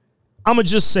gonna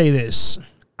just say this.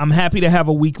 I'm happy to have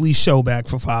a weekly show back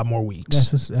for 5 more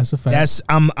weeks. That's a fact.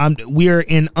 We're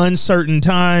in uncertain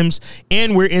times,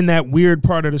 and we're in that weird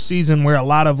part of the season where a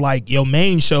lot of like your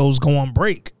main shows go on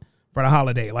break for the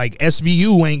holiday. Like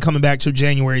SVU ain't coming back till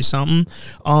January something.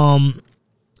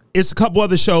 It's a couple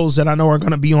other shows that I know are going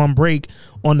to be on break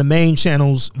on the main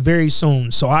channels very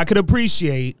soon. So I could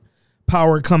appreciate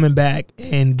Power coming back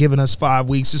and giving us 5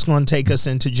 weeks. It's going to take us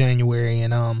into January,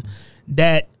 and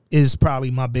that is probably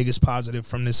my biggest positive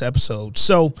from this episode.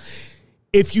 So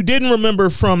if you didn't remember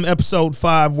from episode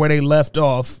 5 where they left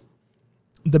off,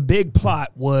 the big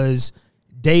plot was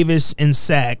Davis and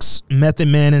Saxe, Method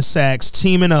Man and Saxe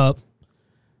teaming up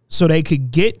so they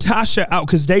could get Tasha out,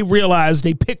 because they realized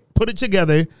they put it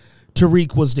together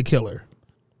Tariq was the killer.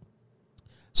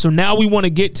 So now we want to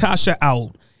get Tasha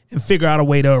out and figure out a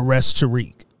way to arrest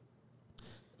Tariq.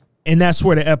 And that's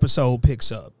where the episode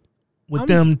picks up. With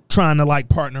them trying to like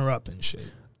partner up and shit.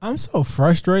 I'm so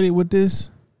frustrated with this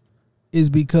is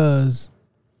because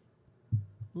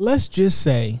let's just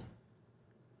say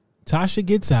Tasha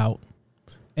gets out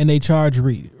and they charge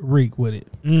Reek with it.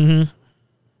 Mm-hmm.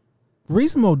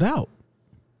 Reasonable doubt.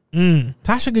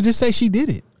 Tasha could just say she did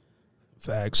it.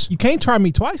 Facts. You can't try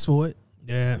me twice for it.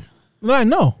 Yeah. Like,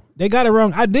 no, they got it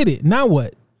wrong. I did it. Now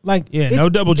what? Like, no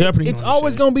double jeopardy. It's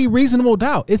always going to be reasonable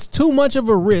doubt. It's too much of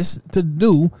a risk to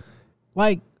do.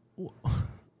 Like,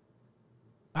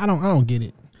 I don't get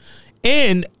it.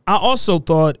 And I also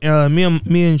thought me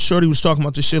and Shorty was talking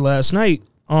about this shit last night.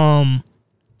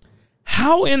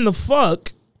 How in the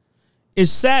fuck is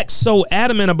Saxe so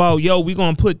adamant about, yo, we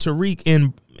gonna put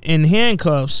Tariq in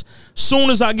handcuffs soon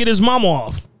as I get his mama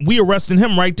off? We arresting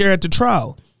him right there at the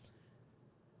trial.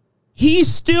 He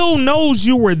still knows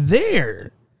you were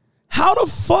there. How the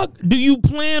fuck do you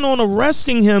plan on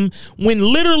arresting him when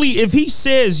literally if he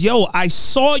says, yo, I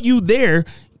saw you there,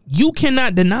 you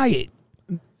cannot deny it?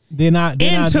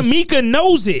 Tamika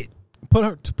knows it.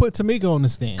 Put Tamika on the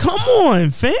stand. Come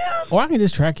on, fam. Or I can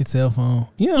just track your cell phone.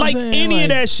 You know like any of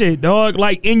that shit, dog.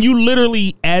 Like, and you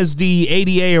literally, as the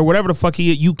ADA or whatever the fuck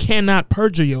he is, you cannot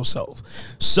perjure yourself.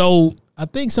 So I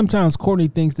think sometimes Courtney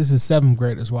thinks this is 7th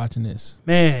graders watching this.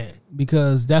 Man.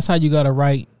 Because that's how you gotta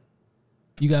write.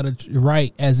 You gotta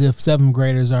write as if 7th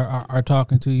graders are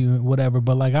talking to you and whatever.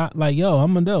 But like yo,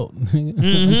 I'm an adult.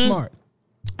 I'm smart.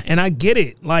 And I get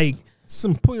it. Like,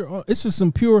 it's just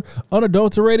some pure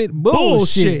unadulterated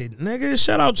bullshit, nigga.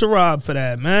 Shout out to Rob for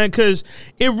that, man, because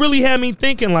it really had me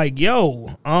thinking like,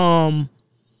 yo,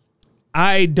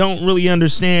 I don't really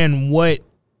understand what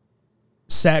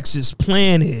Saxe's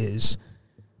plan is,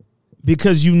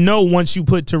 because once you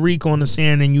put Tariq on the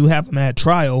stand and you have him at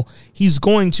trial, he's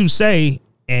going to say,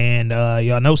 and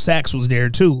y'all know Saxe was there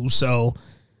too, so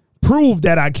prove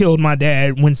that I killed my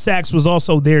dad when Saxe was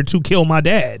also there to kill my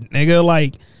dad, nigga.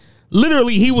 Like,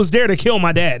 literally, he was there to kill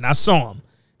my dad, and I saw him.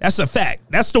 That's a fact.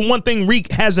 That's the one thing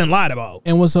Reek hasn't lied about.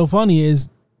 And what's so funny is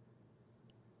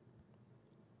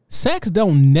Saxe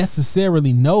don't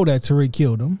necessarily know that Tariq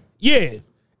killed him. Yeah.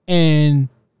 And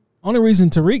only reason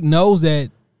Tariq knows that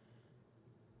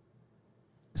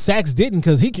Saxe didn't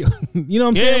because he killed him. You know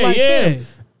what I'm saying? Like,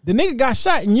 The nigga got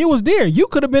shot and you was there. You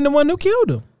could have been the one who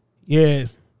killed him. Yeah.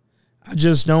 I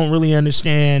just don't really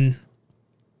understand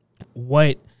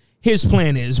what his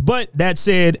plan is. But that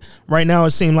said, right now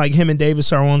it seemed like him and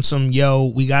Davis are on some,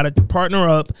 we got to partner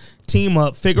up, team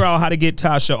up, figure out how to get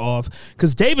Tasha off.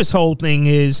 Because Davis' whole thing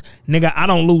is, nigga, I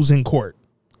don't lose in court.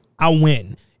 I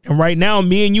win. And right now,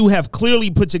 me and you have clearly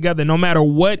put together, no matter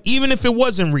what, even if it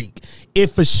wasn't Reek,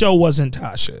 if for sure wasn't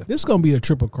Tasha. This is going to be a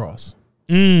triple cross.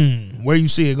 Where you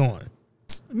see it going?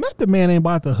 Method Man ain't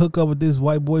about to hook up with this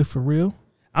white boy for real.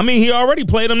 I mean, he already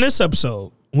played him this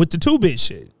episode with the 2-bit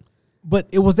shit. But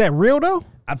it was that real, though?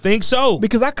 I think so.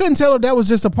 Because I couldn't tell if that was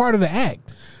just a part of the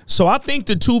act. So I think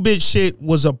the 2-bit shit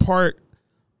was a part.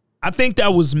 I think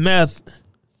that was Meth.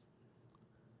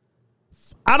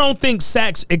 I don't think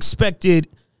Sax expected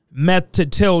Meth to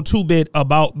tell 2-bit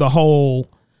about the whole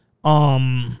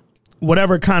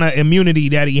whatever kind of immunity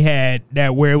that he had,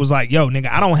 that where it was like, yo, nigga,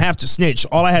 I don't have to snitch.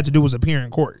 All I had to do was appear in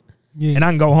court. Yeah. And I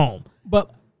can go home. But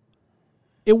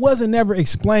it wasn't never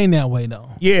explained that way, though.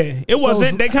 Yeah, it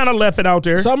wasn't. They kind of left it out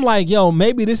there. So I'm like, yo,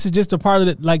 maybe this is just a part of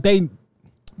it. Like, they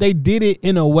did it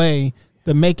in a way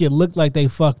to make it look like they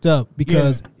fucked up,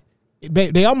 because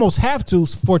they almost have to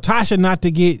for Tasha not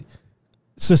to get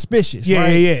suspicious. Yeah,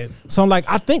 right? yeah. So I'm like,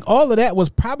 I think all of that was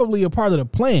probably a part of the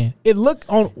plan. It looked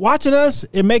on watching us,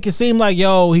 it make it seem like,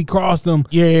 yo, he crossed them.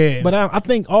 Yeah. But I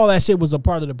think all that shit was a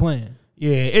part of the plan.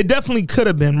 Yeah, it definitely could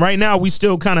have been. Right now, we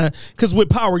still kind of, because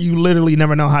with Power, you literally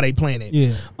never know how they plan it.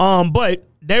 Yeah. But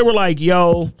they were like,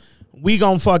 yo, we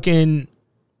gonna fucking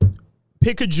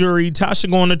pick a jury.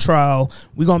 Tasha going to trial.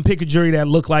 We gonna pick a jury that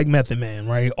look like Method Man,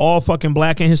 right? All fucking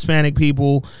black and Hispanic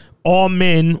people, all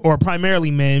men or primarily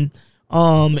men.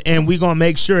 And we gonna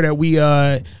make sure that we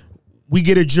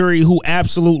get a jury who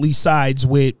absolutely sides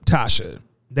with Tasha.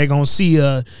 They gonna see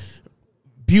a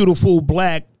beautiful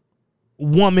black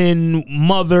woman,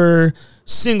 mother,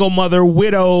 single mother,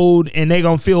 widowed, and they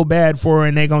gonna feel bad for her,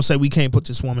 and they gonna say, we can't put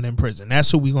this woman in prison.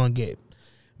 That's who we gonna get.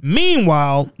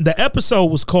 Meanwhile, the episode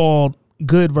was called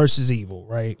Good versus Evil,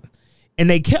 right? And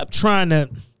they kept trying to,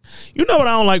 you know what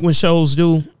I don't like when shows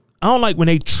do? I don't like when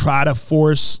they try to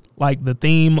force like the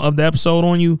theme of the episode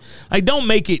on you. Like, don't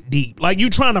make it deep. Like, you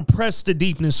trying to press the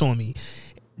deepness on me.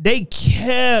 They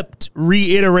kept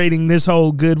reiterating this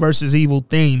whole good versus evil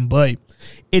theme, but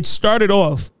it started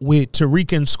off with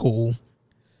Tariq in school.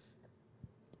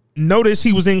 Notice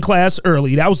he was in class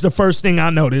early. That was the first thing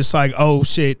I noticed. Like, oh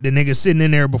shit, the nigga sitting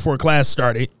in there before class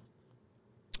started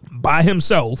by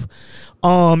himself.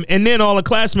 And then all the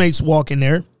classmates walk in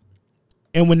there.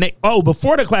 And when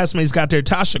before the classmates got there,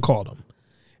 Tasha called him.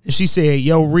 And she said,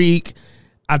 yo, Reek,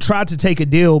 I tried to take a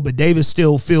deal, but Davis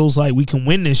still feels like we can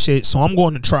win this shit, so I'm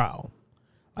going to trial.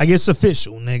 Like, it's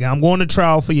official, nigga. I'm going to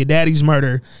trial for your daddy's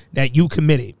murder that you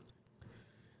committed.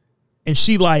 And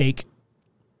she like,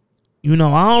 I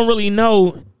don't really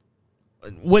know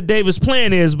what Davis'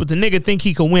 plan is, but the nigga think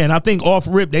he can win. I think off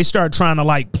rip, they start trying to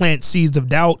like plant seeds of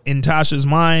doubt in Tasha's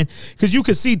mind, because you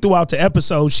could see throughout the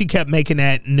episode, she kept making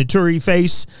that Naturi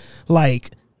face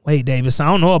like, wait, Davis, I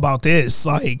don't know about this.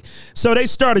 Like, so they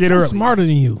started it early. Smarter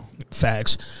than you.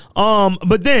 Facts.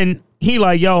 But then he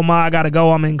like, yo, Ma, I gotta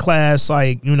go. I'm in class.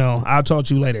 Like, I'll talk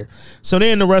to you later. So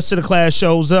then the rest of the class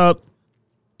shows up.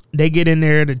 They get in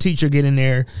there. The teacher get in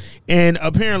there. And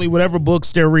apparently whatever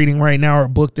books they're reading right now,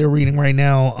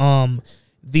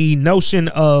 the notion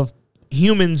of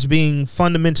humans being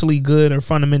fundamentally good or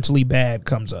fundamentally bad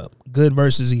comes up. Good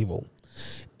versus evil.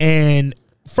 And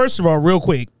first of all, real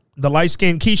quick, the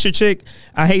light-skinned Keisha chick,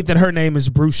 I hate that her name is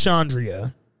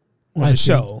Bruchandria on the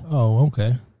show. Oh,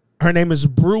 okay. Her name is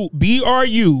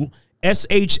Brushaundria.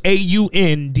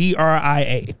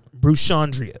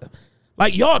 Bruchandria.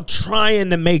 Like, y'all trying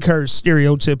to make her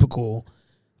stereotypical.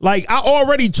 Like, I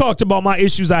already talked about my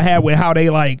issues I had with how they,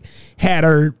 like, had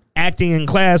her acting in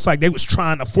class. Like, they was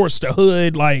trying to force the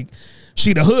hood. Like,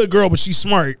 she the hood girl, but she's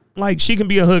smart. Like, she can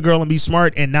be a hood girl and be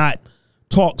smart and not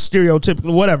talk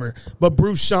stereotypical, whatever. But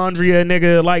Bruchandria,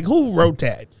 nigga, like, who wrote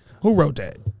that?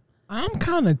 I'm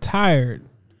kind of tired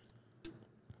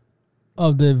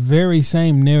of the very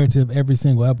same narrative every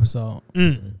single episode,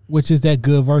 which is that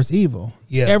good versus evil.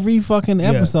 Yeah. Every fucking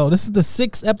episode. This is the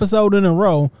 6th episode in a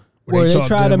row where they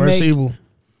try to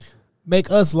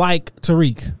make us like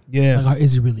Tariq. Yeah. Like,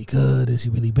 is he really good? Is he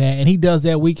really bad? And he does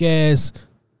that weak ass,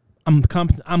 I'm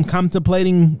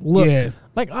contemplating look. Yeah.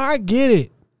 Like, I get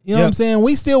it. You know what I'm saying?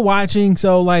 We still watching,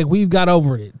 so like we've got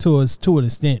over it to an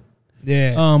extent.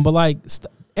 Yeah. But like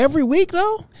every week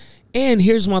though. And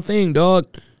here's my thing, dog.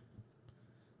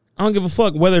 I don't give a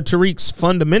fuck whether Tariq's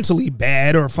fundamentally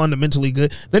bad or fundamentally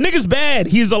good. The nigga's bad.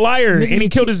 He's a liar, nigga, and he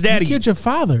killed his daddy. You killed your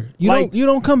father. You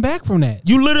don't come back from that.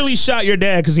 You literally shot your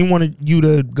dad because he wanted you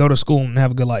to go to school and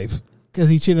have a good life. Because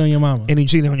he cheated on your mama. And he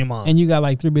cheated on your mom. And you got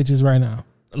like 3 bitches right now.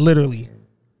 Literally.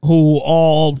 Who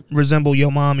all resemble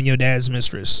your mom and your dad's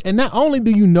mistress. And not only do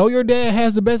you know your dad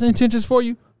has the best intentions for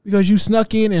you, because you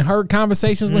snuck in and heard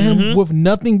conversations with him with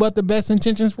nothing but the best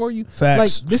intentions for you.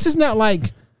 Facts. Like, this is not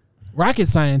like rocket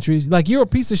science. Like, you're a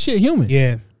piece of shit human.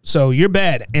 Yeah. So you're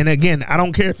bad. And again, I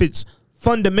don't care if it's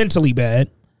fundamentally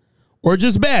bad or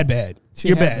just bad.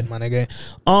 You're bad, my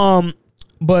nigga.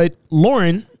 But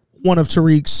Lauren, one of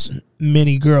Tariq's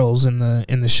many girls in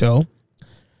the show,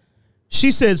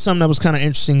 she said something that was kind of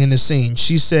interesting in this scene.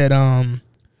 She said,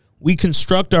 we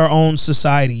construct our own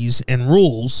societies and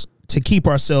rules to keep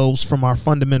ourselves from our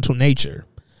fundamental nature.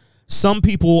 Some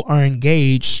people are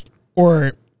engaged,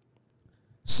 or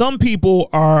some people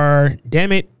are,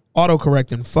 damn it,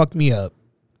 autocorrecting fucked me up.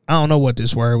 I don't know what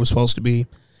this word was supposed to be.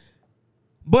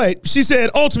 But she said,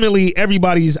 ultimately,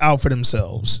 everybody's out for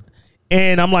themselves.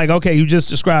 And I'm like, okay, you just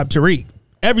described Tariq.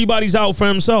 Everybody's out for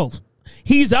himself.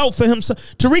 He's out for himself.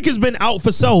 Tariq has been out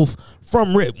for self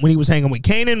from Rip, when he was hanging with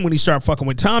Kanan, when he started fucking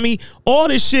with Tommy. All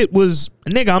this shit was,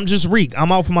 nigga, I'm just Reek.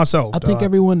 I'm out for myself. I think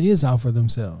everyone is out for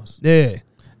themselves. Yeah.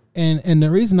 And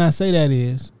the reason I say that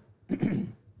is,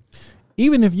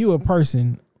 even if you're a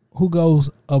person who goes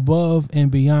above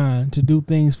and beyond to do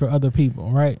things for other people,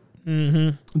 right?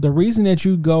 Mm-hmm. The reason that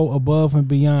you go above and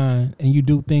beyond and you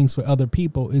do things for other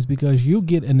people is because you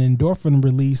get an endorphin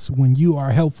release when you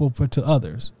are helpful to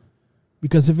others.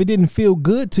 Because if it didn't feel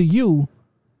good to you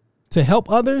to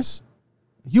help others,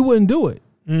 you wouldn't do it.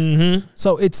 Mm-hmm.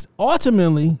 So it's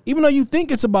ultimately, even though you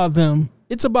think it's about them,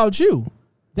 it's about you.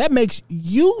 That makes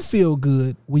you feel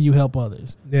good when you help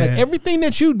others. Yeah. Like, everything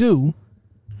that you do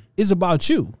is about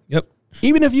you. Yep.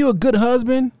 Even if you're a good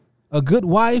husband, a good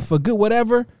wife, a good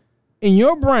whatever, in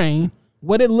your brain,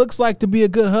 what it looks like to be a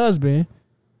good husband,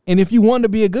 and if you want to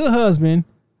be a good husband,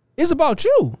 it's about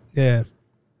you. Yeah.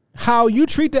 How you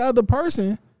treat the other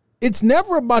person, it's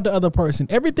never about the other person.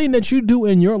 Everything that you do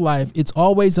in your life, it's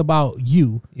always about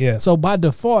you. Yeah. So by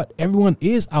default, everyone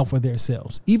is out for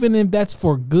themselves. Even if that's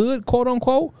for good, quote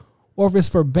unquote, or if it's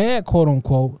for bad, quote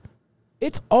unquote,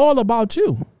 it's all about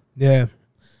you. Yeah.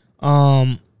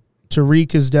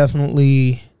 Tariq is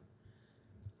definitely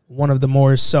one of the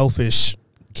more selfish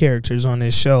characters on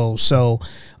this show. So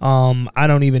I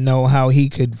don't even know how he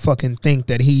could fucking think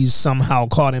that he's somehow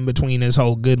caught in between this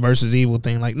whole good versus evil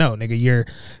thing. Like, no, nigga, you're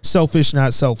selfish,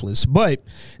 not selfless. But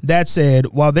that said,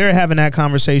 while they're having that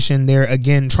conversation, they're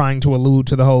again trying to allude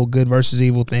to the whole good versus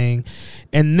evil thing.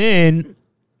 And then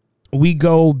we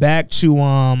go back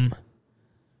to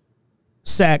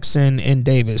Saxon and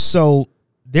Davis. So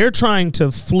they're trying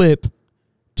to flip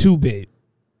 2-Bit.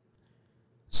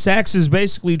 Sax is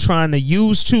basically trying to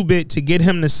use 2-Bit to get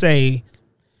him to say,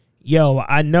 yo,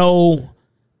 I know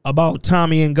about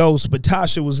Tommy and Ghost, but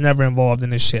Tasha was never involved in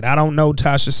this shit. I don't know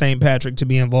Tasha St. Patrick to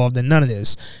be involved in none of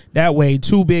this. That way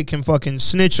 2-Bit can fucking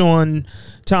snitch on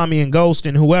Tommy and Ghost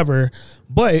and whoever.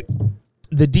 But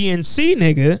the DNC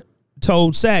nigga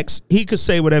told Sax he could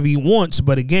say whatever he wants,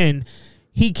 but again,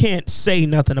 he can't say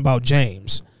nothing about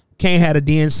James. Can't have the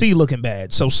DNC looking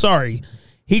bad. So sorry.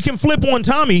 He can flip on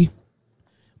Tommy,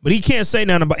 but he can't say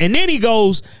nothing about. And then he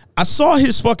goes, I saw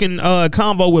his fucking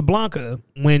convo with Blanca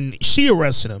when she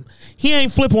arrested him. He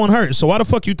ain't flip on her. So why the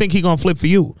fuck you think he gonna flip for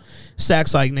you?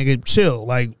 Sax like, nigga, chill.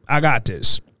 Like, I got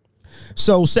this.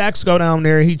 So Sax go down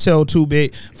there. He tell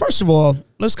 2-Bit. First of all,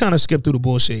 let's kind of skip through the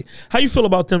bullshit. How you feel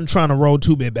about them trying to roll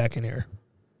 2-Bit back in there?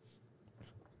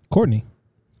 Courtney.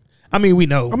 I mean, we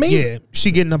know. Yeah,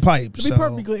 she getting a pipe.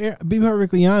 To be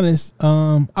perfectly honest,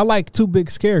 I like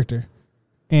 2-Bit's character.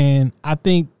 And I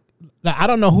think, I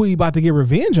don't know who you about to get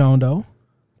revenge on, though.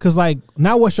 Because, like,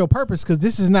 now what's your purpose? Because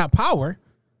this is not Power.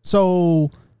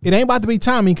 So it ain't about to be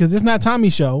Tommy, because this is not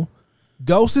Tommy's show.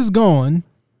 Ghost is gone.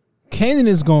 Kanan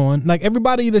is gone. Like,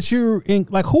 everybody that you're in,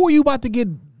 like, who are you about to get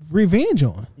revenge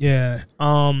on? Yeah.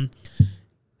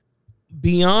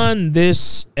 Beyond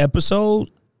this episode,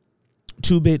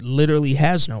 2-Bit literally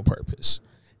has no purpose.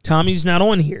 Tommy's not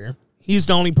on here. He's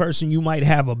the only person you might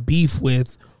have a beef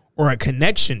with or a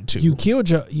connection to. You killed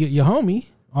your homie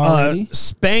already.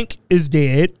 Spank is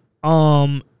dead.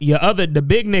 The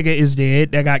big nigga is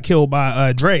dead that got killed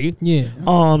by Dre. Yeah.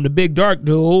 The big dark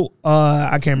dude,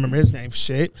 I can't remember his name for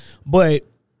shit. But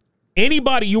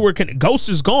anybody you were Ghost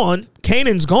is gone.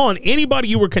 Kanan's gone. Anybody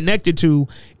you were connected to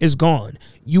is gone.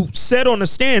 You said on the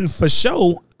stand for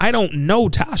show, I don't know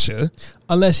Tasha.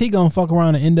 Unless he gonna fuck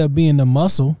around and end up being the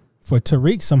muscle for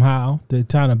Tariq somehow to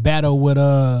try to battle with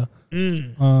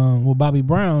Bobby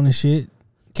Brown and shit.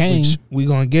 Kane. Which we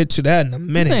gonna get to that in a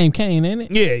minute. His name Kane, ain't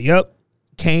it? Yeah, yep.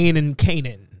 Kane and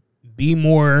Kanan. Be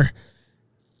more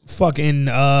fucking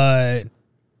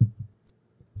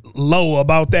low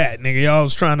about that, nigga. Y'all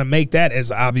was trying to make that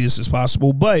as obvious as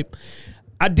possible. But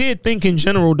I did think in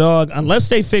general, dog, unless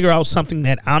they figure out something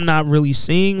that I'm not really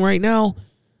seeing right now,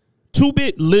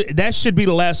 2Bit, that should be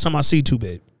the last time I see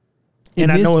 2Bit. And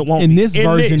I know it won't in be. This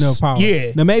version of Power.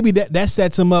 Yeah. Now maybe that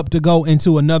sets him up to go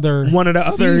into another one of the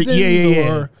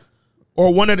other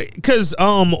or one of the, because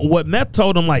what Meth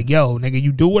told him, like, yo, nigga,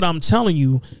 you do what I'm telling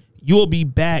you, you'll be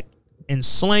back and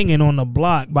slanging on the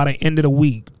block by the end of the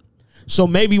week. So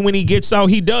maybe when he gets out,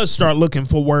 he does start looking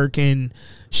for work and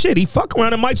shit. He fuck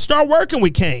around and might start working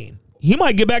with Kane. He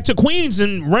might get back to Queens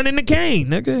and run into Kane,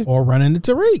 nigga, or run into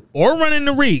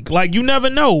Tariq, Like, you never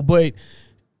know. But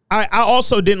I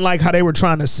also didn't like how they were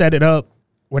trying to set it up,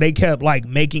 where they kept like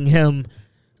making him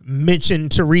mention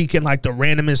Tariq in like the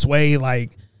randomest way,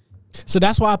 like. So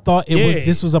that's why I thought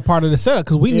this was a part of the setup,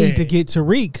 because we need to get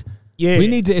Tariq. Yeah, we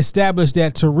need to establish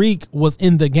that Tariq was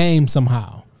in the game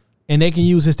somehow, and they can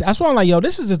use this. That's why I'm like, yo,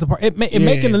 this is just the part. It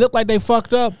making it look like they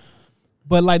fucked up,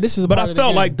 but like this is. But I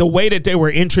felt like the way that they were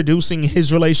introducing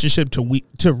his relationship to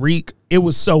Tariq, it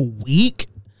was so weak.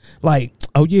 Like,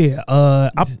 oh yeah,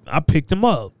 I picked him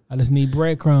up. I just need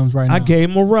breadcrumbs right now. I gave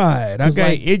him a ride.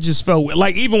 It just felt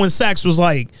like, even when Sax was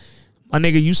like, my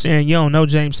nigga, you saying you don't know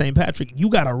James St. Patrick, you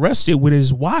got arrested with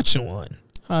his watch on.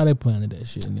 How they planning that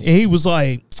shit? And he was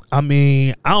like, I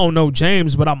mean, I don't know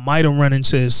James, but I might have run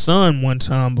into his son one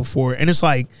time before. And it's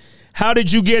like, how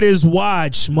did you get his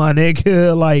watch, my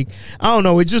nigga? Like, I don't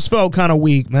know. It just felt kind of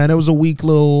weak, man. It was a weak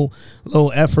little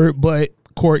effort. But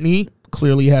Courtney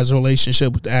clearly has a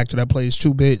relationship with the actor that plays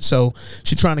 2Bit, so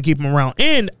she's trying to keep him around.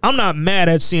 And I'm not mad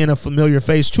at seeing a familiar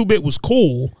face. 2Bit was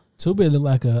cool. 2Bit looked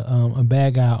like a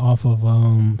bad guy off of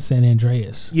San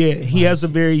Andreas. Yeah, he has a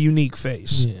very unique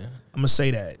face. Yeah, I'm gonna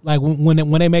say that. Like when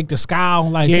they make the scowl,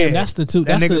 like, yeah, that's the two.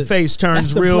 That nigga face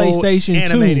turns real PlayStation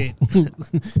animated.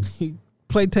 2.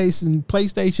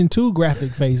 PlayStation 2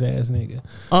 graphic face ass nigga.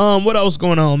 What else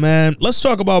going on, man? Let's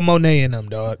talk about Monet and them,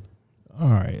 dog. All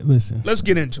right, listen. Let's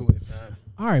get into it, man.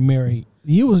 All right, Mary.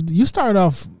 You started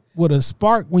off with a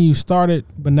spark when you started,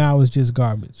 but now it's just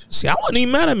garbage. See, I wasn't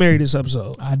even mad at Mary this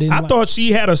episode. I thought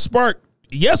she had a spark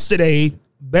yesterday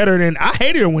better than I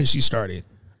hated her when she started.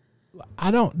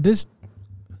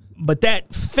 But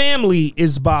that family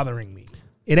is bothering me.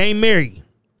 It ain't Mary.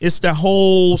 It's the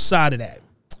whole side of that.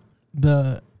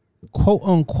 The quote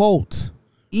unquote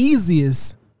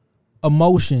easiest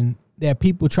emotion that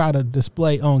people try to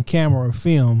display on camera or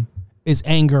film is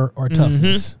anger or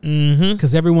toughness,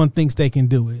 because everyone thinks they can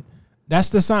do it. That's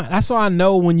the sign. That's how I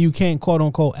know when you can't quote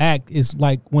unquote act. Is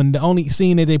like when the only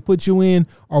scene that they put you in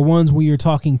are ones where you're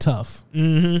talking tough,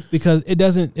 because it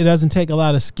doesn't take a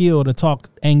lot of skill to talk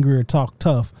angry or talk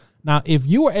tough. Now, if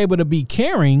you were able to be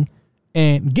caring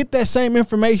and get that same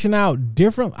information out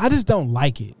different, I just don't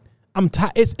like it.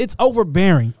 It's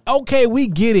overbearing. Okay, we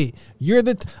get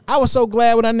it. I was so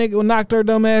glad when that nigga knocked her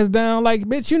dumb ass down. Like,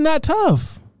 bitch, you're not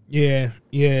tough. Yeah.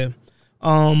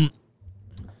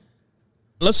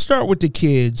 Let's start with the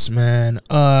kids, man.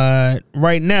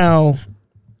 Right now,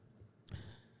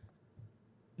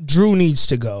 Drew needs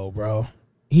to go, bro.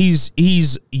 He's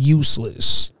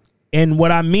useless. And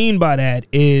what I mean by that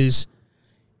is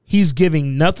he's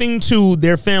giving nothing to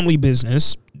their family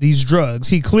business. These drugs,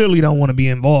 he clearly don't want to be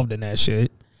involved in that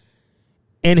shit.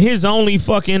 And his only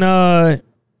fucking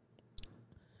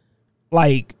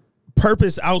like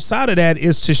purpose outside of that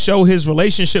is to show his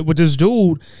relationship with this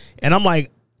dude. And I'm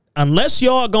like, unless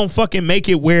y'all gonna fucking make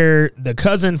it where the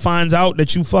cousin finds out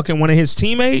that you fucking one of his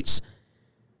teammates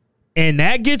and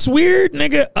that gets weird,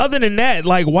 nigga, other than that,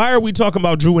 like, why are we talking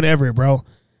about Drew and Everett, bro?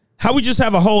 How we just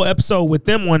have a whole episode with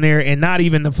them on there and not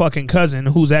even the fucking cousin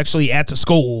who's actually at the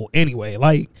school anyway?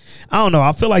 Like, I don't know.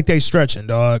 I feel like they stretching,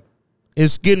 dog.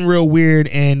 It's getting real weird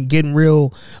and getting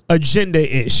real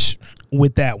agenda-ish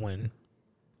with that one.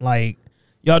 Like,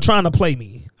 y'all trying to play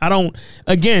me.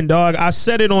 Again, dog, I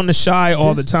said it on the Shy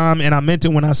all the time, and I meant it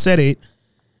when I said it.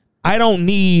 I don't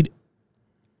need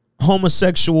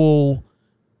homosexual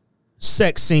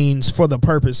sex scenes for the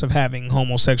purpose of having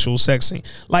homosexual sex scenes.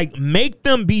 Like, make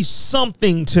them be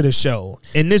something to the show.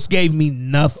 And this gave me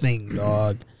nothing,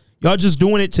 dog. Y'all just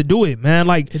doing it to do it, man.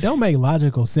 Like, it don't make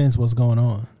logical sense what's going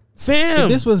on. Fam. If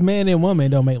this was man and woman, it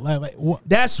don't make like what?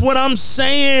 That's what I'm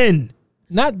saying.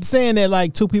 Not saying that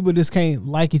like two people just can't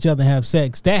like each other and have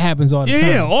sex. That happens all the time.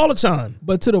 Yeah, all the time.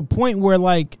 But to the point where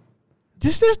like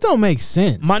this don't make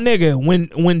sense. My nigga,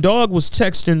 when Dog was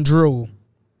texting Drew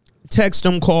text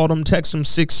him, called him, text him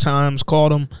 6 times,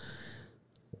 called him.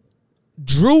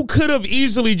 Drew could have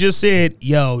easily just said,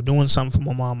 yo, doing something for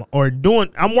my mama, or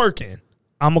I'm working.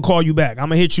 I'm going to call you back. I'm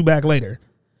going to hit you back later.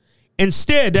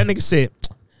 Instead, that nigga said,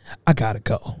 I got to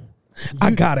go.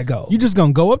 I got to go. You just going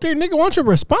to go up there? Nigga, why don't you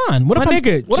respond?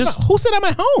 Who said I'm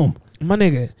at home? My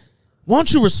nigga, why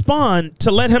don't you respond to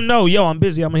let him know, yo, I'm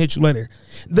busy. I'm going to hit you later.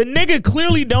 The nigga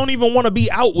clearly don't even want to be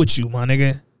out with you, my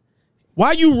nigga.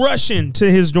 Why you rushing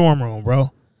to his dorm room,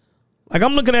 bro? Like,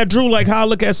 I'm looking at Drew like how I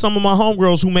look at some of my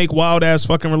homegirls who make wild-ass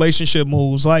fucking relationship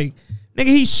moves. Like, nigga,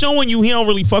 he's showing you he don't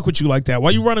really fuck with you like that. Why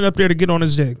you running up there to get on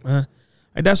his dick, man?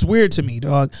 Like, that's weird to me,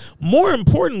 dog. More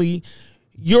importantly,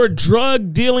 your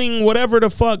drug-dealing, whatever the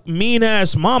fuck,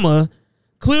 mean-ass mama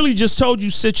clearly just told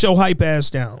you sit your hype ass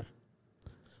down.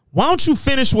 Why don't you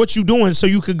finish what you doing so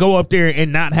you could go up there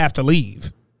and not have to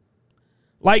leave?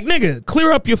 Like, nigga,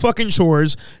 clear up your fucking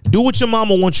chores, do what your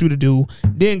mama wants you to do,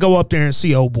 then go up there and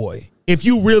see old boy. If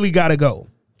you really gotta go.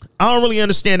 I don't really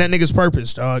understand that nigga's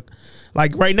purpose, dog.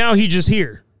 Like, right now, he just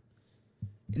here.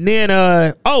 And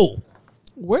then,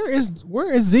 where is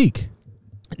Zeke?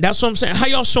 That's what I'm saying. How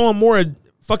y'all showing more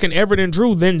fucking Everett and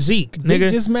Drew than Zeke, nigga?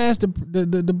 Zeke just smashed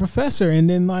the professor, and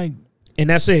then, like... And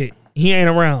that's it. He ain't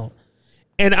around.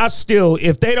 And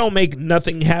if they don't make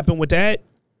nothing happen with that,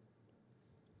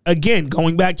 again,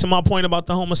 going back to my point about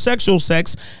the homosexual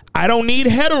sex, I don't need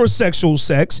heterosexual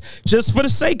sex just for the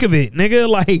sake of it, nigga.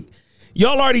 Like,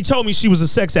 y'all already told me she was a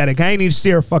sex addict. I ain't need to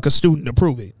see her fuck a student to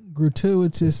prove it.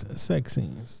 Gratuitous sex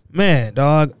scenes. Man,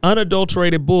 dog,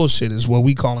 unadulterated bullshit is what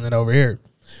we calling it over here.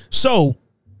 So,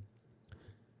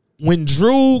 when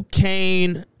Drew,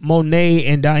 Kane, Monet,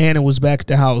 and Diana was back at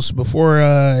the house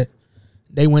before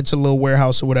they went to the little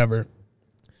warehouse or whatever,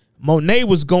 Monet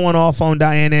was going off on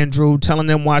Diana and Drew, telling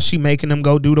them why she making them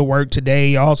go do the work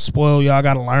today. Y'all spoiled. Y'all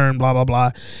got to learn, blah, blah,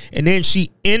 blah. And then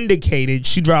she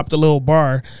dropped a little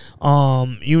bar, such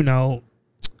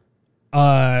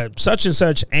and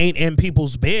such ain't in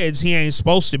people's beds. He ain't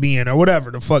supposed to be in, or whatever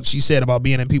the fuck she said about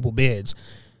being in people's beds.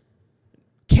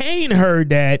 Kane heard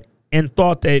that and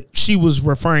thought that she was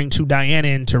referring to Diana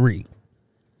and Tariq.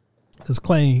 Because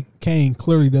Kane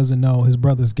clearly doesn't know his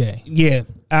brother's gay. Yeah,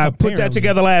 I put that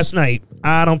together last night.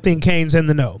 I don't think Kane's in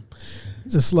the know.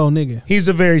 He's a slow nigga. He's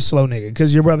a very slow nigga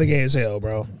because your brother gay as hell,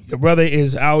 bro. Your brother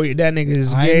is out here. That nigga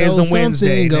is gay as a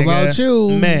Wednesday, nigga. About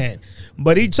you, man.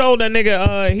 But he told that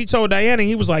nigga, he told Diana,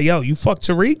 he was like, yo, you fuck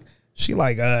Tariq? She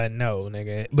like, no,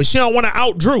 nigga. But she don't want to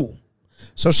out Drew.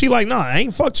 So she like, nah, I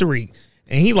ain't fuck Tariq.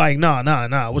 And he like, nah.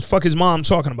 What the fuck is mom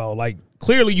talking about? Like,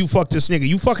 clearly you fucked this nigga.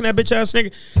 You fucking that bitch ass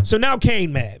nigga. So now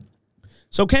Kane mad.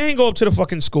 So Kane go up to the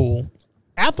fucking school.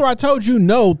 After I told you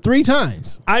no 3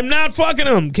 times. I'm not fucking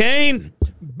him, Kane.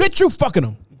 Bitch, you fucking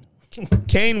him.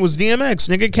 Kane was DMX,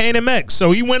 nigga. Kane MX.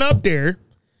 So he went up there,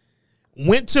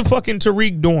 went to fucking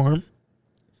Tariq dorm,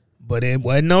 but it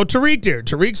wasn't no Tariq there.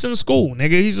 Tariq's in school,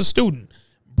 nigga. He's a student.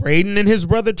 Braden and his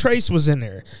brother Trace was in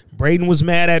there. Braden was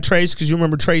mad at Trace because you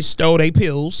remember Trace stole their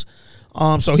pills.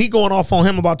 So he going off on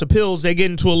him about the pills. They get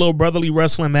into a little brotherly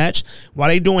wrestling match. While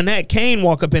they doing that, Kane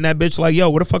walk up in that bitch like, yo,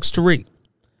 where the fuck's Tariq?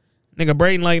 Nigga,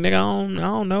 Braden like, nigga, I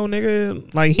don't know,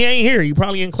 nigga. Like, he ain't here. He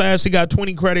probably in class. He got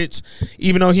 20 credits,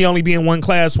 even though he only be in one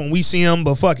class when we see him,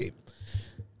 but fuck it.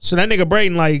 So that nigga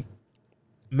Braden like,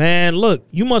 man, look,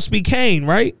 you must be Kane,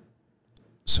 right?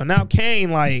 So now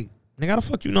Kane like, nigga, how the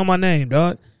fuck you know my name,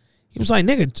 dog? He was like,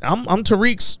 nigga, I'm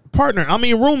Tariq's partner. I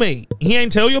mean, roommate. He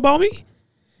ain't tell you about me?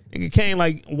 Nigga Kane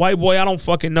like, white boy, I don't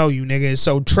fucking know you, nigga.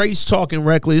 So Trace talking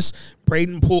reckless.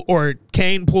 Kane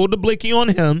pulled the blicky on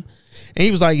him. And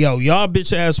he was like, yo, y'all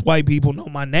bitch ass white people know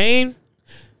my name.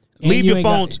 Leave your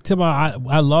phone.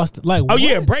 I lost. Like, oh,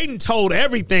 yeah. Braden told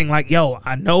everything. Like, yo,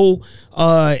 I know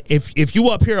if you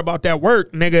up here about that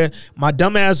work, nigga, my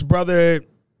dumbass brother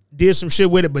did some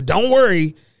shit with it. But don't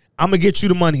worry. I'm going to get you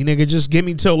the money, nigga. Just give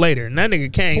me till later. And that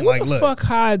nigga came like, look. Who the fuck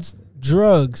hides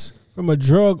drugs from a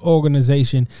drug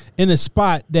organization in a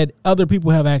spot that other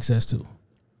people have access to?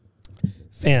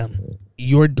 Fam,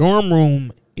 your dorm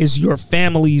room is your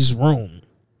family's room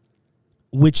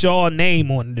with y'all name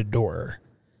on the door.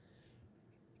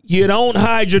 You don't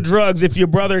hide your drugs if your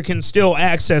brother can still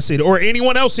access it or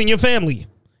anyone else in your family.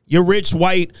 Your rich,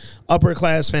 white, upper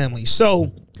class family.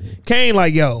 So, Kane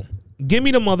like, yo, give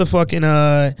me the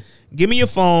motherfucking, give me your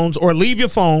phones or leave your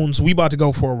phones. We about to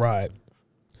go for a ride.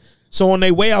 So on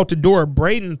their way out the door,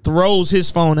 Braden throws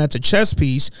his phone at the chess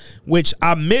piece, which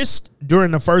I missed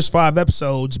during the first 5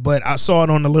 episodes, but I saw it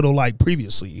on the little like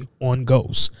previously on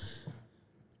Ghost.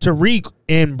 Tariq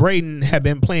and Braden had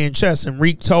been playing chess, and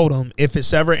Reek told him if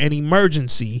it's ever an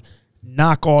emergency,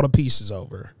 knock all the pieces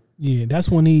over. Yeah, that's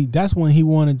when he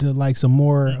wanted to like some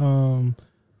more.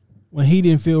 When he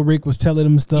didn't feel Rick was telling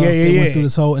him stuff, they went through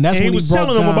this whole, and that's when he was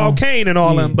telling him about Kane and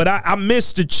all them. But I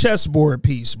missed the chessboard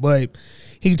piece. But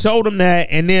he told him that,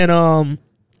 and then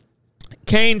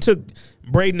Kane took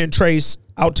Braden and Trace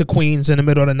out to Queens in the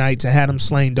middle of the night to have them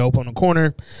slaying dope on the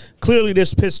corner. Clearly,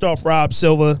 this pissed off Rob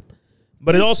Silva,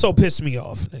 but it also pissed me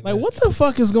off. Like, what the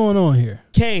fuck is going on here?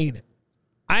 Kane,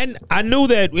 I knew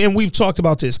that, and we've talked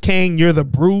about this. Kane, you're the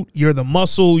brute, you're the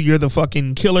muscle, you're the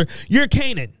fucking killer. You're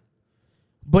Kanan.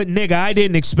 But, nigga, I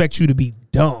didn't expect you to be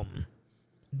dumb.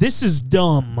 This is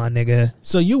dumb, my nigga.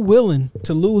 So you willing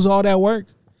to lose all that work?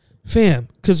 Fam,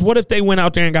 because what if they went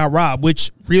out there and got robbed,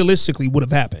 which realistically would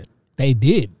have happened? They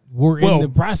did. We're in the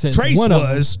process.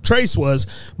 Trace was.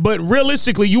 But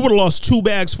realistically, you would have lost 2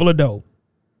 bags full of dope.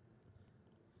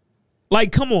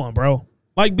 Like, come on, bro.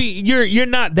 Like, you're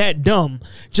not that dumb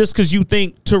just because you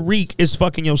think Tariq is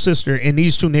fucking your sister and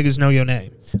these 2 niggas know your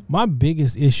name. My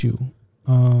biggest issue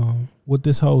with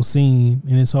this whole scene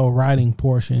and this whole writing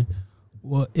portion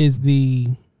is the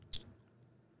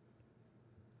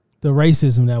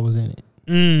racism that was in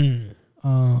it.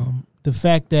 The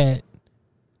fact that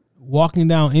walking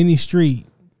down any street,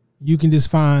 you can just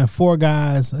find 4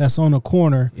 guys that's on the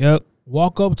corner. Yep.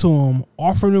 Walk up to them,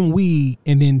 offer them weed,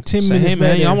 and then 10 minutes hey, man,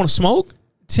 later, y'all want to smoke?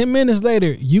 10 minutes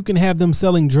later, you can have them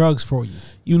selling drugs for you.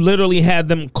 You literally had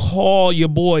them call your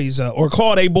boys up or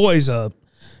call their boys up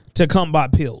to come buy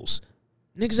pills.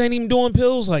 Niggas ain't even doing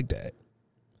pills like that.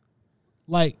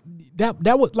 Like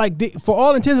that was like, for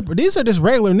all intents, these are just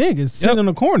regular niggas sitting in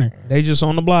the corner. They just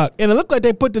on the block, and it looked like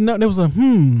they put the note. It was like,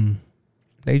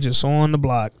 They just on the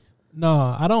block.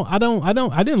 No, I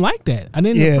didn't like that. I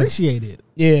didn't appreciate it.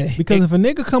 Yeah, because if a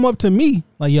nigga come up to me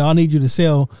like, yo, I need you to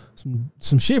sell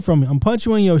some shit from me, I'm punch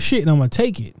you in your shit and I'm gonna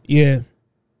take it. Yeah.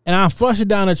 And I flush it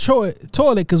down the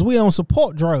toilet because we don't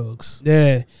support drugs.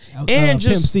 Yeah. And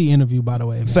just Pimp C interview, by the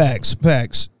way. Man.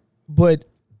 Facts. But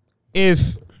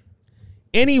if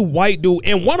any white dude,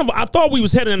 and one of them, I thought we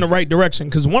was heading in the right direction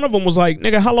because one of them was like,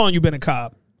 nigga, how long you been a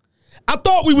cop? I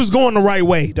thought we was going the right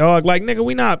way, dog. Like, nigga,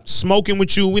 we not smoking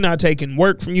with you. We not taking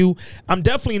work from you. I'm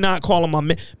definitely not calling my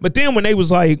man. But then when they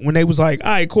was like,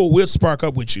 all right, cool, we'll spark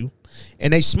up with you.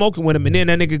 And they smoking with him. And then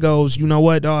that nigga goes, you know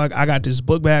what, dog? I got this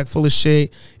book bag full of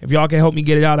shit. If y'all can help me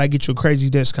get it out, I get you a crazy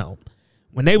discount.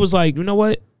 When they was like, you know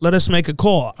what? Let us make a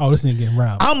call. Oh, this nigga getting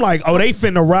robbed. I'm like, oh, they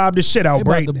finna rob the shit out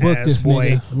Braden ass,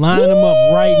 boy. Line them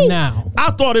up right now.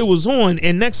 I thought it was on.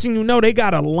 And next thing you know, they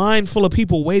got a line full of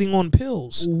people waiting on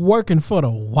pills. Working for the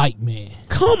white man.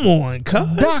 Come on,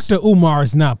 cuz. Dr. Umar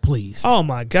is not pleased. Oh,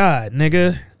 my God,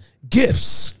 nigga.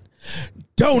 Gifts.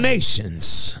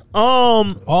 Donations.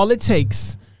 All it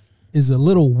takes is a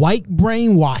little white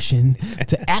brainwashing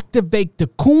to activate the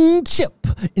coon chip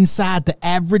inside the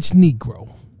average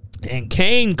Negro. And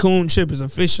Kane coon chip is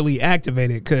officially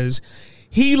activated because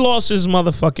he lost his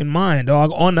motherfucking mind,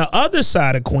 dog. On the other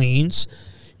side of Queens,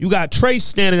 you got Trace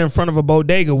standing in front of a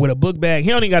bodega with a book bag.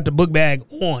 He only got the book bag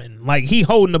on. Like, he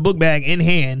holding the book bag in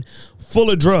hand, full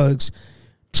of drugs,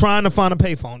 trying to find a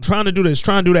payphone, trying to do this,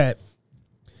 trying to do that.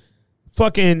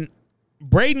 Fucking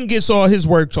Braden gets all his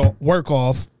work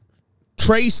off.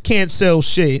 Trace can't sell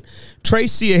shit.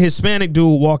 Trace see a Hispanic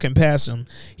dude walking past him.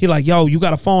 He like, yo, you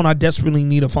got a phone? I desperately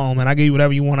need a phone, man. I give you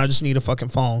whatever you want. I just need a fucking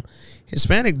phone.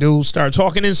 Hispanic dude start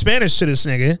talking in Spanish to this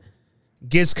nigga.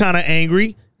 Gets kind of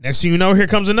angry. Next thing you know, here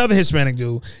comes another Hispanic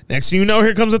dude. Next thing you know,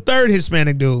 here comes a third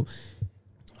Hispanic dude.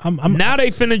 Now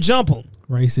they finna jump him.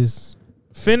 Racist.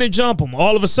 Finna jump them.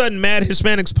 All of a sudden, mad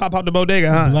Hispanics pop out the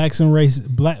bodega, huh? Blacks and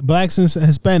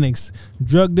Hispanics,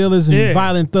 drug dealers and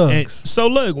violent thugs. And so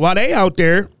look, while they out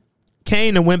there,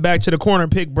 Kane and went back to the corner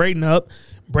and picked Braden up.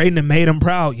 Braden made him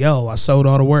proud. Yo, I sold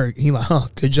all the work. He like,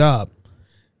 good job.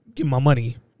 Give me my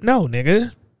money. No,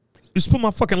 nigga. Just put my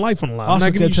fucking life on the line.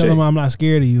 Also kept telling him I'm not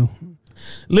scared of you.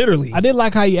 Literally. I did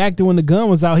like how he acted when the gun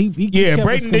was out. He kept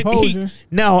Braden his composure.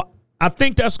 Now, I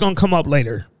think that's going to come up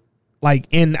later. Like,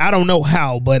 and I don't know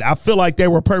how, but I feel like they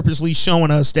were purposely showing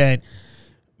us that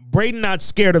Braden not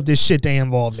scared of this shit they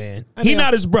involved in. He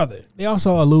not his brother. They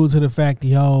also allude to the fact that,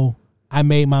 yo, I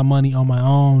made my money on my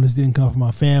own. This didn't come from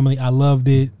my family. I loved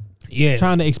it. Yeah.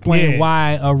 Trying to explain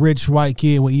why a rich white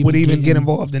kid would even get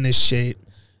involved in this shit.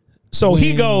 So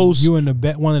he goes, you in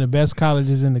one of the best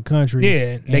colleges in the country.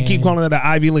 Yeah. They keep calling it the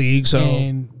Ivy League. So,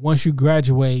 and once you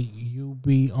graduate,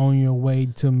 be on your way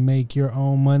to make your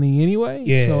own money anyway.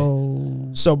 Yeah.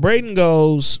 So Braden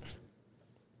goes,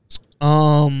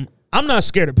 I'm not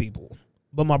scared of people,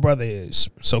 but my brother is.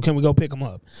 So can we go pick him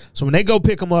up? So when they go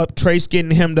pick him up, Trace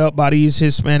getting hemmed up by these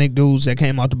Hispanic dudes that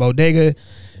came out the bodega.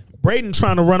 Brayden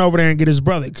trying to run over there and get his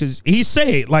brother because he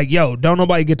said, like, yo, don't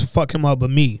nobody get to fuck him up but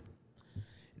me.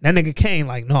 That nigga Kane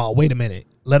like, no, wait a minute.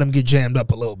 Let him get jammed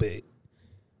up a little bit.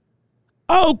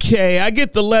 Okay, I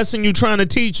get the lesson you trying to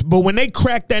teach, but when they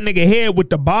crack that nigga head with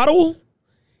the bottle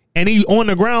and he on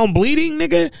the ground bleeding,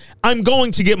 nigga, I'm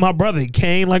going to get my brother,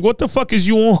 Kane. Like, what the fuck is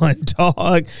you on,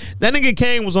 dog? That nigga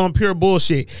Kane was on pure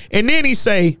bullshit. And then he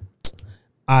say,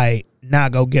 all right, now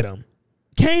go get him.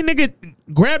 Kane, nigga,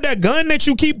 grab that gun that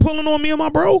you keep pulling on me and my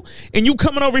bro, and you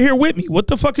coming over here with me. What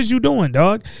the fuck is you doing,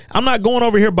 dog? I'm not going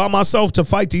over here by myself to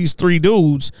fight these 3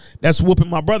 dudes that's whooping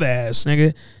my brother ass,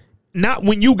 nigga. Not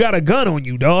when you got a gun on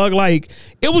you, dog. Like,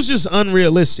 it was just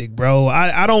unrealistic, bro.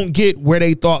 I don't get where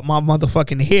they thought my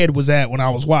motherfucking head was at when I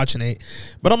was watching it.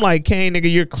 But I'm like, Kane,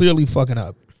 nigga, you're clearly fucking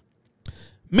up.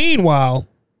 Meanwhile,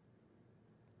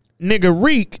 nigga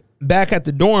Reek back at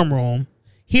the dorm room,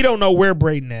 he don't know where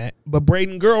Brayden at, but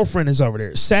Brayden's girlfriend is over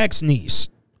there, Sack's niece.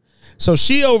 So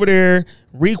she over there,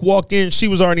 Reek walked in, she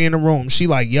was already in the room. She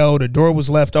like, yo, the door was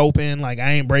left open, like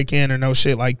I ain't break in or no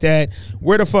shit like that.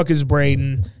 Where the fuck is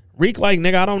Brayden? Reek like,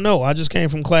 nigga, I don't know. I just came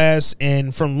from class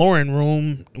and from Lauren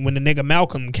room when the nigga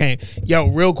Malcolm came. Yo,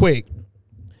 real quick,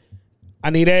 I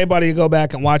need everybody to go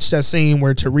back and watch that scene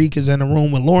where Tariq is in the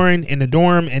room with Lauren in the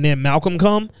dorm and then Malcolm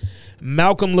come.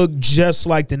 Malcolm looked just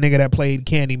like the nigga that played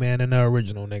Candyman in the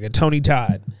original, nigga, Tony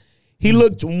Todd. He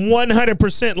looked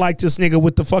 100% like this nigga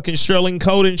with the fucking Sherling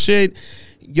coat and shit.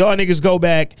 Y'all niggas go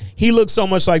back. He looked so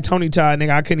much like Tony Todd,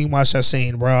 nigga. I couldn't even watch that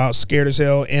scene, bro. I was scared as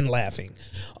hell and laughing.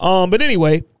 But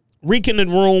anyway, Reek in the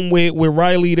room with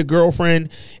Riley, the girlfriend,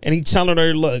 and he telling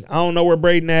her, look, I don't know where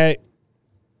Brayden at.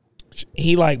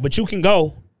 He like, but you can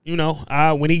go. You know,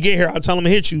 when he get here, I'll tell him to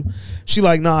hit you. She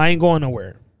like, nah, I ain't going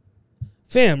nowhere.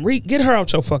 Fam, Reek, get her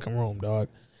out your fucking room, dog.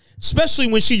 Especially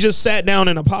when she just sat down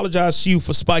and apologized to you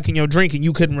for spiking your drink and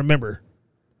you couldn't remember.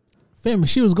 Fam,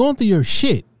 she was going through your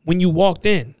shit. When you walked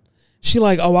in. She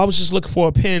like, oh, I was just looking for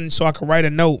a pen so I could write a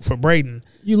note for Brayden.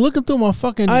 You looking through my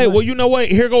fucking... All right, well, you know what?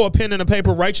 Here go a pen and a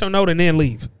paper. Write your note and then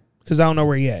leave. Because I don't know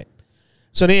where he at.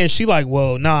 So then she like,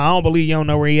 well, nah, I don't believe you don't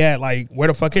know where he at. Like, where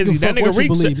the fuck is he? That nigga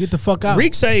Reek say, get the fuck out.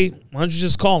 Reek say, why don't you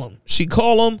just call him? She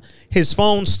call him. His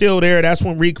phone's still there. That's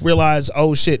when Reek realized,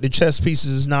 oh shit, the chess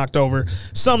pieces is knocked over.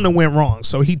 Something went wrong.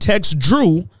 So he texts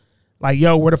Drew, like,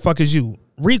 yo, where the fuck is you?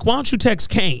 Reek, why don't you text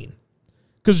Kane?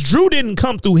 Because Drew didn't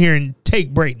come through here and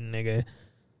take Brayden, nigga.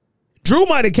 Drew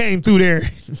might have came through there.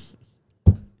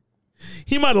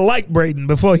 He might have liked Brayden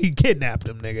before he kidnapped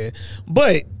him, nigga.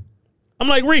 But I'm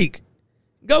like, Reek,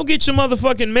 go get your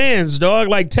motherfucking mans, dog.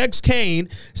 Like, text Kane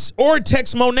or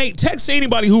text Monet. Text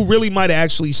anybody who really might have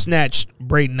actually snatched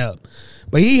Brayden up.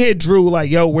 But he hit Drew like,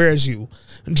 yo, where's you?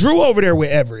 Drew over there with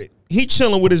Everett. He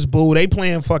chilling with his boo. They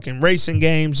playing fucking racing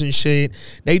games and shit.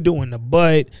 They doing the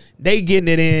butt. They getting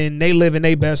it in. They living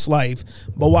their best life.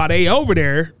 But while they over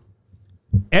there,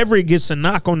 Everett gets a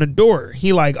knock on the door.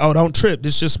 He like, oh, don't trip.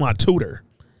 This is just my tutor.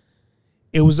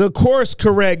 It was a course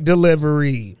correct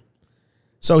delivery.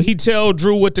 So he tell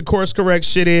Drew what the course correct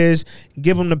shit is,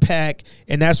 give him the pack,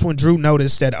 and that's when Drew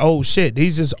noticed that, oh shit,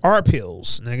 these is our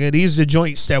pills, nigga. These are the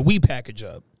joints that we package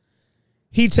up.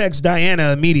 He texts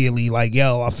Diana immediately like,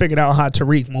 yo, I figured out how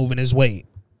Tariq moving his weight.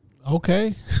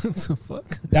 Okay. What the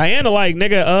fuck? Diana like,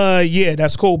 nigga, yeah,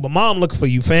 that's cool, but mom looking for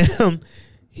you, fam.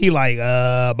 He like,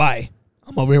 bye.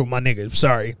 I'm over here with my nigga.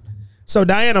 Sorry. So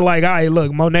Diana like, all right,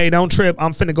 look, Monet, don't trip.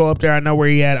 I'm finna go up there. I know where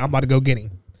he at. I'm about to go get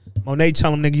him. Monet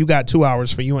tell him, nigga, you got 2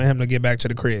 hours for you and him to get back to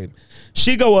the crib.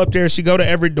 She go up there. She go to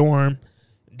every dorm.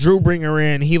 Drew bring her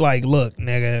in. He like, look,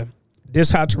 nigga,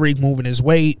 this how Tariq moving his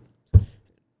weight.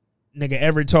 Nigga,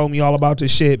 Everett told me all about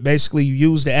this shit. Basically, you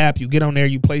use the app. You get on there.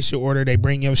 You place your order. They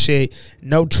bring your shit.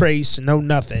 No trace. No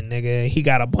nothing, nigga. He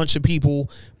got a bunch of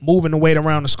people moving the weight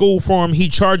around the school for him. He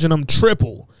charging them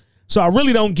triple. So I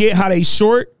really don't get how they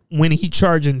short when he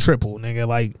charging triple, nigga.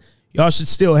 Like, y'all should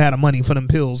still have the money for them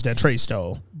pills that Trey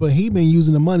stole. But he been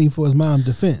using the money for his mom's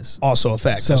defense. Also a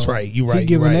fact. So that's right. You right. He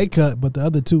giving a cut, but the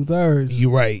other 2/3.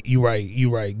 You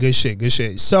right. Good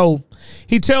shit. So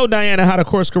he tell Diana how the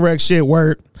course correct shit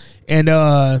work. And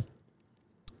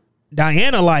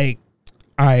Diana like,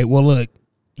 all right, well, look,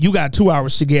 you got 2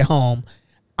 hours to get home.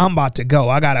 I'm about to go.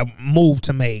 I got a move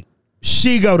to make.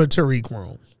 She go to Tariq's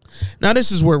room. Now,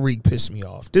 this is where Reek pissed me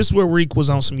off. This is where Reek was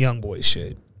on some young boy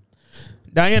shit.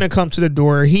 Diana come to the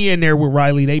door. He in there with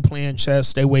Riley. They playing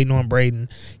chess. They waiting on Brayden.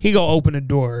 He go open the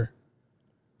door.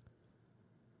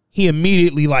 He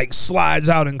immediately like slides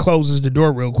out and closes the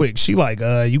door real quick. She like,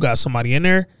 you got somebody in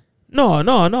there?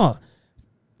 No.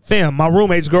 Fam, my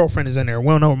roommate's girlfriend is in there. We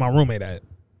don't know where my roommate at.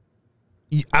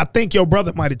 I think your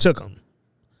brother might have took him.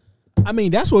 I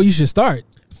mean, that's where you should start.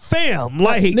 Fam,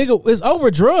 like nigga, it's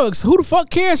over drugs. Who the fuck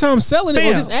cares how I'm selling it?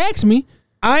 Or just ask me.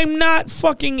 I'm not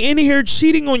fucking in here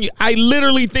cheating on you. I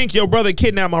literally think your brother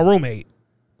kidnapped my roommate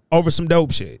over some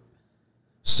dope shit.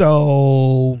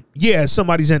 So yeah,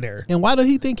 somebody's in there. And why do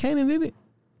he think Kanan did it?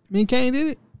 I mean, Kane did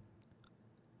it.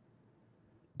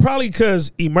 Probably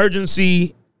because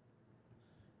emergency.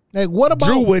 Like, what about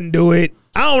Drew wouldn't do it?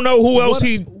 I don't know who else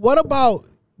What about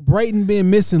Brayton being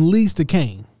missing leads to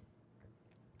Kane?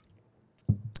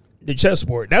 The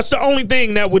chessboard. That's the only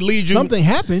thing that would lead you. Something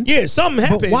happened. Yeah, something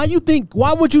happened. But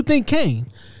why would you think Kane?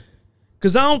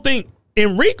 Because I don't think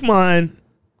in Reek mind,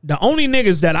 the only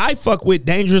niggas that I fuck with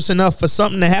dangerous enough for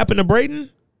something to happen to Brayton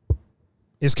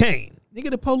is Kane. Nigga,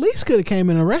 the police could have came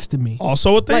and arrested me.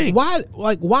 Also a thing.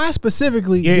 Why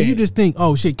specifically do you just think,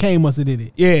 oh shit, Kane must have did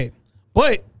it? Yeah.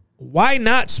 But why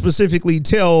not specifically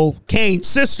tell Kane's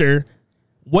sister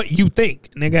what you think?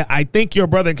 Nigga, I think your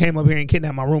brother came up here and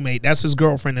kidnapped my roommate. That's his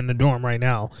girlfriend in the dorm right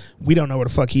now. We don't know where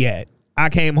the fuck he at. I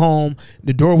came home.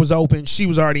 The door was open. She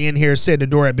was already in here, said the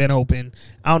door had been open.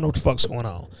 I don't know what the fuck's going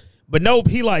on. But nope,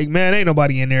 he like, man, ain't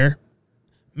nobody in there.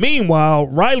 Meanwhile,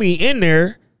 Riley in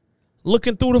there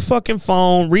looking through the fucking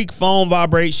phone. Reek phone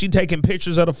vibrates. She taking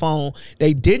pictures of the phone.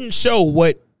 They didn't show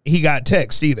what he got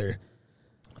text either.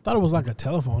 I thought it was like a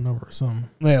telephone number or something.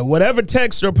 Yeah, whatever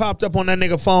text or popped up on that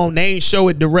nigga phone, they ain't show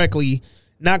it directly.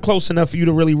 Not close enough for you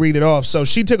to really read it off. So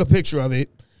she took a picture of it.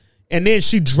 And then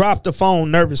she dropped the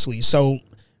phone nervously. So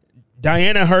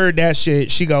Diana heard that shit.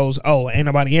 She goes, oh, ain't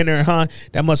nobody in there, huh?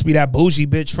 That must be that bougie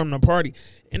bitch from the party.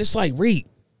 And it's like, Reek,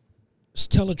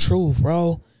 just tell the truth,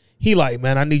 bro. He like,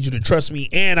 man, I need you to trust me,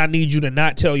 and I need you to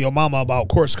not tell your mama about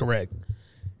Course Correct.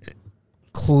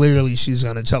 Clearly, she's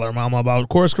going to tell her mama about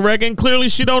Course Correct, and clearly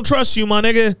she don't trust you, my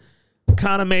nigga.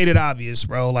 Kind of made it obvious,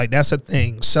 bro. Like, that's a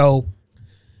thing. So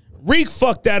Reek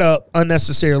fucked that up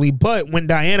unnecessarily, but when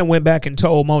Diana went back and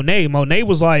told Monet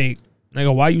was like,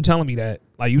 nigga, why you telling me that?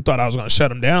 Like, you thought I was going to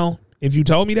shut him down if you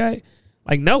told me that?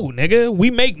 Like, no, nigga, we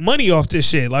make money off this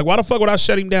shit. Like, why the fuck would I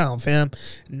shut him down, fam?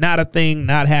 Not a thing,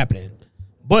 not happening.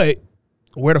 But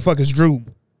where the fuck is Drew?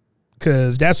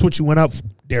 Because that's what you went up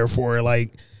there for.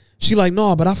 Like, she like,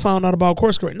 no, but I found out about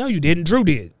Course Correct. No, you didn't. Drew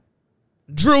did.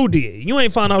 Drew did. You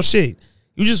ain't found out shit.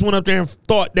 You just went up there and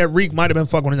thought that Reek might have been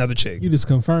fucking with another chick. You just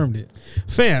confirmed it.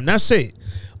 Fam, that's it.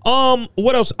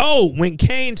 What else? Oh, when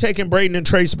Kane taking Brayden and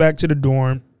Trace back to the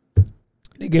dorm,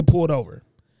 they get pulled over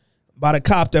by the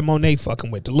cop that Monet fucking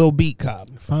with, the little beat cop.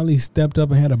 Finally stepped up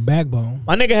and had a backbone.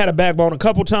 My nigga had a backbone a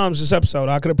couple times this episode.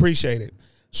 I could appreciate it.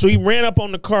 So he ran up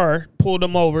on the car, pulled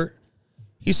him over.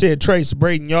 He said, Trace,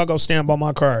 Brayden, y'all go stand by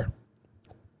my car.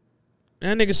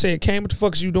 That nigga said, Kane, what the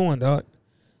fuck is you doing, dog?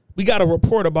 We got a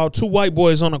report about 2 white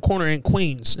boys on a corner in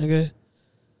Queens, nigga.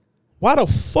 Why the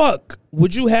fuck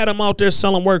would you have them out there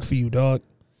selling work for you, dog?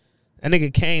 That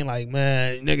nigga Kane like,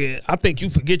 man, nigga, I think you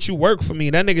forget you work for me.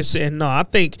 That nigga said, no, I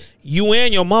think you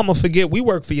and your mama forget we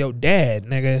work for your dad,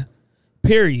 nigga.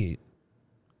 Period.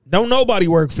 Don't nobody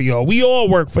work for y'all. We all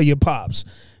work for your pops.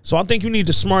 So I think you need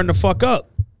to smarten the fuck up.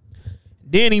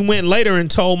 Then he went later and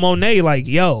told Monet, like,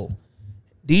 yo,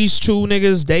 these 2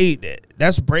 niggas,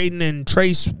 that's Brayden and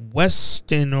Trace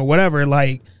Weston or whatever.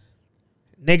 Like,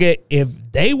 nigga, if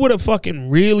they would have fucking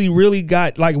really, really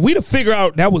got, like, we'd have figured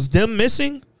out that was them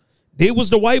missing. They was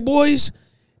the white boys.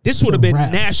 This would have been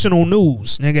national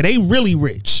news, nigga. They really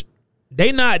rich.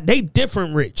 They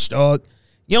different rich, dog.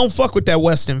 You don't fuck with that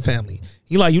Weston family.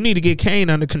 He like, you need to get Kane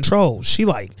under control. She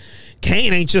like,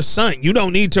 Kane ain't your son. You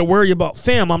don't need to worry about,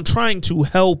 fam, I'm trying to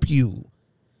help you.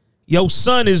 Your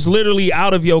son is literally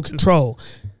out of your control.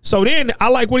 So then I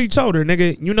like what he told her,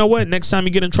 nigga, you know what? Next time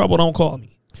you get in trouble, don't call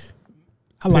me.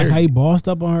 I like how he bossed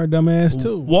up on her dumb ass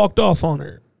too. Walked off on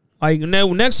her. Like,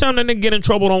 next time that nigga get in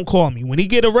trouble, don't call me. When he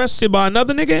get arrested by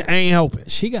another nigga, I ain't helping.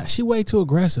 She way too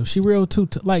aggressive. She real too,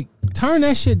 like, turn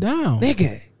that shit down.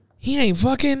 Nigga, he ain't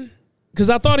fucking. Because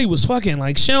I thought he was fucking.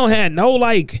 Like, she don't had no,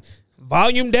 like,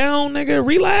 volume down, nigga.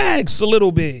 Relax a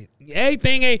little bit.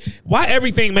 Why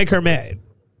everything make her mad?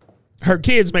 Her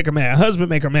kids make her mad. Husband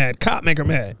make her mad. Cop make her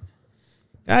mad.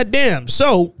 God damn.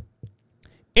 So,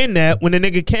 in that, when the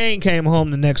nigga Kane came home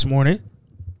the next morning,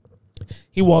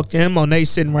 he walked in, Monet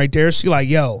sitting right there. She like,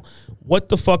 yo, what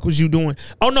the fuck was you doing?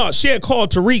 Oh, no, she had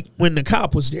called to Reek when the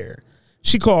cop was there.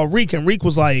 She called Reek, and Reek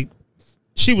was like,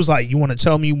 she was like, you want to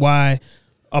tell me why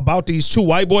about these 2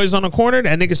 white boys on the corner?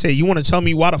 That nigga said, you want to tell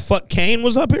me why the fuck Kane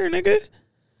was up here, nigga?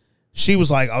 She was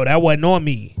like, oh, that wasn't on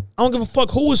me. I don't give a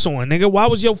fuck who was on, nigga. Why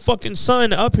was your fucking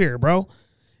son up here, bro?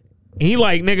 And he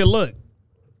like, nigga, look,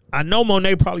 I know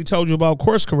Monet probably told you about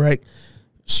Course Correct.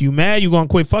 So you mad? You gonna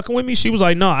quit fucking with me? She was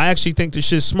like, no, I actually think this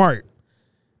shit's smart.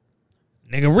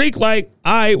 Nigga, Reek like,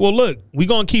 all right, well, look, we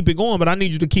gonna keep it going, but I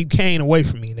need you to keep Kane away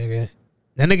from me, nigga.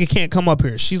 That nigga can't come up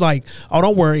here. She's like, oh,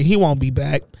 don't worry, he won't be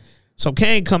back. So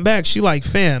Kane come back. She like,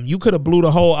 fam, you could have blew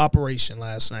the whole operation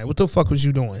last night. What the fuck was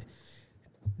you doing?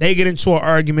 They get into an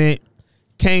argument.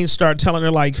 Kane start telling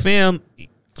her like, fam,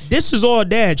 this is all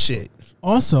dad shit.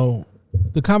 Also,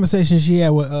 the conversation she had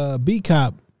with B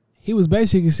Cop, he was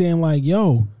basically saying like,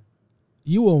 yo,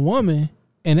 you a woman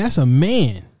and that's a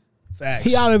man. Facts.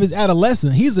 He out of his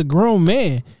adolescence. He's a grown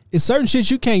man. It's certain shit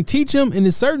you can't teach him, and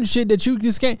it's certain shit that you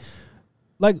just can't.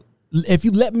 Like, if you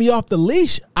let me off the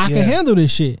leash, I can handle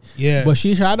this shit. Yeah. But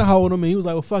she tried to hold him, and he was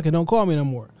like, well, fuck it, don't call me no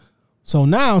more. So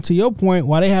now, to your point,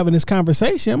 while they having this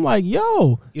conversation, I'm like,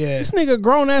 yo, this nigga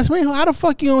grown ass man. How the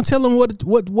fuck you gonna tell him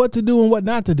what to do and what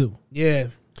not to do? Yeah.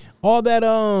 All that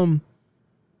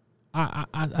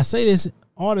I say this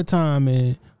all the time,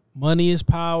 man. Money is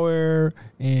power,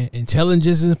 and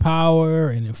intelligence is power,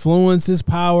 and influence is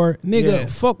power. Nigga,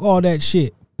 fuck all that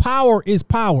shit. Power is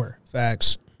power.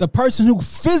 Facts. The person who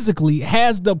physically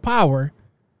has the power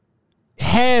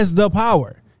has the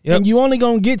power. Yep. And you only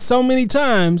gonna get so many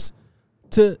times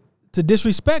to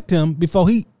disrespect him before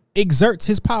he exerts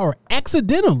his power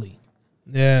accidentally.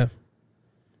 Yeah.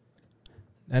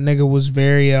 That nigga was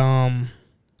very and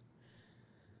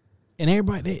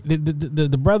everybody,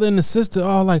 the brother and the sister,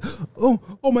 all like,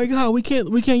 oh my God, we can't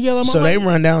yell at my. So they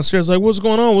run downstairs like, what's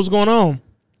going on? What's going on?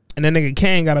 And then nigga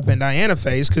Kane got up in Diana's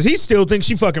face because he still thinks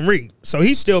she fucking Reek. So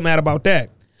he's still mad about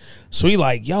that. So he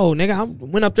like, yo, nigga, I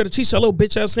went up there to teach a little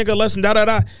bitch ass nigga a lesson. Da da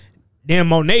da. Then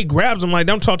Monet grabs him like,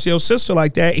 don't talk to your sister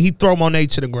like that. He throw Monet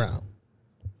to the ground.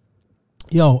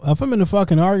 Yo, if I'm in a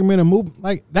fucking argument and move,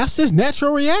 like, that's just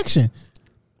natural reaction.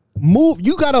 Move.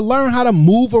 You got to learn how to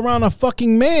move around a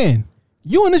fucking man.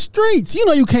 You in the streets. You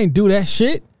know you can't do that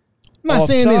shit. I'm not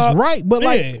saying it's right, but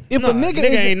like, if a nigga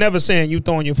ain't never saying you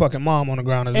throwing your fucking mom on the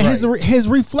ground is right. His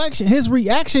reflection, his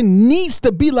reaction needs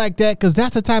to be like that because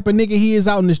that's the type of nigga he is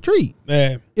out in the street.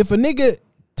 Yeah. If a nigga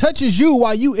touches you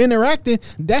while you interacting,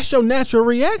 that's your natural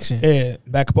reaction. Yeah,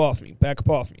 back up off me. Back up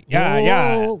off me.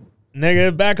 Yeah.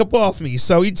 Nigga, back up off me.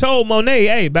 So he told Monet,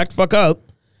 hey, back the fuck up.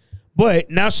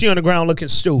 But now she on the ground looking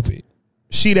stupid.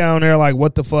 She down there like,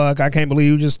 what the fuck? I can't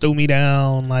believe you just threw me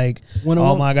down. Like,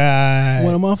 oh my God.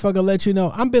 When a motherfucker let you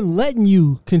know, I've been letting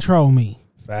you control me.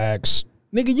 Facts.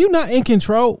 Nigga, you not in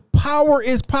control. Power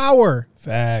is power.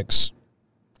 Facts.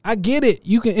 I get it.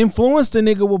 You can influence the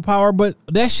nigga with power, but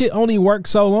that shit only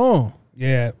works so long.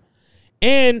 Yeah.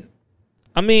 And,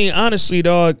 I mean, honestly,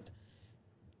 dog,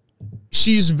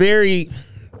 she's very,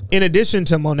 in addition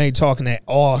to Monet talking at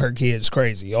all her kids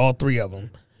crazy, all three of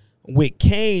them, with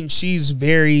Kane, she's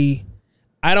very,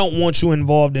 I don't want you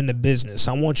involved in the business.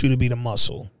 I want you to be the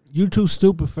muscle. You too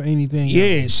stupid for anything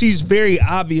else. She's very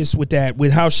obvious with that,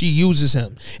 with how she uses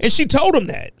him. And she told him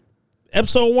that.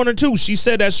 Episode 1 or 2, she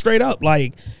said that straight up.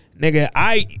 Like, nigga,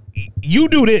 you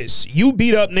do this. You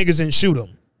beat up niggas and shoot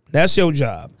them. That's your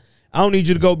job. I don't need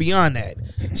you to go beyond that.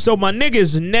 So my nigga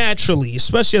is naturally,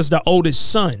 especially as the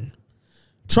oldest son,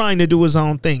 trying to do his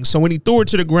own thing. So when he threw her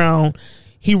to the ground,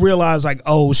 he realized like,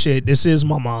 oh shit, this is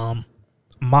my mom.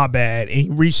 My bad. And he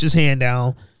reached his hand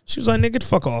down. She was like, nigga, get the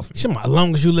fuck off me. She's like, as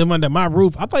long as you live under my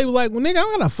roof. I thought you were like, well, nigga,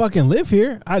 I'm gonna fucking live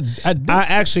here. I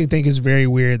actually think it's very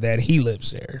weird that he lives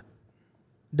there.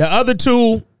 The other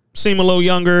two seem a little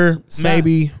younger,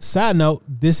 maybe. Side note,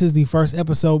 this is the first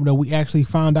episode that we actually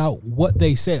found out what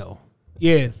they sell.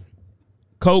 Yeah.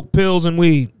 Coke, pills, and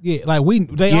weed. Yeah, like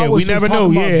they always never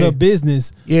talking know. about the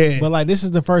business. Yeah. But like this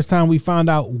is the first time we found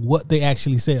out what they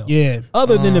actually sell. Yeah.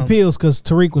 Other than the pills, because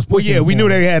Tariq was pushing. Well, yeah, we knew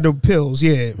they had the pills,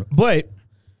 yeah. But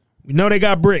we know they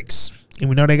got bricks and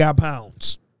we know they got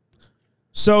pounds.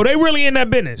 So they really in that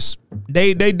business.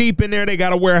 They deep in there. They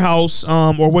got a warehouse,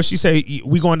 or what she say,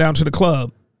 we going down to the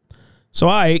club. So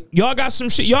all right, y'all got some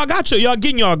shit. Y'all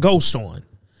getting y'all ghost on.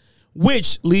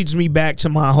 Which leads me back to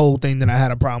my whole thing that I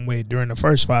had a problem with during the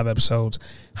first 5 episodes.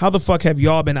 How the fuck have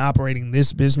y'all been operating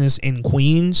this business in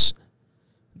Queens?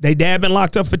 They dad been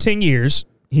locked up for 10 years.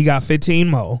 He got 15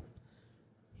 more.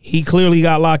 He clearly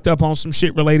got locked up on some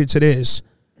shit related to this.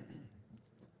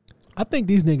 I think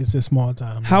these niggas are small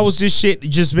time. Man. How has this shit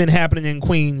just been happening in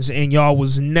Queens and y'all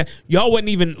wasn't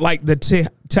even like the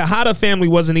Tejada family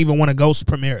wasn't even one of Ghost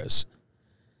premieres?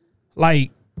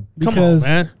 Like, because come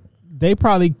on, man. They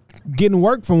probably getting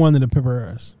work from one of the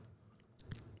premieres.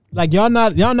 Like y'all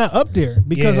not up there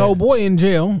because old boy in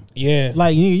jail. Yeah.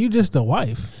 Like you just a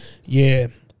wife. Yeah.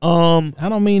 I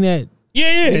don't mean that.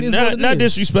 Yeah. Not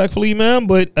disrespectfully, man.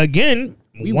 But again,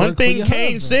 one thing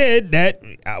Kane said that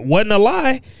wasn't a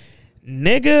lie.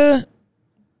 Nigga,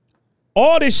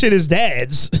 all this shit is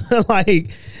dad's.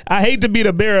 Like, I hate to be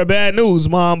the bearer of bad news,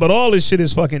 Mom, but all this shit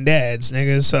is fucking dad's,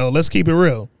 nigga. So let's keep it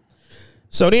real.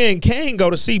 So then Kane go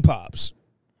to see Pops.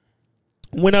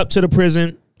 Went up to the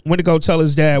prison. Went to go tell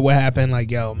his dad what happened. Like,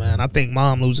 yo, man, I think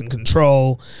Mom losing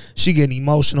control. She getting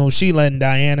emotional. She letting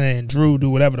Diana and Drew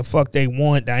do whatever the fuck they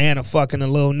want. Diana fucking a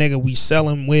little nigga we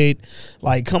selling with.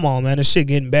 Like, come on, man, this shit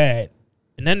getting bad.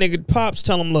 And that nigga Pops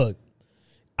tell him, look,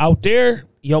 out there,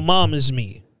 your mom is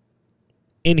me.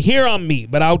 And here I'm me.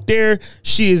 But out there,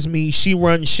 she is me. She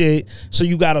runs shit. So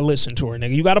you got to listen to her,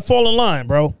 nigga. You got to fall in line,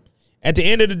 bro. At the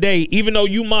end of the day, even though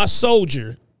you my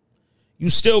soldier, you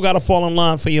still got to fall in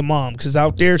line for your mom, because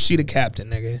out there, she the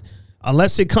captain, nigga.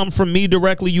 Unless it come from me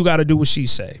directly, you got to do what she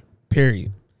say,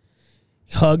 period.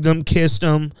 Hugged him, kissed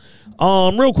him.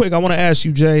 Real quick, I want to ask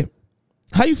you, Jay,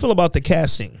 how you feel about the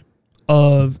casting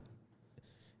of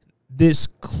this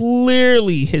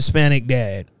clearly Hispanic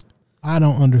dad? I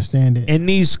don't understand it. And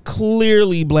these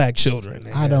clearly black children.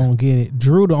 Nigga. I don't get it.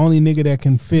 Drew, the only nigga that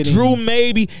can fit in. Drew,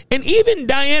 maybe. And even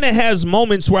Diana has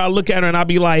moments where I look at her and I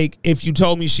be like, if you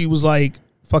told me she was like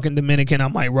fucking Dominican, I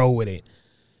might roll with it.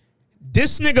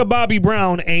 This nigga Bobby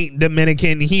Brown ain't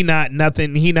Dominican. He not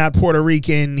nothing. He not Puerto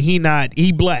Rican. He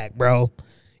black, bro.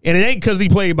 And it ain't because he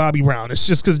played Bobby Brown. It's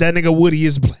just because that nigga Woody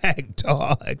is black,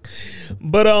 dog.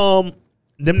 But,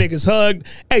 them niggas hugged.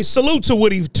 Hey, salute to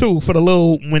Woody, too, for the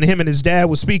little, when him and his dad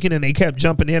was speaking and they kept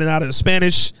jumping in and out of the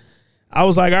Spanish. I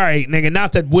was like, all right, nigga,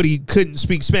 not that Woody couldn't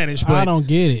speak Spanish, but I don't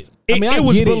get it. It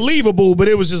was believable, but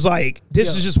it was just like,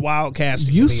 this is just wild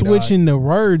casting. You switching the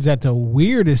words at the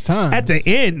weirdest times. At the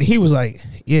end, he was like,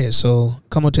 yeah, so,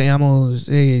 como te llamo,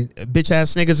 bitch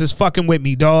ass niggas is fucking with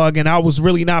me, dog, and I was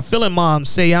really not feeling Mom,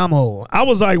 se amo. I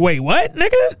was like, wait, what,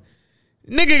 nigga?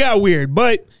 Nigga got weird,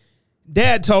 but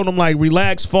Dad told him, like,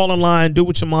 relax, fall in line, do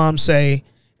what your mom say.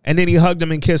 And then he hugged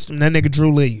him and kissed him. That nigga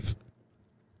Drew leave.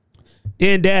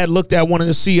 Then Dad looked at one of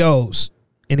the COs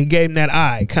and he gave him that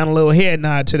eye, kind of little head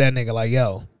nod to that nigga, like,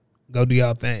 yo, go do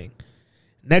y'all thing.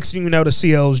 Next thing you know, the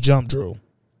COs jumped Drew.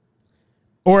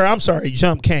 Or, I'm sorry,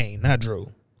 jumped Kane, not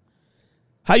Drew.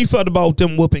 How you felt about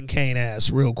them whooping Kane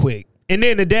ass real quick? And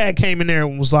then the dad came in there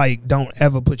and was like, don't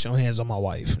ever put your hands on my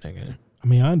wife, nigga. I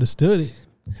mean, I understood it.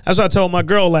 That's what I told my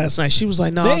girl last night. She was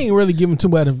like, no. They ain't really giving too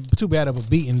bad of a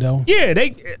beating, though. Yeah,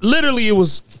 they literally, it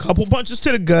was a couple punches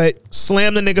to the gut,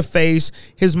 slammed the nigga face,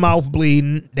 his mouth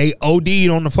bleeding. They OD'd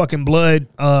on the fucking blood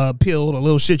pill, the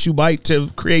little shit you bite to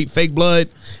create fake blood.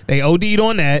 They OD'd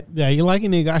on that. Yeah, you like a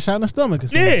nigga got shot in the stomach or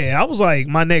something. Yeah, I was like,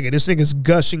 my nigga, this nigga's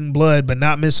gushing blood but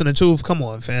not missing a tooth. Come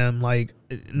on, fam. Like,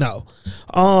 no.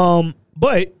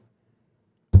 But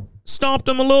stomped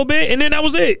him a little bit, and then that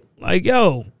was it. Like,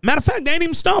 yo, matter of fact, they didn't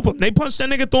even stomp him. They punched that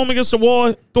nigga, threw him against the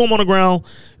wall, threw him on the ground,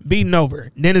 beating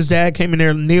over. And then his dad came in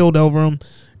there, kneeled over him.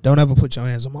 Don't ever put your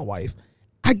hands on my wife.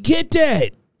 I get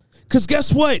that. Because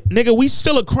guess what, nigga, we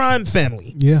still a crime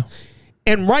family. Yeah.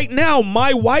 And right now,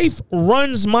 my wife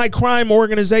runs my crime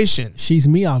organization. She's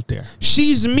me out there.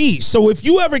 She's me. So if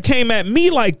you ever came at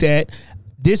me like that,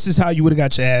 this is how you would have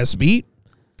got your ass beat.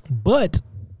 But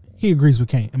he agrees with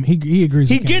Kane. I mean, he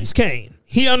agrees with Kane. He gets Kane.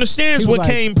 He understands what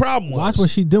Kane's problem was. Watch what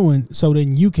she's doing so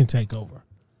then you can take over.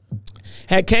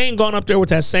 Had Kane gone up there with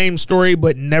that same story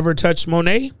but never touched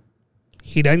Monet,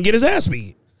 he doesn't get his ass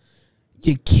beat.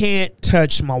 You can't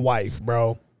touch my wife,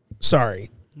 bro. Sorry.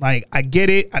 Like, I get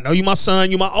it. I know you my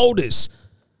son. You my oldest.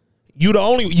 You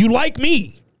like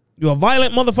me. You a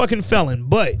violent motherfucking felon,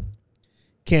 but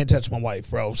can't touch my wife,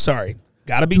 bro. Sorry.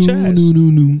 Gotta be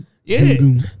Chaz. Yeah.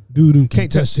 Can't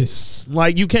touch this.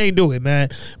 Like, you can't do it, man.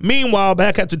 Meanwhile,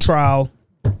 back at the trial,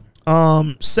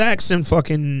 Sax and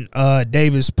fucking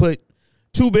Davis put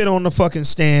 2-Bit on the fucking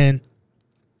stand.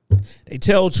 They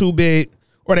tell 2-Bit,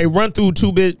 or they run through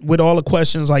 2-Bit with all the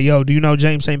questions like, yo, do you know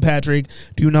James St. Patrick?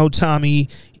 Do you know Tommy?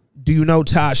 Do you know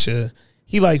Tasha?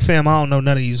 He like, fam, I don't know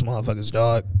none of these motherfuckers,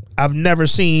 dog. I've never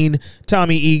seen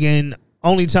Tommy Egan.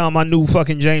 Only time I knew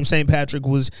fucking James St. Patrick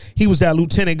was, he was that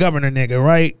lieutenant governor nigga,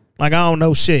 right? Like, I don't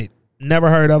know shit. Never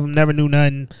heard of him. Never knew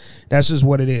nothing. That's just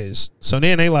what it is. So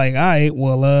then they like, all right,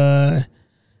 well,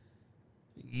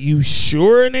 you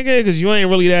sure, nigga? Because you ain't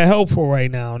really that helpful right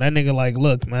now. And that nigga like,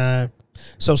 look, man.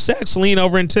 So Sax lean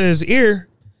over into his ear,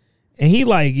 and he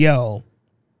like, yo,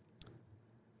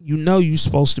 you know you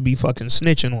supposed to be fucking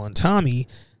snitching on Tommy.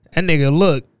 That nigga,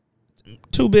 look,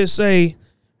 2-Bit say,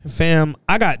 fam,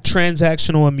 I got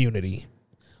transactional immunity.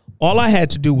 All I had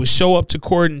to do was show up to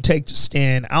court and take the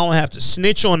stand. I don't have to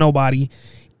snitch on nobody,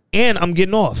 and I'm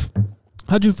getting off.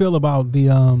 How'd you feel about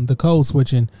the code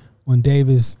switching when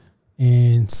Davis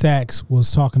and Sax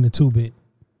was talking to 2-Bit?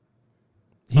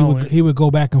 he would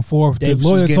go back and forth. Davis the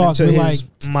lawyer talk be like,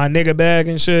 my nigga bag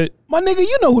and shit. My nigga,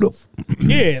 you know who the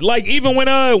yeah, like even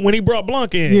when he brought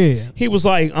Blanc in, he was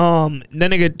like, that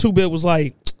nigga 2 Bit was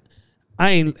like,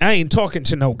 I ain't talking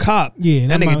to no cop. Yeah,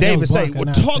 that nigga Davis say, well,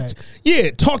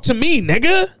 talk to me,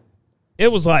 nigga.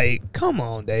 It was like, come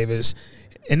on, Davis.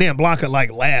 And then Blanca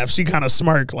like laughed. She kind of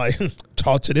smirked, like,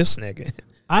 talk to this nigga.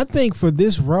 I think for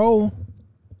this role,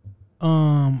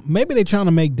 maybe they trying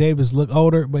to make Davis look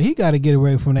older, but he got to get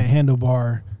away from that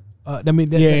handlebar.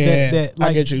 That like,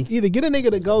 I get you. Either get a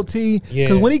nigga to goatee,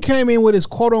 because when he came in with his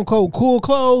quote unquote cool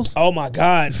clothes, oh my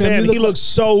god, fam, he looked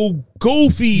so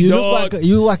goofy, dog.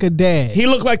 You look like a dad. He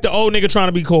looked like the old nigga trying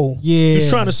to be cool. Yeah, he was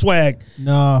trying to swag.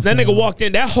 No, that nigga walked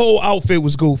in. That whole outfit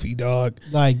was goofy, dog.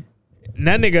 Like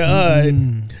that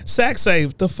nigga, Sack say,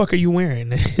 "What the fuck are you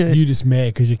wearing?" You just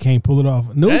mad because you can't pull it off.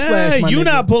 Newsflash, you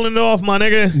not pulling it off, my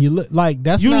nigga. You look like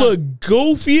look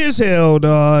goofy as hell,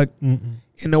 dog.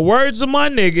 In the words of my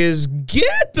niggas,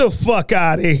 get the fuck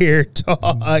out of here,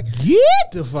 dog.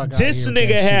 Get the fuck out of here. This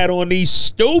nigga had on the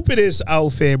stupidest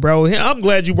outfit, bro. I'm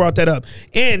glad you brought that up.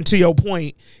 And to your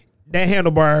point, that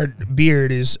handlebar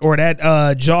beard or that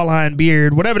jawline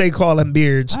beard, whatever they call them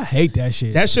beards. I hate that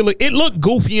shit. That shit it looked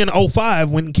goofy in 05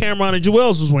 when Cameron and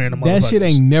Jewels was wearing them. That shit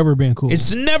ain't never been cool.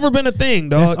 It's never been a thing,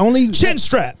 dog. That's only chin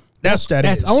strap.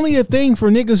 That's only a thing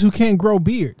for niggas who can't grow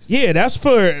beards. Yeah, that's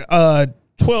for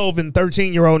 12 and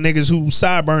 13-year-old niggas who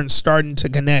sideburns starting to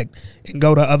connect and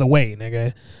go the other way,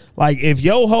 nigga. Like, if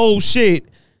your whole shit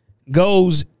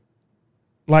grows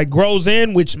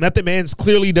in, which Method Man's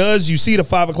clearly does, you see the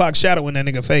 5 o'clock shadow in that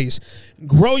nigga face.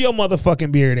 Grow your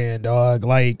motherfucking beard in, dog.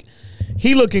 Like,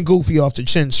 he looking goofy off the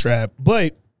chin strap.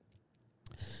 But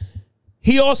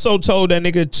he also told that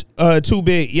nigga 2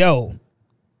 Bit, yo,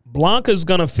 Blanca's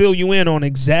gonna fill you in on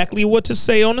exactly what to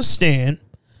say on the stand,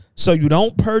 so you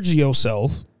don't perjure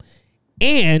yourself,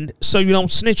 and so you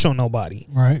don't snitch on nobody.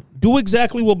 Right. Do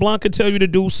exactly what Blanca tell you to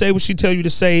do. Say what she tell you to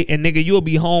say, and nigga, you'll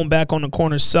be home back on the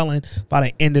corner selling by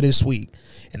the end of this week.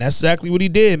 And that's exactly what he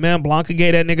did, man. Blanca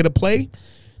gave that nigga the play.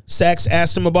 Sax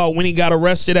asked him about when he got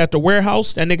arrested at the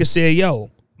warehouse. That nigga said, yo,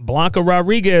 Blanca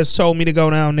Rodriguez told me to go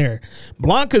down there.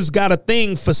 Blanca's got a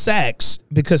thing for Sax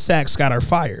because Sax got her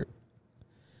fired.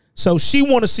 So she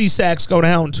want to see Sax go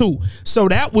down too. So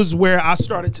that was where I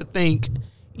started to think,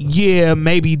 yeah,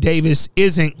 maybe Davis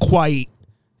isn't quite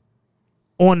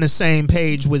on the same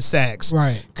page with Sax.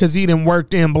 Right. Because he done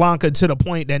worked in Blanca to the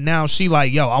point that now she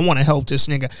like, yo, I want to help this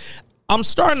nigga. I'm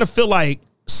starting to feel like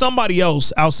somebody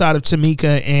else outside of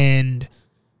Tamika and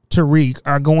Tariq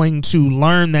are going to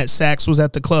learn that Sax was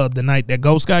at the club the night that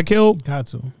Ghost got killed. Got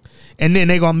to. And then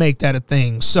they going to make that a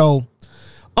thing. So...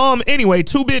 anyway,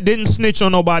 2 Bit didn't snitch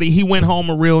on nobody. He went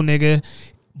home a real nigga.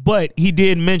 But he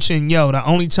did mention, yo, the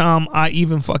only time I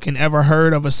even fucking ever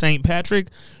heard of a St. Patrick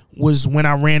was when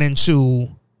I ran into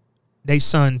they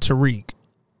son Tariq.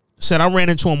 Said I ran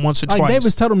into him once or twice.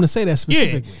 Davis told him to say that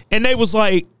specifically. Yeah. And they was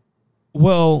like,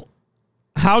 well,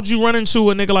 how'd you run into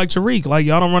a nigga like Tariq? Like,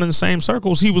 y'all don't run in the same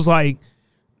circles. He was like,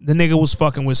 the nigga was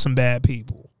fucking with some bad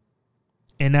people.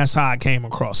 And that's how I came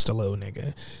across the little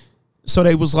nigga. So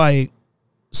they was like,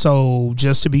 so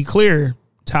just to be clear,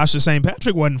 Tasha St.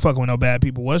 Patrick wasn't fucking with no bad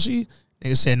people, was she?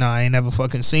 Nigga said, nah, I ain't never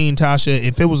fucking seen Tasha.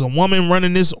 If it was a woman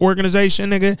running this organization,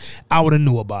 nigga, I would have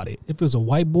knew about it. If it was a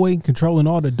white boy controlling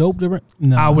all the dope,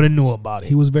 I would have knew about it.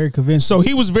 He was very convincing. So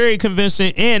he was very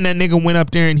convincing, and that nigga went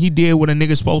up there and he did what a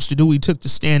nigga's supposed to do. He took the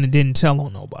stand and didn't tell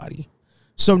on nobody.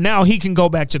 So now he can go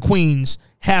back to Queens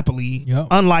happily,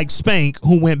 unlike Spank,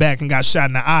 who went back and got shot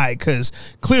in the eye, because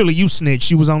clearly you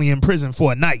snitched. You was only in prison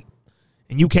for a night.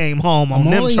 And you came home on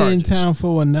them charges. I'm only in town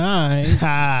for a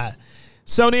night.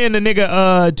 So then the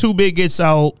nigga 2 Bit gets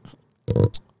out.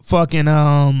 Fucking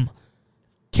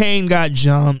Kane got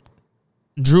jumped.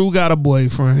 Drew got a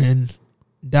boyfriend.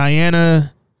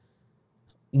 Diana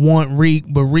want Reek,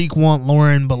 but Reek want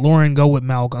Lauren, but Lauren go with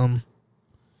Malcolm.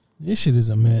 This shit is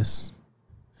a mess.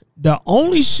 The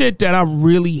only shit that I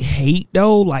really hate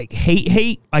though, like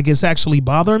hate, like it's actually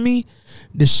bothering me,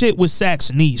 the shit with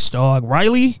Sax's niece, dog.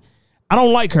 Riley. I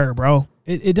don't like her, bro.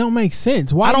 It don't make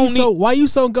sense. Why you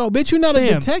so go? Bitch, you're not a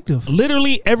detective.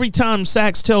 Literally every time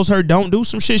Sax tells her don't do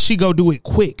some shit, she go do it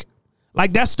quick.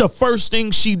 Like that's the first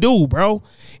thing she do, bro.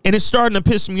 And it's starting to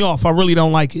piss me off. I really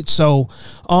don't like it. So,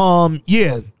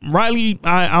 yeah, Riley,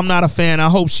 I'm not a fan. I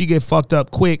hope she get fucked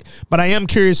up quick. But I am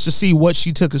curious to see what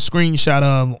she took a screenshot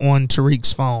of on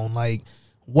Tariq's phone. Like,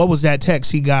 what was that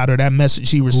text he got or that message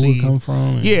he received? Who it come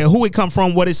from? Yeah, who it come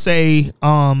from? What it say?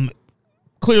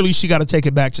 Clearly, she got to take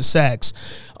it back to Sax.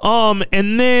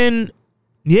 And then,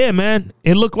 yeah, man,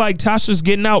 it looked like Tasha's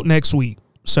getting out next week.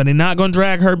 So they're not going to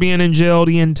drag her being in jail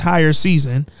the entire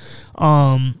season.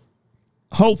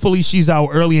 Hopefully she's out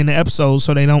early in the episode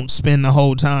so they don't spend the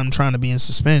whole time trying to be in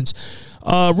suspense.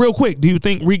 Real quick, do you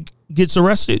think Reek gets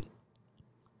arrested?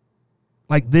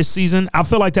 Like this season? I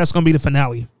feel like that's going to be the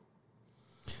finale.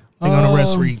 They're going to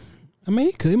arrest Reek. I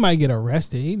mean, he might get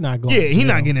arrested. He's not going. Yeah, he's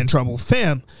not getting in trouble.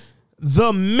 Fam,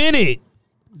 the minute.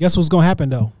 Guess what's going to happen,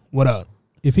 though? What up?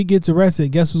 If he gets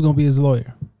arrested, guess who's going to be his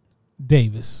lawyer?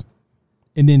 Davis.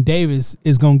 And then Davis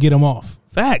is going to get him off.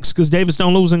 Facts, because Davis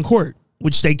don't lose in court,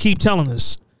 which they keep telling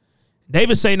us.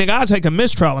 Davis say, nigga, I'll take a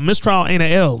mistrial. A mistrial ain't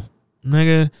an L,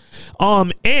 nigga.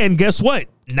 And guess what?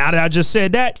 Now that I just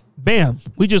said that, bam,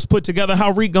 we just put together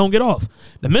how Reek gonna get off.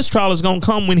 The mistrial is gonna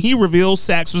come when he reveals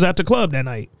Saxe was at the club that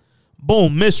night.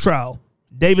 Boom, mistrial.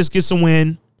 Davis gets a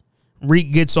win.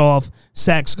 Reek gets off.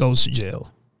 Saxe goes to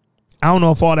jail. I don't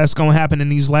know if all that's gonna happen in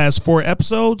these last 4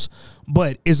 episodes,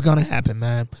 but it's gonna happen,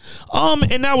 man.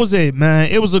 And that was it,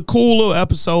 man. It was a cool little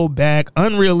episode back.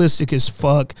 Unrealistic as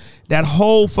fuck. That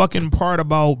whole fucking part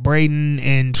about Brayden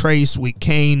and Trace with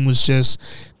Kane was just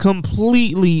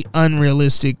completely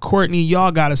unrealistic. Courtney,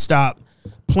 y'all gotta stop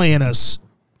playing us.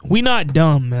 We not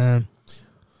dumb, man.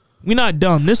 We not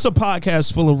dumb. This is a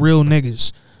podcast full of real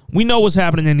niggas. We know what's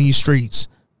happening in these streets.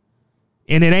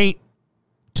 And it ain't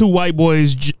 2 white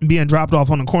boys being dropped off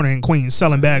on the corner in Queens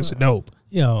selling bags of dope.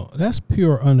 Yo, that's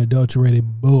pure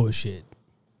unadulterated bullshit.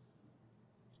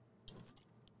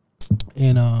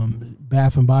 And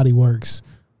Bath and Body Works,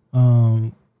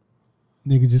 nigga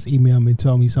just emailed me and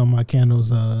told me some of my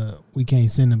candles, we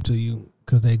can't send them to you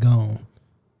because they gone.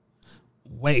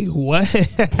 Wait, what?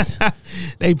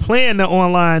 They playing the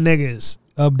online niggas.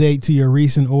 Update to your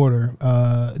recent order.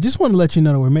 Just want to let you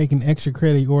know that we're making extra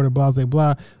credit. Your order, blah, blah,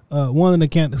 blah. Some of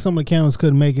the candles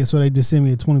couldn't make it, so they just sent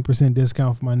me a 20%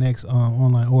 discount for my next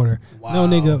online order. Wow.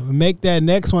 No, nigga, make that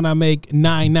next one. I make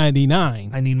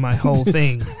 $9.99. I need my whole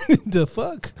thing. The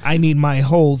fuck? I need my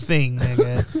whole thing,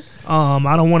 nigga.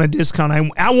 I don't want a discount.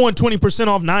 I want 20%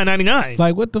 off $9.99.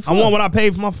 Like what the fuck? I want what I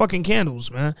paid for my fucking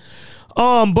candles, man.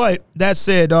 But that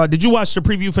said, did you watch the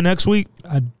preview for next week?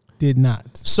 I did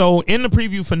not. So in the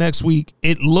preview for next week,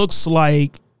 it looks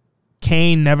like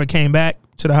Kane never came back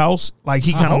to the house. Like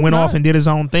he kind of went off and did his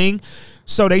own thing.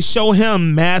 So they show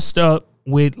him masked up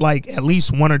with like at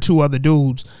least 1 or 2 other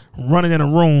dudes running in a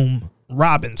room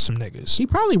robbing some niggas. He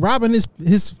probably robbing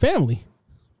his family.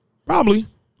 Probably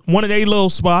one of their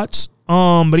little spots.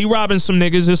 But he robbing some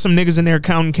niggas. There's some niggas in there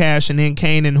counting cash, and then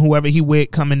Kane and whoever he with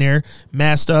come in there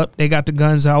masked up. They got the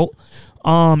guns out.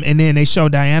 And then they show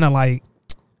Diana like,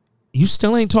 you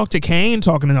still ain't talked to Kane,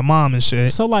 talking to the mom and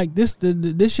shit. So like this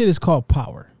shit is called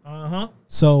Power.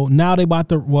 So now they about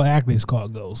to, well, actually it's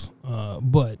called Ghost.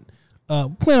 But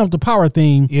playing off the Power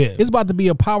theme, it's about to be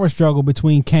a power struggle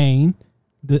between Kane,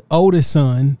 the oldest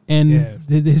son, and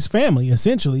his family,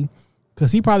 essentially.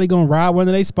 Because he probably going to ride one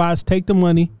of their spots, take the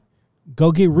money,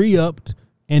 go get re-upped,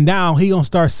 and now he going to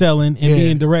start selling and be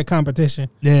in direct competition.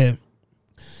 Yeah.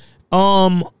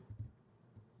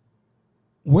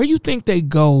 Where you think they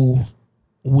go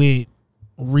with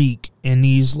Reek and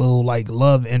these little like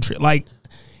love interest? Like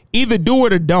either do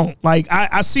it or don't. Like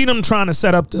I see them trying to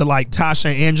set up the like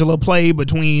Tasha and Angela play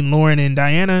between Lauren and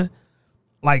Diana.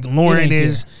 Like Lauren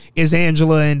is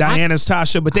Angela and Diana's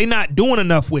Tasha, but they not doing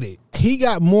enough with it. He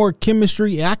got more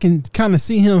chemistry. I can kind of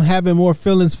see him having more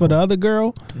feelings for the other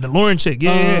girl, the Lauren chick.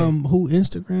 Who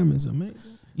Instagram is amazing.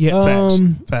 Yeah,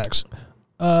 facts.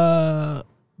 But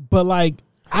like,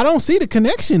 I don't see the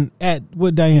connection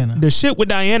with Diana. The shit with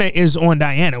Diana is on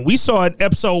Diana. We saw it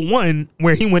episode 1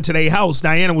 where he went to their house.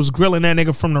 Diana was grilling that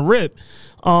nigga from the rip.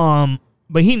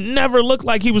 But he never looked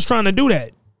like he was trying to do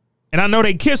that. And I know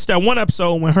they kissed that one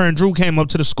episode when her and Drew came up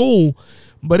to the school,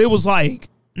 but it was like,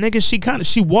 nigga,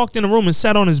 she walked in the room and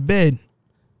sat on his bed.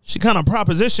 She kind of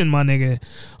propositioned my nigga.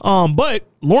 But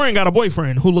Lauren got a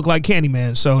boyfriend who looked like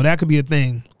Candyman, so that could be a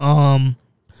thing. I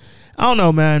don't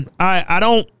know, man. I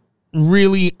don't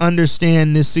really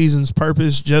understand this season's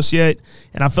purpose just yet,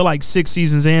 and I feel like 6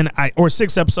 seasons in, or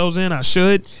 6 episodes in, I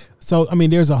should. So I mean,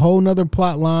 there's a whole nother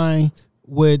plot line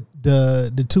with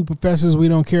the 2 professors we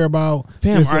don't care about.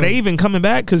 Fam, are they even coming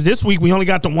back? Because this week we only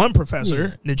got the one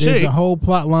professor, the chick. There's a whole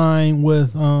plot line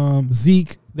with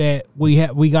Zeke that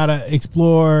we gotta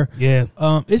explore. Yeah,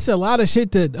 it's a lot of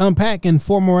shit to unpack in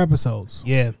 4 more episodes.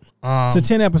 Yeah, it's a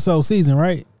 10 episode season,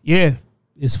 right? Yeah.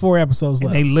 It's 4 episodes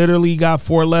left. They literally got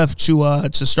 4 left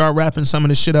to start wrapping some of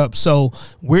the shit up. So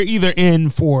we're either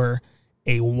in for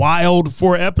a wild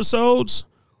 4 episodes,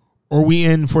 or we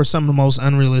in for some of the most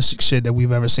unrealistic shit that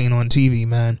we've ever seen on TV,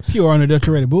 man. Pure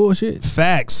unadulterated bullshit.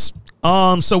 Facts.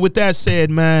 So with that said,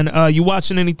 man, you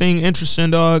watching anything interesting,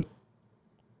 dog?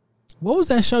 What was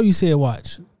that show you said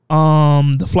watch?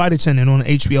 The Flight Attendant on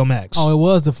HBO Max. Oh, it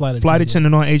was the Flight Attendant. Flight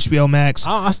Attendant on HBO Max.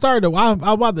 I started. I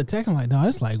about to text him like, no,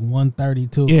 it's like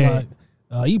 1:32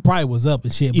 o'clock. He probably was up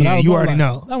and shit. But you already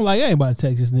know. I'm like, I ain't about to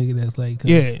text this nigga that's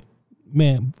late.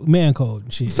 Man code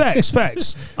and shit.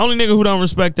 Facts. Only nigga who don't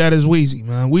respect that is Weezy,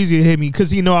 man. Weezy hit me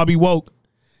because he know I'll be woke.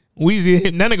 That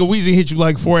nigga Weezy hit you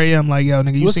like 4 a.m. Like, yo,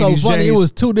 nigga, you What's seen so these funny? J's? It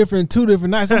was two different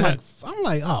nights. I'm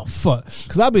like, oh fuck,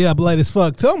 because I be up late as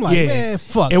fuck too. I'm like, man,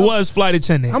 fuck. It was Flight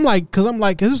Attendant. Cause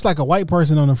it was like a white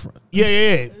person on the front.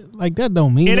 Yeah. Like that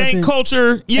don't mean it nothing. Ain't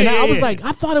culture. Yeah, and I was like,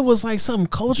 I thought it was like something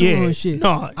cultural and shit.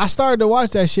 No, I started to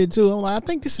watch that shit too. I'm like, I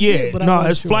think this is it. But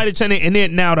it's Flight Attendant, and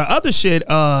then now the other shit,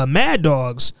 Mad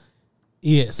Dogs.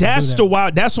 Yes, that's the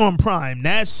wild. That's on Prime.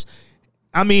 That's,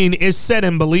 I mean, it's set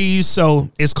in Belize,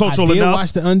 so it's cultural enough.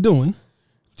 Watch The Undoing.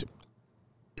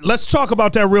 Let's talk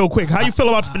about that real quick. How you feel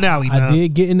about the finale? I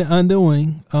did get in The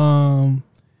Undoing. I'm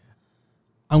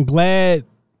glad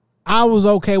I was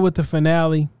okay with the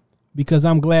finale because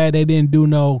I'm glad they didn't do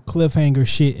no cliffhanger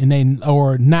shit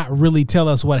or not really tell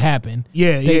us what happened.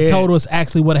 They told us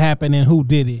actually what happened and who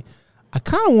did it. I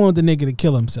kind of wanted the nigga to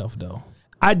kill himself though.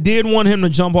 I did want him to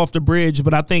jump off the bridge,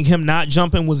 but I think him not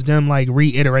jumping was them like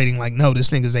reiterating like, no, this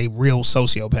nigga's a real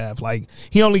sociopath. Like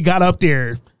he only got up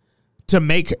there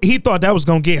he thought that was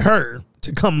gonna get her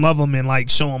to come love him and like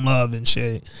show him love and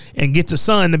shit and get the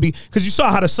son to be, because you saw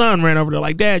how the son ran over there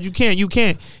like, Dad, you can't. He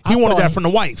wanted that from the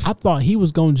wife. I thought he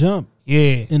was gonna jump.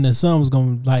 Yeah. And the son was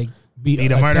gonna like be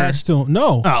attached to him.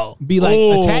 No. Oh. Be like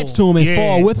attached to him and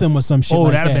fall with him or some shit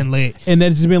like that. That'd have been lit. And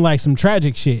that's just been like some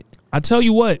tragic shit. I tell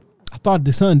you what. I thought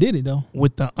the son did it though.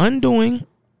 With The Undoing.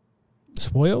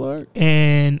 Spoiler alert.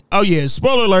 And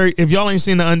spoiler alert, if y'all ain't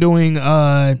seen The Undoing,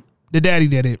 the daddy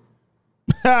did it.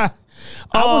 I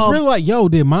was really like, yo,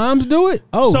 did moms do it?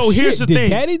 Oh, so shit, here's the did thing.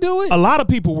 Daddy do it? A lot of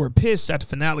people were pissed at the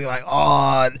finale, like,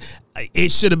 oh,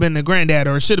 it should have been the granddad,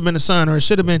 or it should have been the son, or it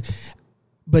should have been.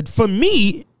 But for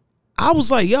me, I was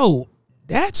like, yo,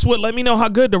 that's what let me know how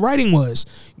good the writing was.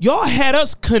 Y'all had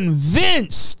us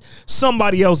convinced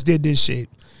somebody else did this shit.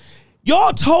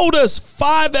 Y'all told us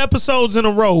 5 episodes in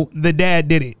a row the dad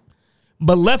did it,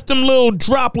 but left them little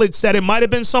droplets that it might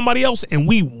have been somebody else, and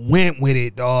we went with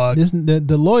it, dog.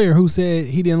 The lawyer who said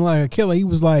he didn't like a killer, he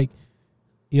was like,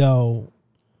 yo,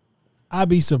 I'd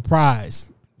be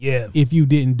surprised if you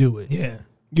didn't do it. Yeah.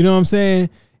 You know what I'm saying?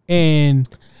 And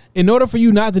in order for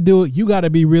you not to do it, you got to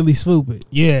be really stupid.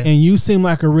 Yeah. And you seem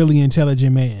like a really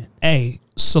intelligent man. Hey,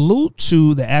 salute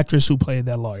to the actress who played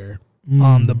that lawyer.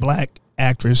 The black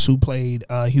actress who played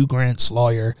Hugh Grant's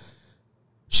lawyer.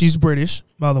 She's British,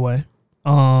 by the way.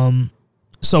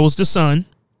 So is the son,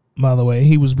 by the way.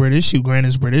 He was British. Hugh Grant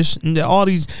is British. And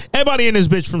everybody in this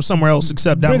bitch from somewhere else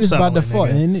except down British south. by default,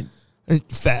 isn't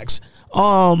it? Facts.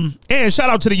 And shout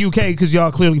out to the UK because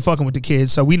y'all clearly fucking with the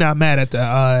kids. So we not mad at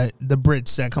the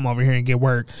Brits that come over here and get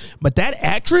work. But that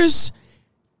actress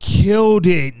killed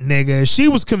it, nigga. She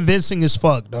was convincing as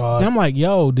fuck, dog. I'm like,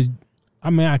 yo,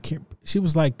 I can't. She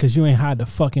was like, because you ain't hide the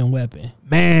fucking weapon.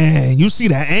 Man, you see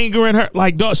that anger in her?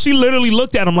 Like, dog, she literally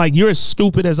looked at him like, you're as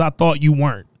stupid as I thought you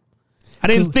weren't. I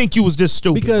didn't think you was this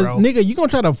stupid, because, bro. Nigga, you gonna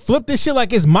try to flip this shit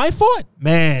like it's my fault?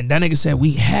 Man, that nigga said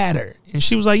we had her. And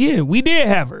she was like, yeah, we did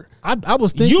have her. I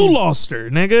was thinking. You lost her,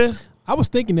 nigga. I was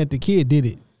thinking that the kid did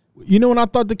it. You know when I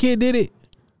thought the kid did it?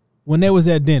 When they was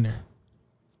at dinner.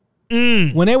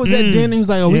 When they was at dinner, he was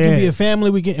like, "Oh, we can be a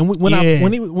family. We can." And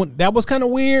when that was kind of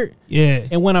weird. Yeah.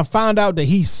 And when I found out that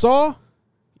he saw,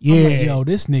 I'm like, yo,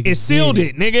 this nigga. It sealed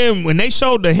it, nigga. When they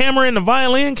showed the hammer in the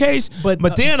violin case, but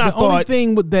then I thought the only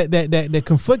thing with that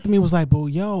conflicted me was like, "But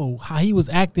yo, how he was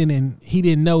acting, and he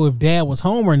didn't know if dad was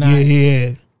home or not."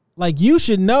 Yeah. Like you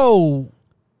should know,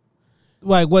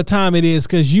 like what time it is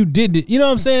because you did it. You know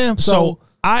what I'm saying? So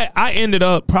I ended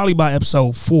up probably by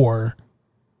episode 4.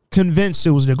 Convinced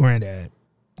it was the granddad.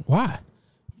 Why?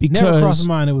 Because never crossed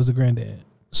my mind it was the granddad.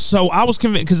 So I was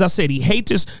convinced because I said he hates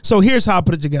this. So here's how I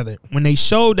put it together. When they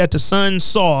showed that the son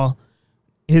saw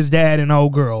his dad and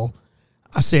old girl,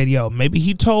 I said, yo, maybe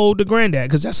he told the granddad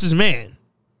because that's his man.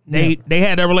 They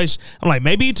had that relationship. I'm like,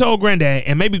 maybe he told granddad,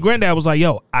 and maybe granddad was like,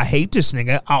 yo, I hate this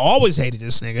nigga. I always hated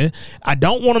this nigga. I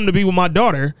don't want him to be with my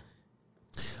daughter.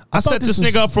 I set this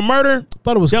nigga up for murder. I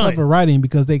thought it was clever writing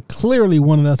because they clearly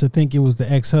wanted us to think it was the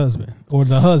ex-husband or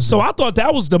the husband. So I thought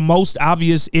that was the most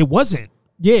obvious. It wasn't.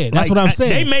 Yeah, that's what I'm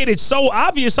saying. They made it so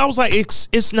obvious. I was like,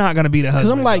 it's not going to be the husband.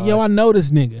 Because I'm like, yo, I know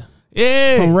this nigga.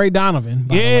 Yeah. From Ray Donovan.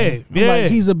 I'm like,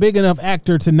 he's a big enough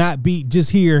actor to not be just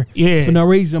here for no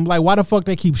reason. I'm like, why the fuck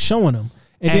they keep showing him?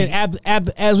 And then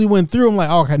as we went through, I'm like,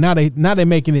 okay, now they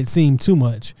making it seem too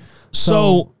much.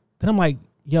 So then I'm like,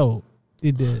 yo,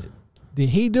 did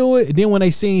he do it? And then when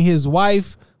they seen his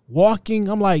wife walking,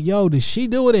 I'm like, yo, did she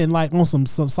do it? And like on some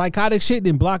psychotic shit,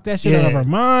 then block that shit out of her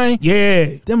mind.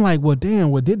 Yeah. Them like, well,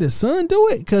 damn, did the son do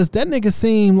it? Because that nigga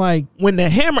seemed like when the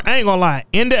hammer. I ain't gonna lie.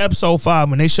 In the episode 5,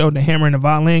 when they showed the hammer in the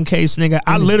violin case, nigga,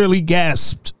 I literally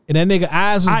gasped. And that nigga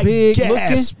eyes was big.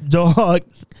 Gasped, dog.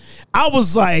 I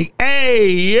was like, hey,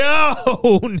 yo,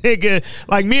 nigga.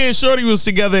 Like, me and Shorty was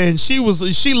together, and she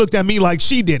looked at me like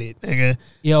she did it, nigga.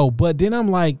 Yo, but then I'm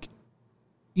like,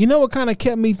 you know what kind of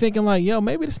kept me thinking like, yo,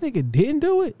 maybe this nigga didn't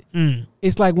do it?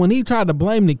 It's like when he tried to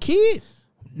blame the kid.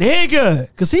 Nigga.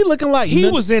 Because he looking like... He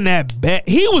was in that bed.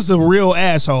 He was a real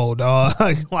asshole, dog.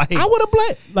 Like, I would have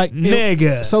blamed... Like,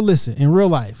 nigga. So listen, in real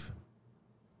life,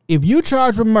 if you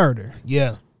charge with murder...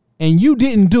 Yeah. And you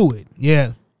didn't do it...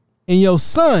 Yeah. And your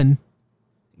son...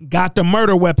 Got the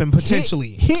murder weapon,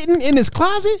 potentially. Hidden in his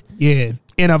closet? Yeah.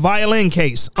 In a violin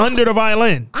case. Under the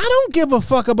violin. I don't give a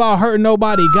fuck about hurting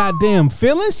nobody goddamn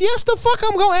feelings. Yes, the fuck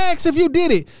I'm gonna ask if you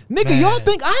did it. Nigga, Man. Y'all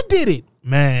think I did it.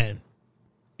 Man.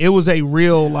 It was a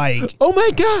real, like... Oh my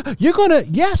God. You're gonna...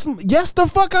 Yes, the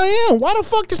fuck I am. Why the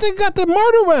fuck this nigga got the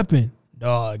murder weapon?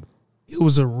 Dog. It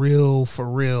was a real, for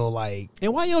real, like...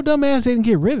 And why your dumb ass didn't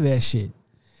get rid of that shit?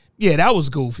 Yeah, that was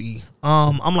goofy.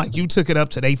 I'm like, you took it up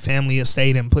to their family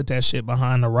estate and put that shit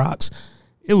behind the rocks.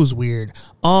 It was weird.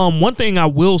 One thing I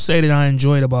will say that I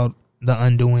enjoyed about The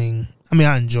Undoing, I mean,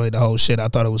 I enjoyed the whole shit. I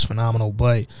thought it was phenomenal.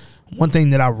 But one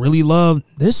thing that I really loved,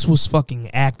 this was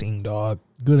fucking acting, dog.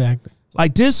 Good acting.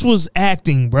 Like, this was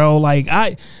acting, bro. Like,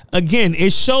 again,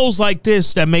 it's shows like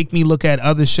this that make me look at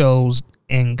other shows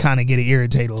and kind of get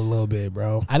irritated a little bit,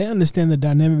 bro. I didn't understand the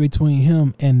dynamic between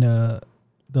him and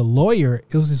the lawyer.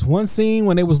 It was this one scene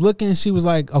when they was looking, she was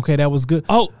like, okay, that was good.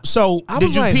 Oh, so I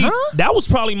was like, huh? That was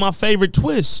probably my favorite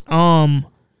twist. So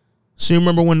you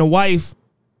remember when the wife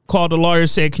called the lawyer,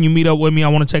 said, can you meet up with me? I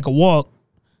want to take a walk.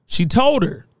 She told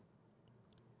her,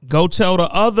 go tell the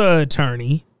other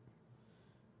attorney,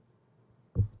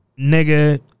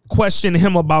 nigga, question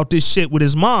him about this shit with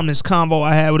his mom, this convo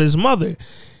I had with his mother.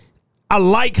 I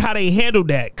like how they handled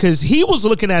that, because he was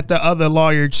looking at the other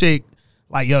lawyer chick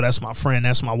like, yo, that's my friend.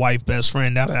 That's my wife, best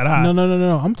friend. Da, da, da.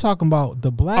 No. I'm talking about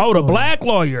the black lawyer. The black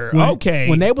lawyer. Okay.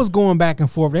 When they was going back and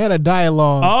forth, they had a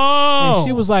dialogue. Oh. And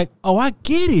she was like, oh, I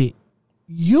get it.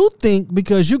 You think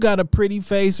because you got a pretty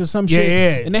face or some shit.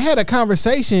 Yeah. And they had a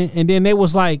conversation, and then they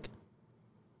was like,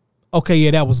 okay,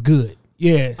 yeah, that was good.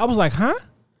 Yeah. I was like, huh?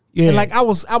 Yeah. And like I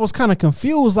was kind of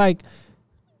confused. Like,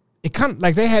 it kind of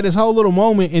like they had this whole little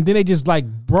moment, and then they just like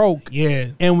broke. Yeah.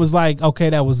 And was like, okay,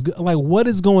 that was good. Like, what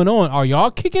is going on? Are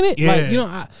y'all kicking it? Yeah. Like, you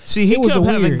know, see, he kept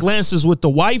having glances with the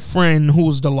white friend who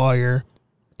was the lawyer.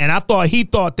 And I thought he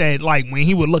thought that, like, when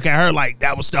he would look at her, like,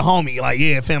 that was the homie. Like,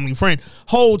 yeah, family friend.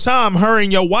 Whole time, her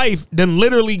and your wife then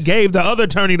literally gave the other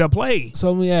attorney to play.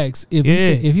 So let me ask, if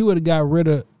he would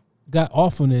have got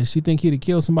off on this, you think he'd have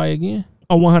killed somebody again?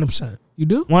 Oh, 100%. You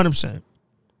do? 100%.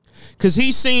 Because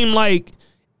he seemed like,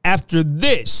 after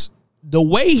this, the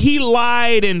way he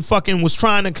lied and fucking was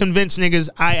trying to convince niggas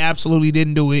I absolutely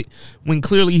didn't do it, when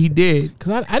clearly he did.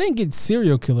 Because I didn't get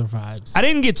serial killer vibes. I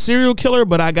didn't get serial killer,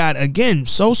 but I got, again,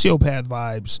 sociopath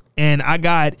vibes. And I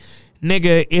got,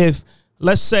 nigga, if,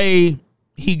 let's say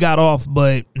he got off,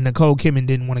 but Nicole Kidman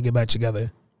didn't want to get back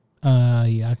together.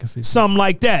 Yeah, I can see something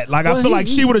like that. Like, well, I feel like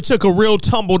she would have took a real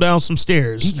tumble down some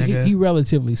stairs. He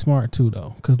relatively smart too,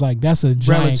 though, because like that's a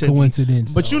giant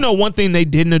coincidence. But you know, one thing they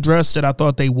didn't address that I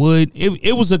thought they would.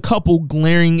 It was a couple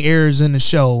glaring errors in the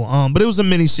show. But it was a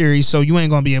miniseries, so you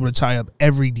ain't gonna be able to tie up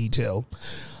every detail.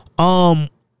 Nigga,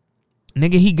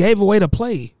 he gave away the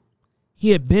play.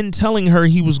 He had been telling her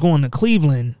he was going to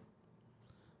Cleveland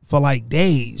for like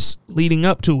days leading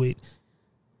up to it.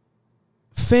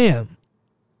 Fam.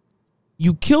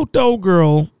 You killed the old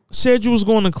girl, said you was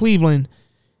going to Cleveland.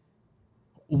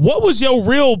 What was your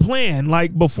real plan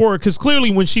like before? Because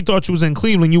clearly when she thought you was in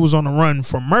Cleveland, you was on the run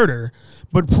for murder.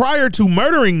 But prior to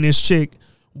murdering this chick,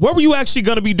 what were you actually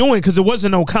going to be doing? Because it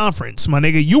wasn't no conference, my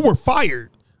nigga. You were fired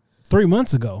 3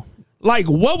 months ago. Like,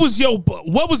 what was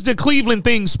the Cleveland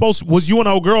thing supposed to, was you and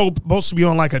old girl supposed to be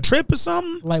on like a trip or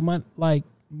something? Like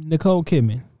Nicole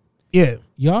Kidman. Yeah.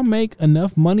 Y'all make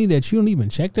enough money that you don't even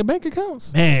check their bank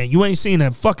accounts? Man, you ain't seen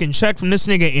a fucking check from this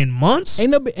nigga in months?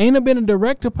 Ain't there been a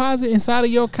direct deposit inside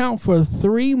of your account for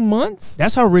 3 months?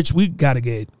 That's how rich we gotta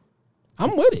get.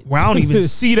 I'm with it. Where I don't even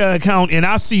see the account and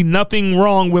I see nothing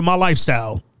wrong with my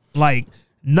lifestyle. Like,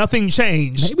 nothing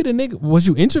changed. Maybe the nigga, was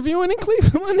you interviewing in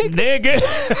Cleveland, my nigga?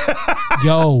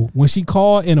 Yo, when she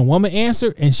called and a woman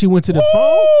answered and she went to the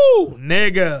phone.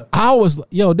 Nigga. I was,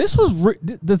 this was,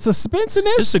 the suspense in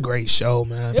this. It's a great show,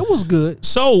 man. It was good.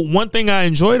 So, one thing I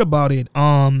enjoyed about it,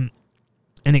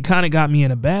 And it kind of got me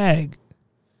in a bag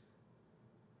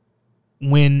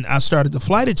when I started The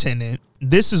Flight Attendant.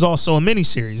 This is also a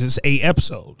miniseries. It's 8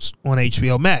 episodes on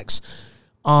HBO Max.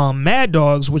 Mad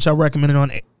Dogs, which I recommended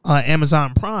on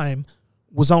Amazon Prime,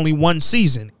 was only 1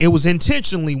 season. It was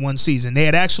intentionally 1 season. They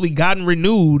had actually gotten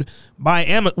renewed by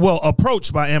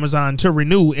approached by Amazon to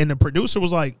renew, and the producer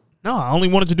was like, no, I only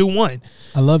wanted to do 1.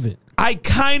 I love it. I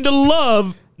kind of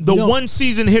love the 1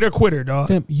 season hit or quitter, dog.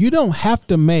 Fam, you don't have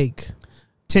to make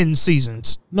 10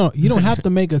 seasons. No, you don't have to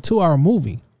make a 2-hour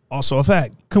movie. Also a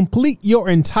fact. Complete your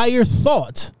entire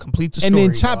thought. Complete the story,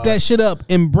 and then chop that shit up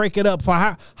and break it up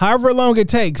for however long it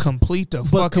takes. Complete the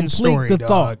fucking story, the dog.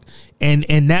 thought.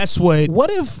 And that's what. What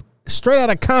if Straight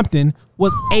Outta Compton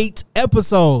was 8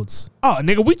 episodes? Oh,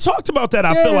 nigga, we talked about that.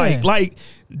 I feel like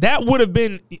that would have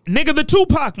been, nigga, the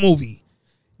Tupac movie.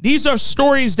 These are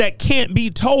stories that can't be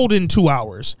told in 2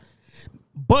 hours.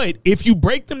 But if you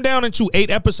break them down into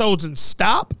 8 episodes and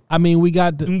stop, I mean, we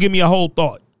got you can give me a whole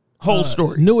thought. Whole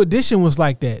story. New Edition was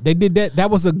like that. They did that. That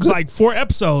was a good. Like 4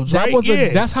 episodes, right?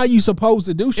 That's how you supposed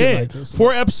to do shit like this.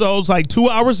 4 episodes, like 2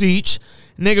 hours each.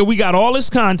 Nigga, we got all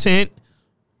this content,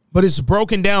 but it's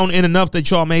broken down in enough that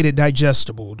y'all made it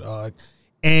digestible, dog.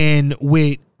 And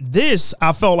with this,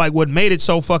 I felt like what made it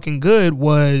so fucking good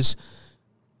was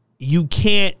you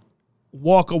can't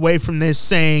walk away from this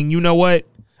saying, you know what?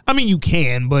 I mean, you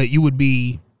can, but you would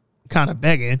be kind of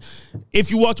begging.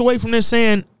 If you walked away from this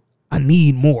saying, I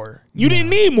need more. You didn't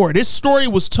need more. This story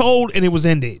was told and it was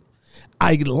ended.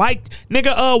 I liked,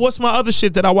 nigga, what's my other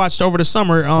shit that I watched over the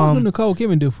summer? What did Nicole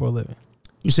Kidman do for a living?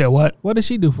 You said what? What does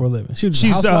she do for a living? She's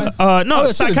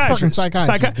psychiatrist.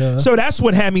 Psychiatrist. So that's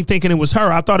what had me thinking it was her.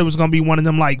 I thought it was gonna be one of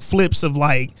them like flips of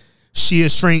like she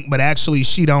is shrink, but actually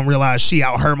she don't realize she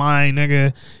out her mind,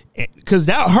 nigga. Cause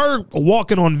that her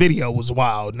walking on video was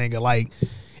wild, nigga. Like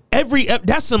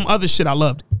that's some other shit I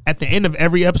loved. At the end of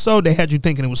every episode, they had you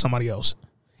thinking it was somebody else.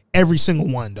 Every single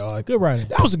one, dog. Good writing.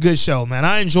 That was a good show, man.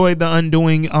 I enjoyed The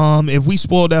Undoing. If we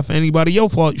spoiled that for anybody, your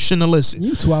fault. You shouldn't have listened.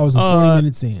 You 2 hours and 40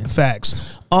 minutes in. Facts.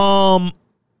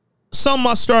 Something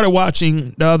I started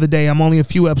watching the other day. I'm only a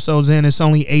few episodes in. It's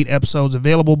only 8 episodes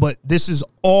available, but this is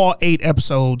all 8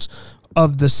 episodes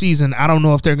of the season. I don't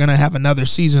know if they're going to have another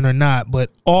season or not,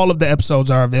 but all of the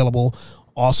episodes are available.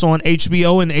 Also on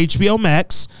HBO and HBO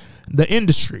Max. The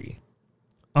Industry.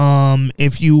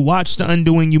 If you watch The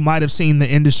Undoing, you might have seen The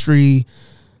Industry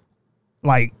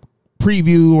like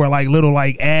preview or like little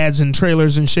like ads and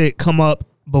trailers and shit come up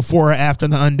before or after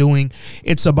The Undoing.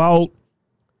 It's about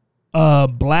a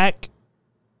black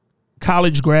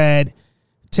college grad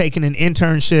taking an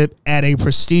internship at a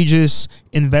prestigious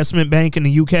investment bank in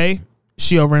the UK.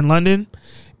 She over in London.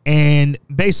 And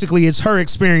basically it's her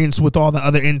experience with all the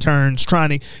other interns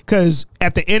because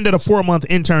at the end of the 4-month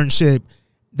internship,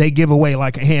 they give away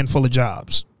like a handful of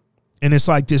jobs. And it's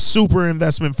like this super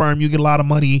investment firm. You get a lot of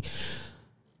money.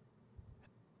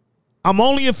 I'm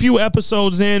only a few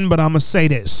episodes in, but I'm going to say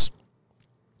this.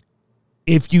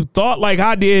 If you thought like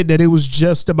I did that it was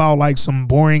just about like some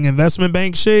boring investment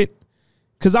bank shit,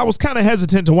 because I was kind of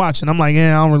hesitant to watch it. I'm like,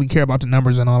 I don't really care about the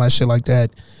numbers and all that shit like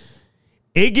that.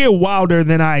 It get wilder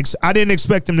than I didn't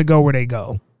expect them to go where they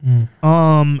go.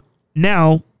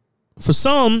 Now, for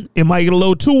some, it might get a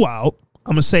little too wild.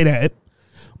 I'm going to say that.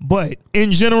 But in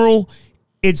general,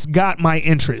 it's got my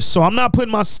interest. So I'm not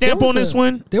putting my stamp on this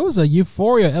one. There was a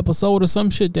Euphoria episode or some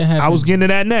shit that happened. I was getting to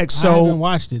that next. So I haven't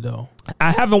watched it, though.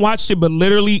 I haven't watched it, but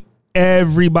literally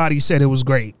everybody said it was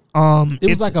great. It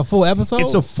was like a full episode?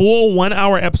 It's a full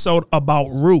 1-hour episode about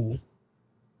Rue.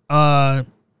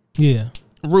 Yeah.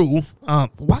 Rue.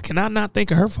 Why can I not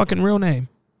think of her fucking real name?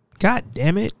 God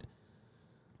damn it.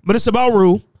 But it's about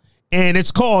Rue. And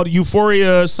it's called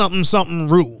Euphoria something something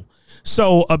Rue.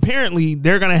 So apparently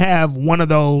they're going to have one of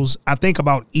those, I think,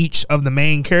 about each of the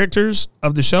main characters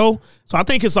of the show. So I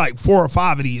think it's like 4 or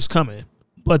 5 of these coming.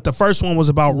 But the first one was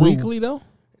about Rue. Weekly, though?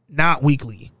 Not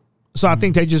weekly. So I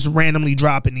think they just randomly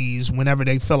dropping these whenever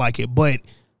they feel like it. But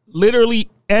literally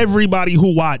everybody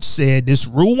who watched said this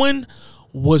Rue one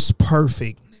was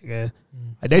perfect, nigga.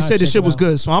 They said this shit was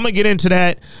good, so I'm gonna get into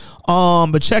that.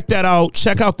 But check that out.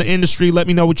 Check out The Industry. Let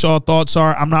me know what y'all thoughts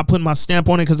are. I'm not putting my stamp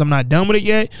on it because I'm not done with it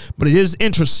yet, but it is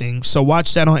interesting. So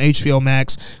watch that on HBO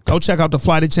Max. Go check out The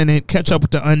Flight Attendant. Catch up with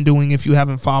The Undoing if you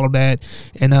haven't followed that,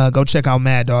 and go check out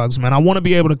Mad Dogs, man. I want to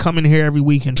be able to come in here every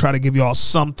week and try to give y'all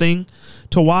something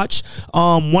to watch.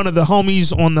 One of the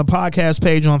homies on the podcast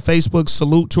page on Facebook,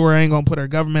 salute to her, I ain't gonna put her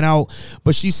government out,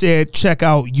 but she said check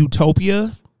out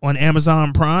Utopia on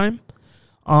Amazon Prime.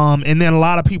 And then a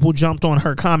lot of people jumped on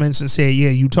her comments and said, yeah,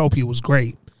 Utopia was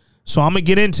great. So I'm going to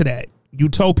get into that.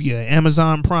 Utopia,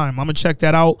 Amazon Prime. I'm gonna check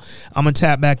that out. I'm gonna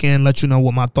tap back in, let you know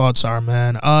what my thoughts are,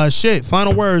 man.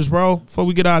 Final words, bro, before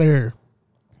we get out of here.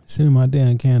 Send me my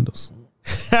damn candles.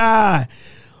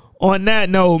 On that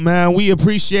note, man, we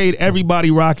appreciate everybody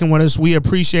rocking with us. We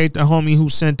appreciate the homie who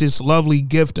sent this lovely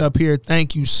gift up here.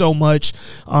 Thank you so much.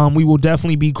 We will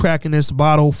definitely be cracking this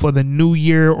bottle for the new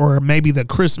year or maybe the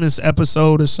Christmas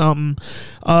episode or something.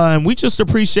 And we just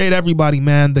appreciate everybody,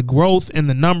 man. The growth and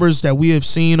the numbers that we have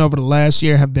seen over the last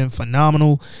year have been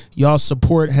phenomenal. Y'all's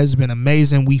support has been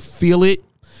amazing. We feel it.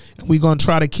 We're going to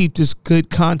try to keep this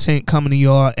good content coming to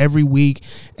y'all every week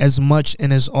as much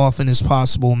and as often as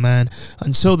possible, man.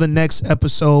 Until the next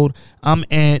episode, I'm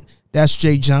Ant. That's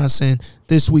Jay Johnson.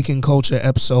 This Week in Culture,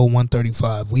 episode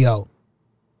 135. We out.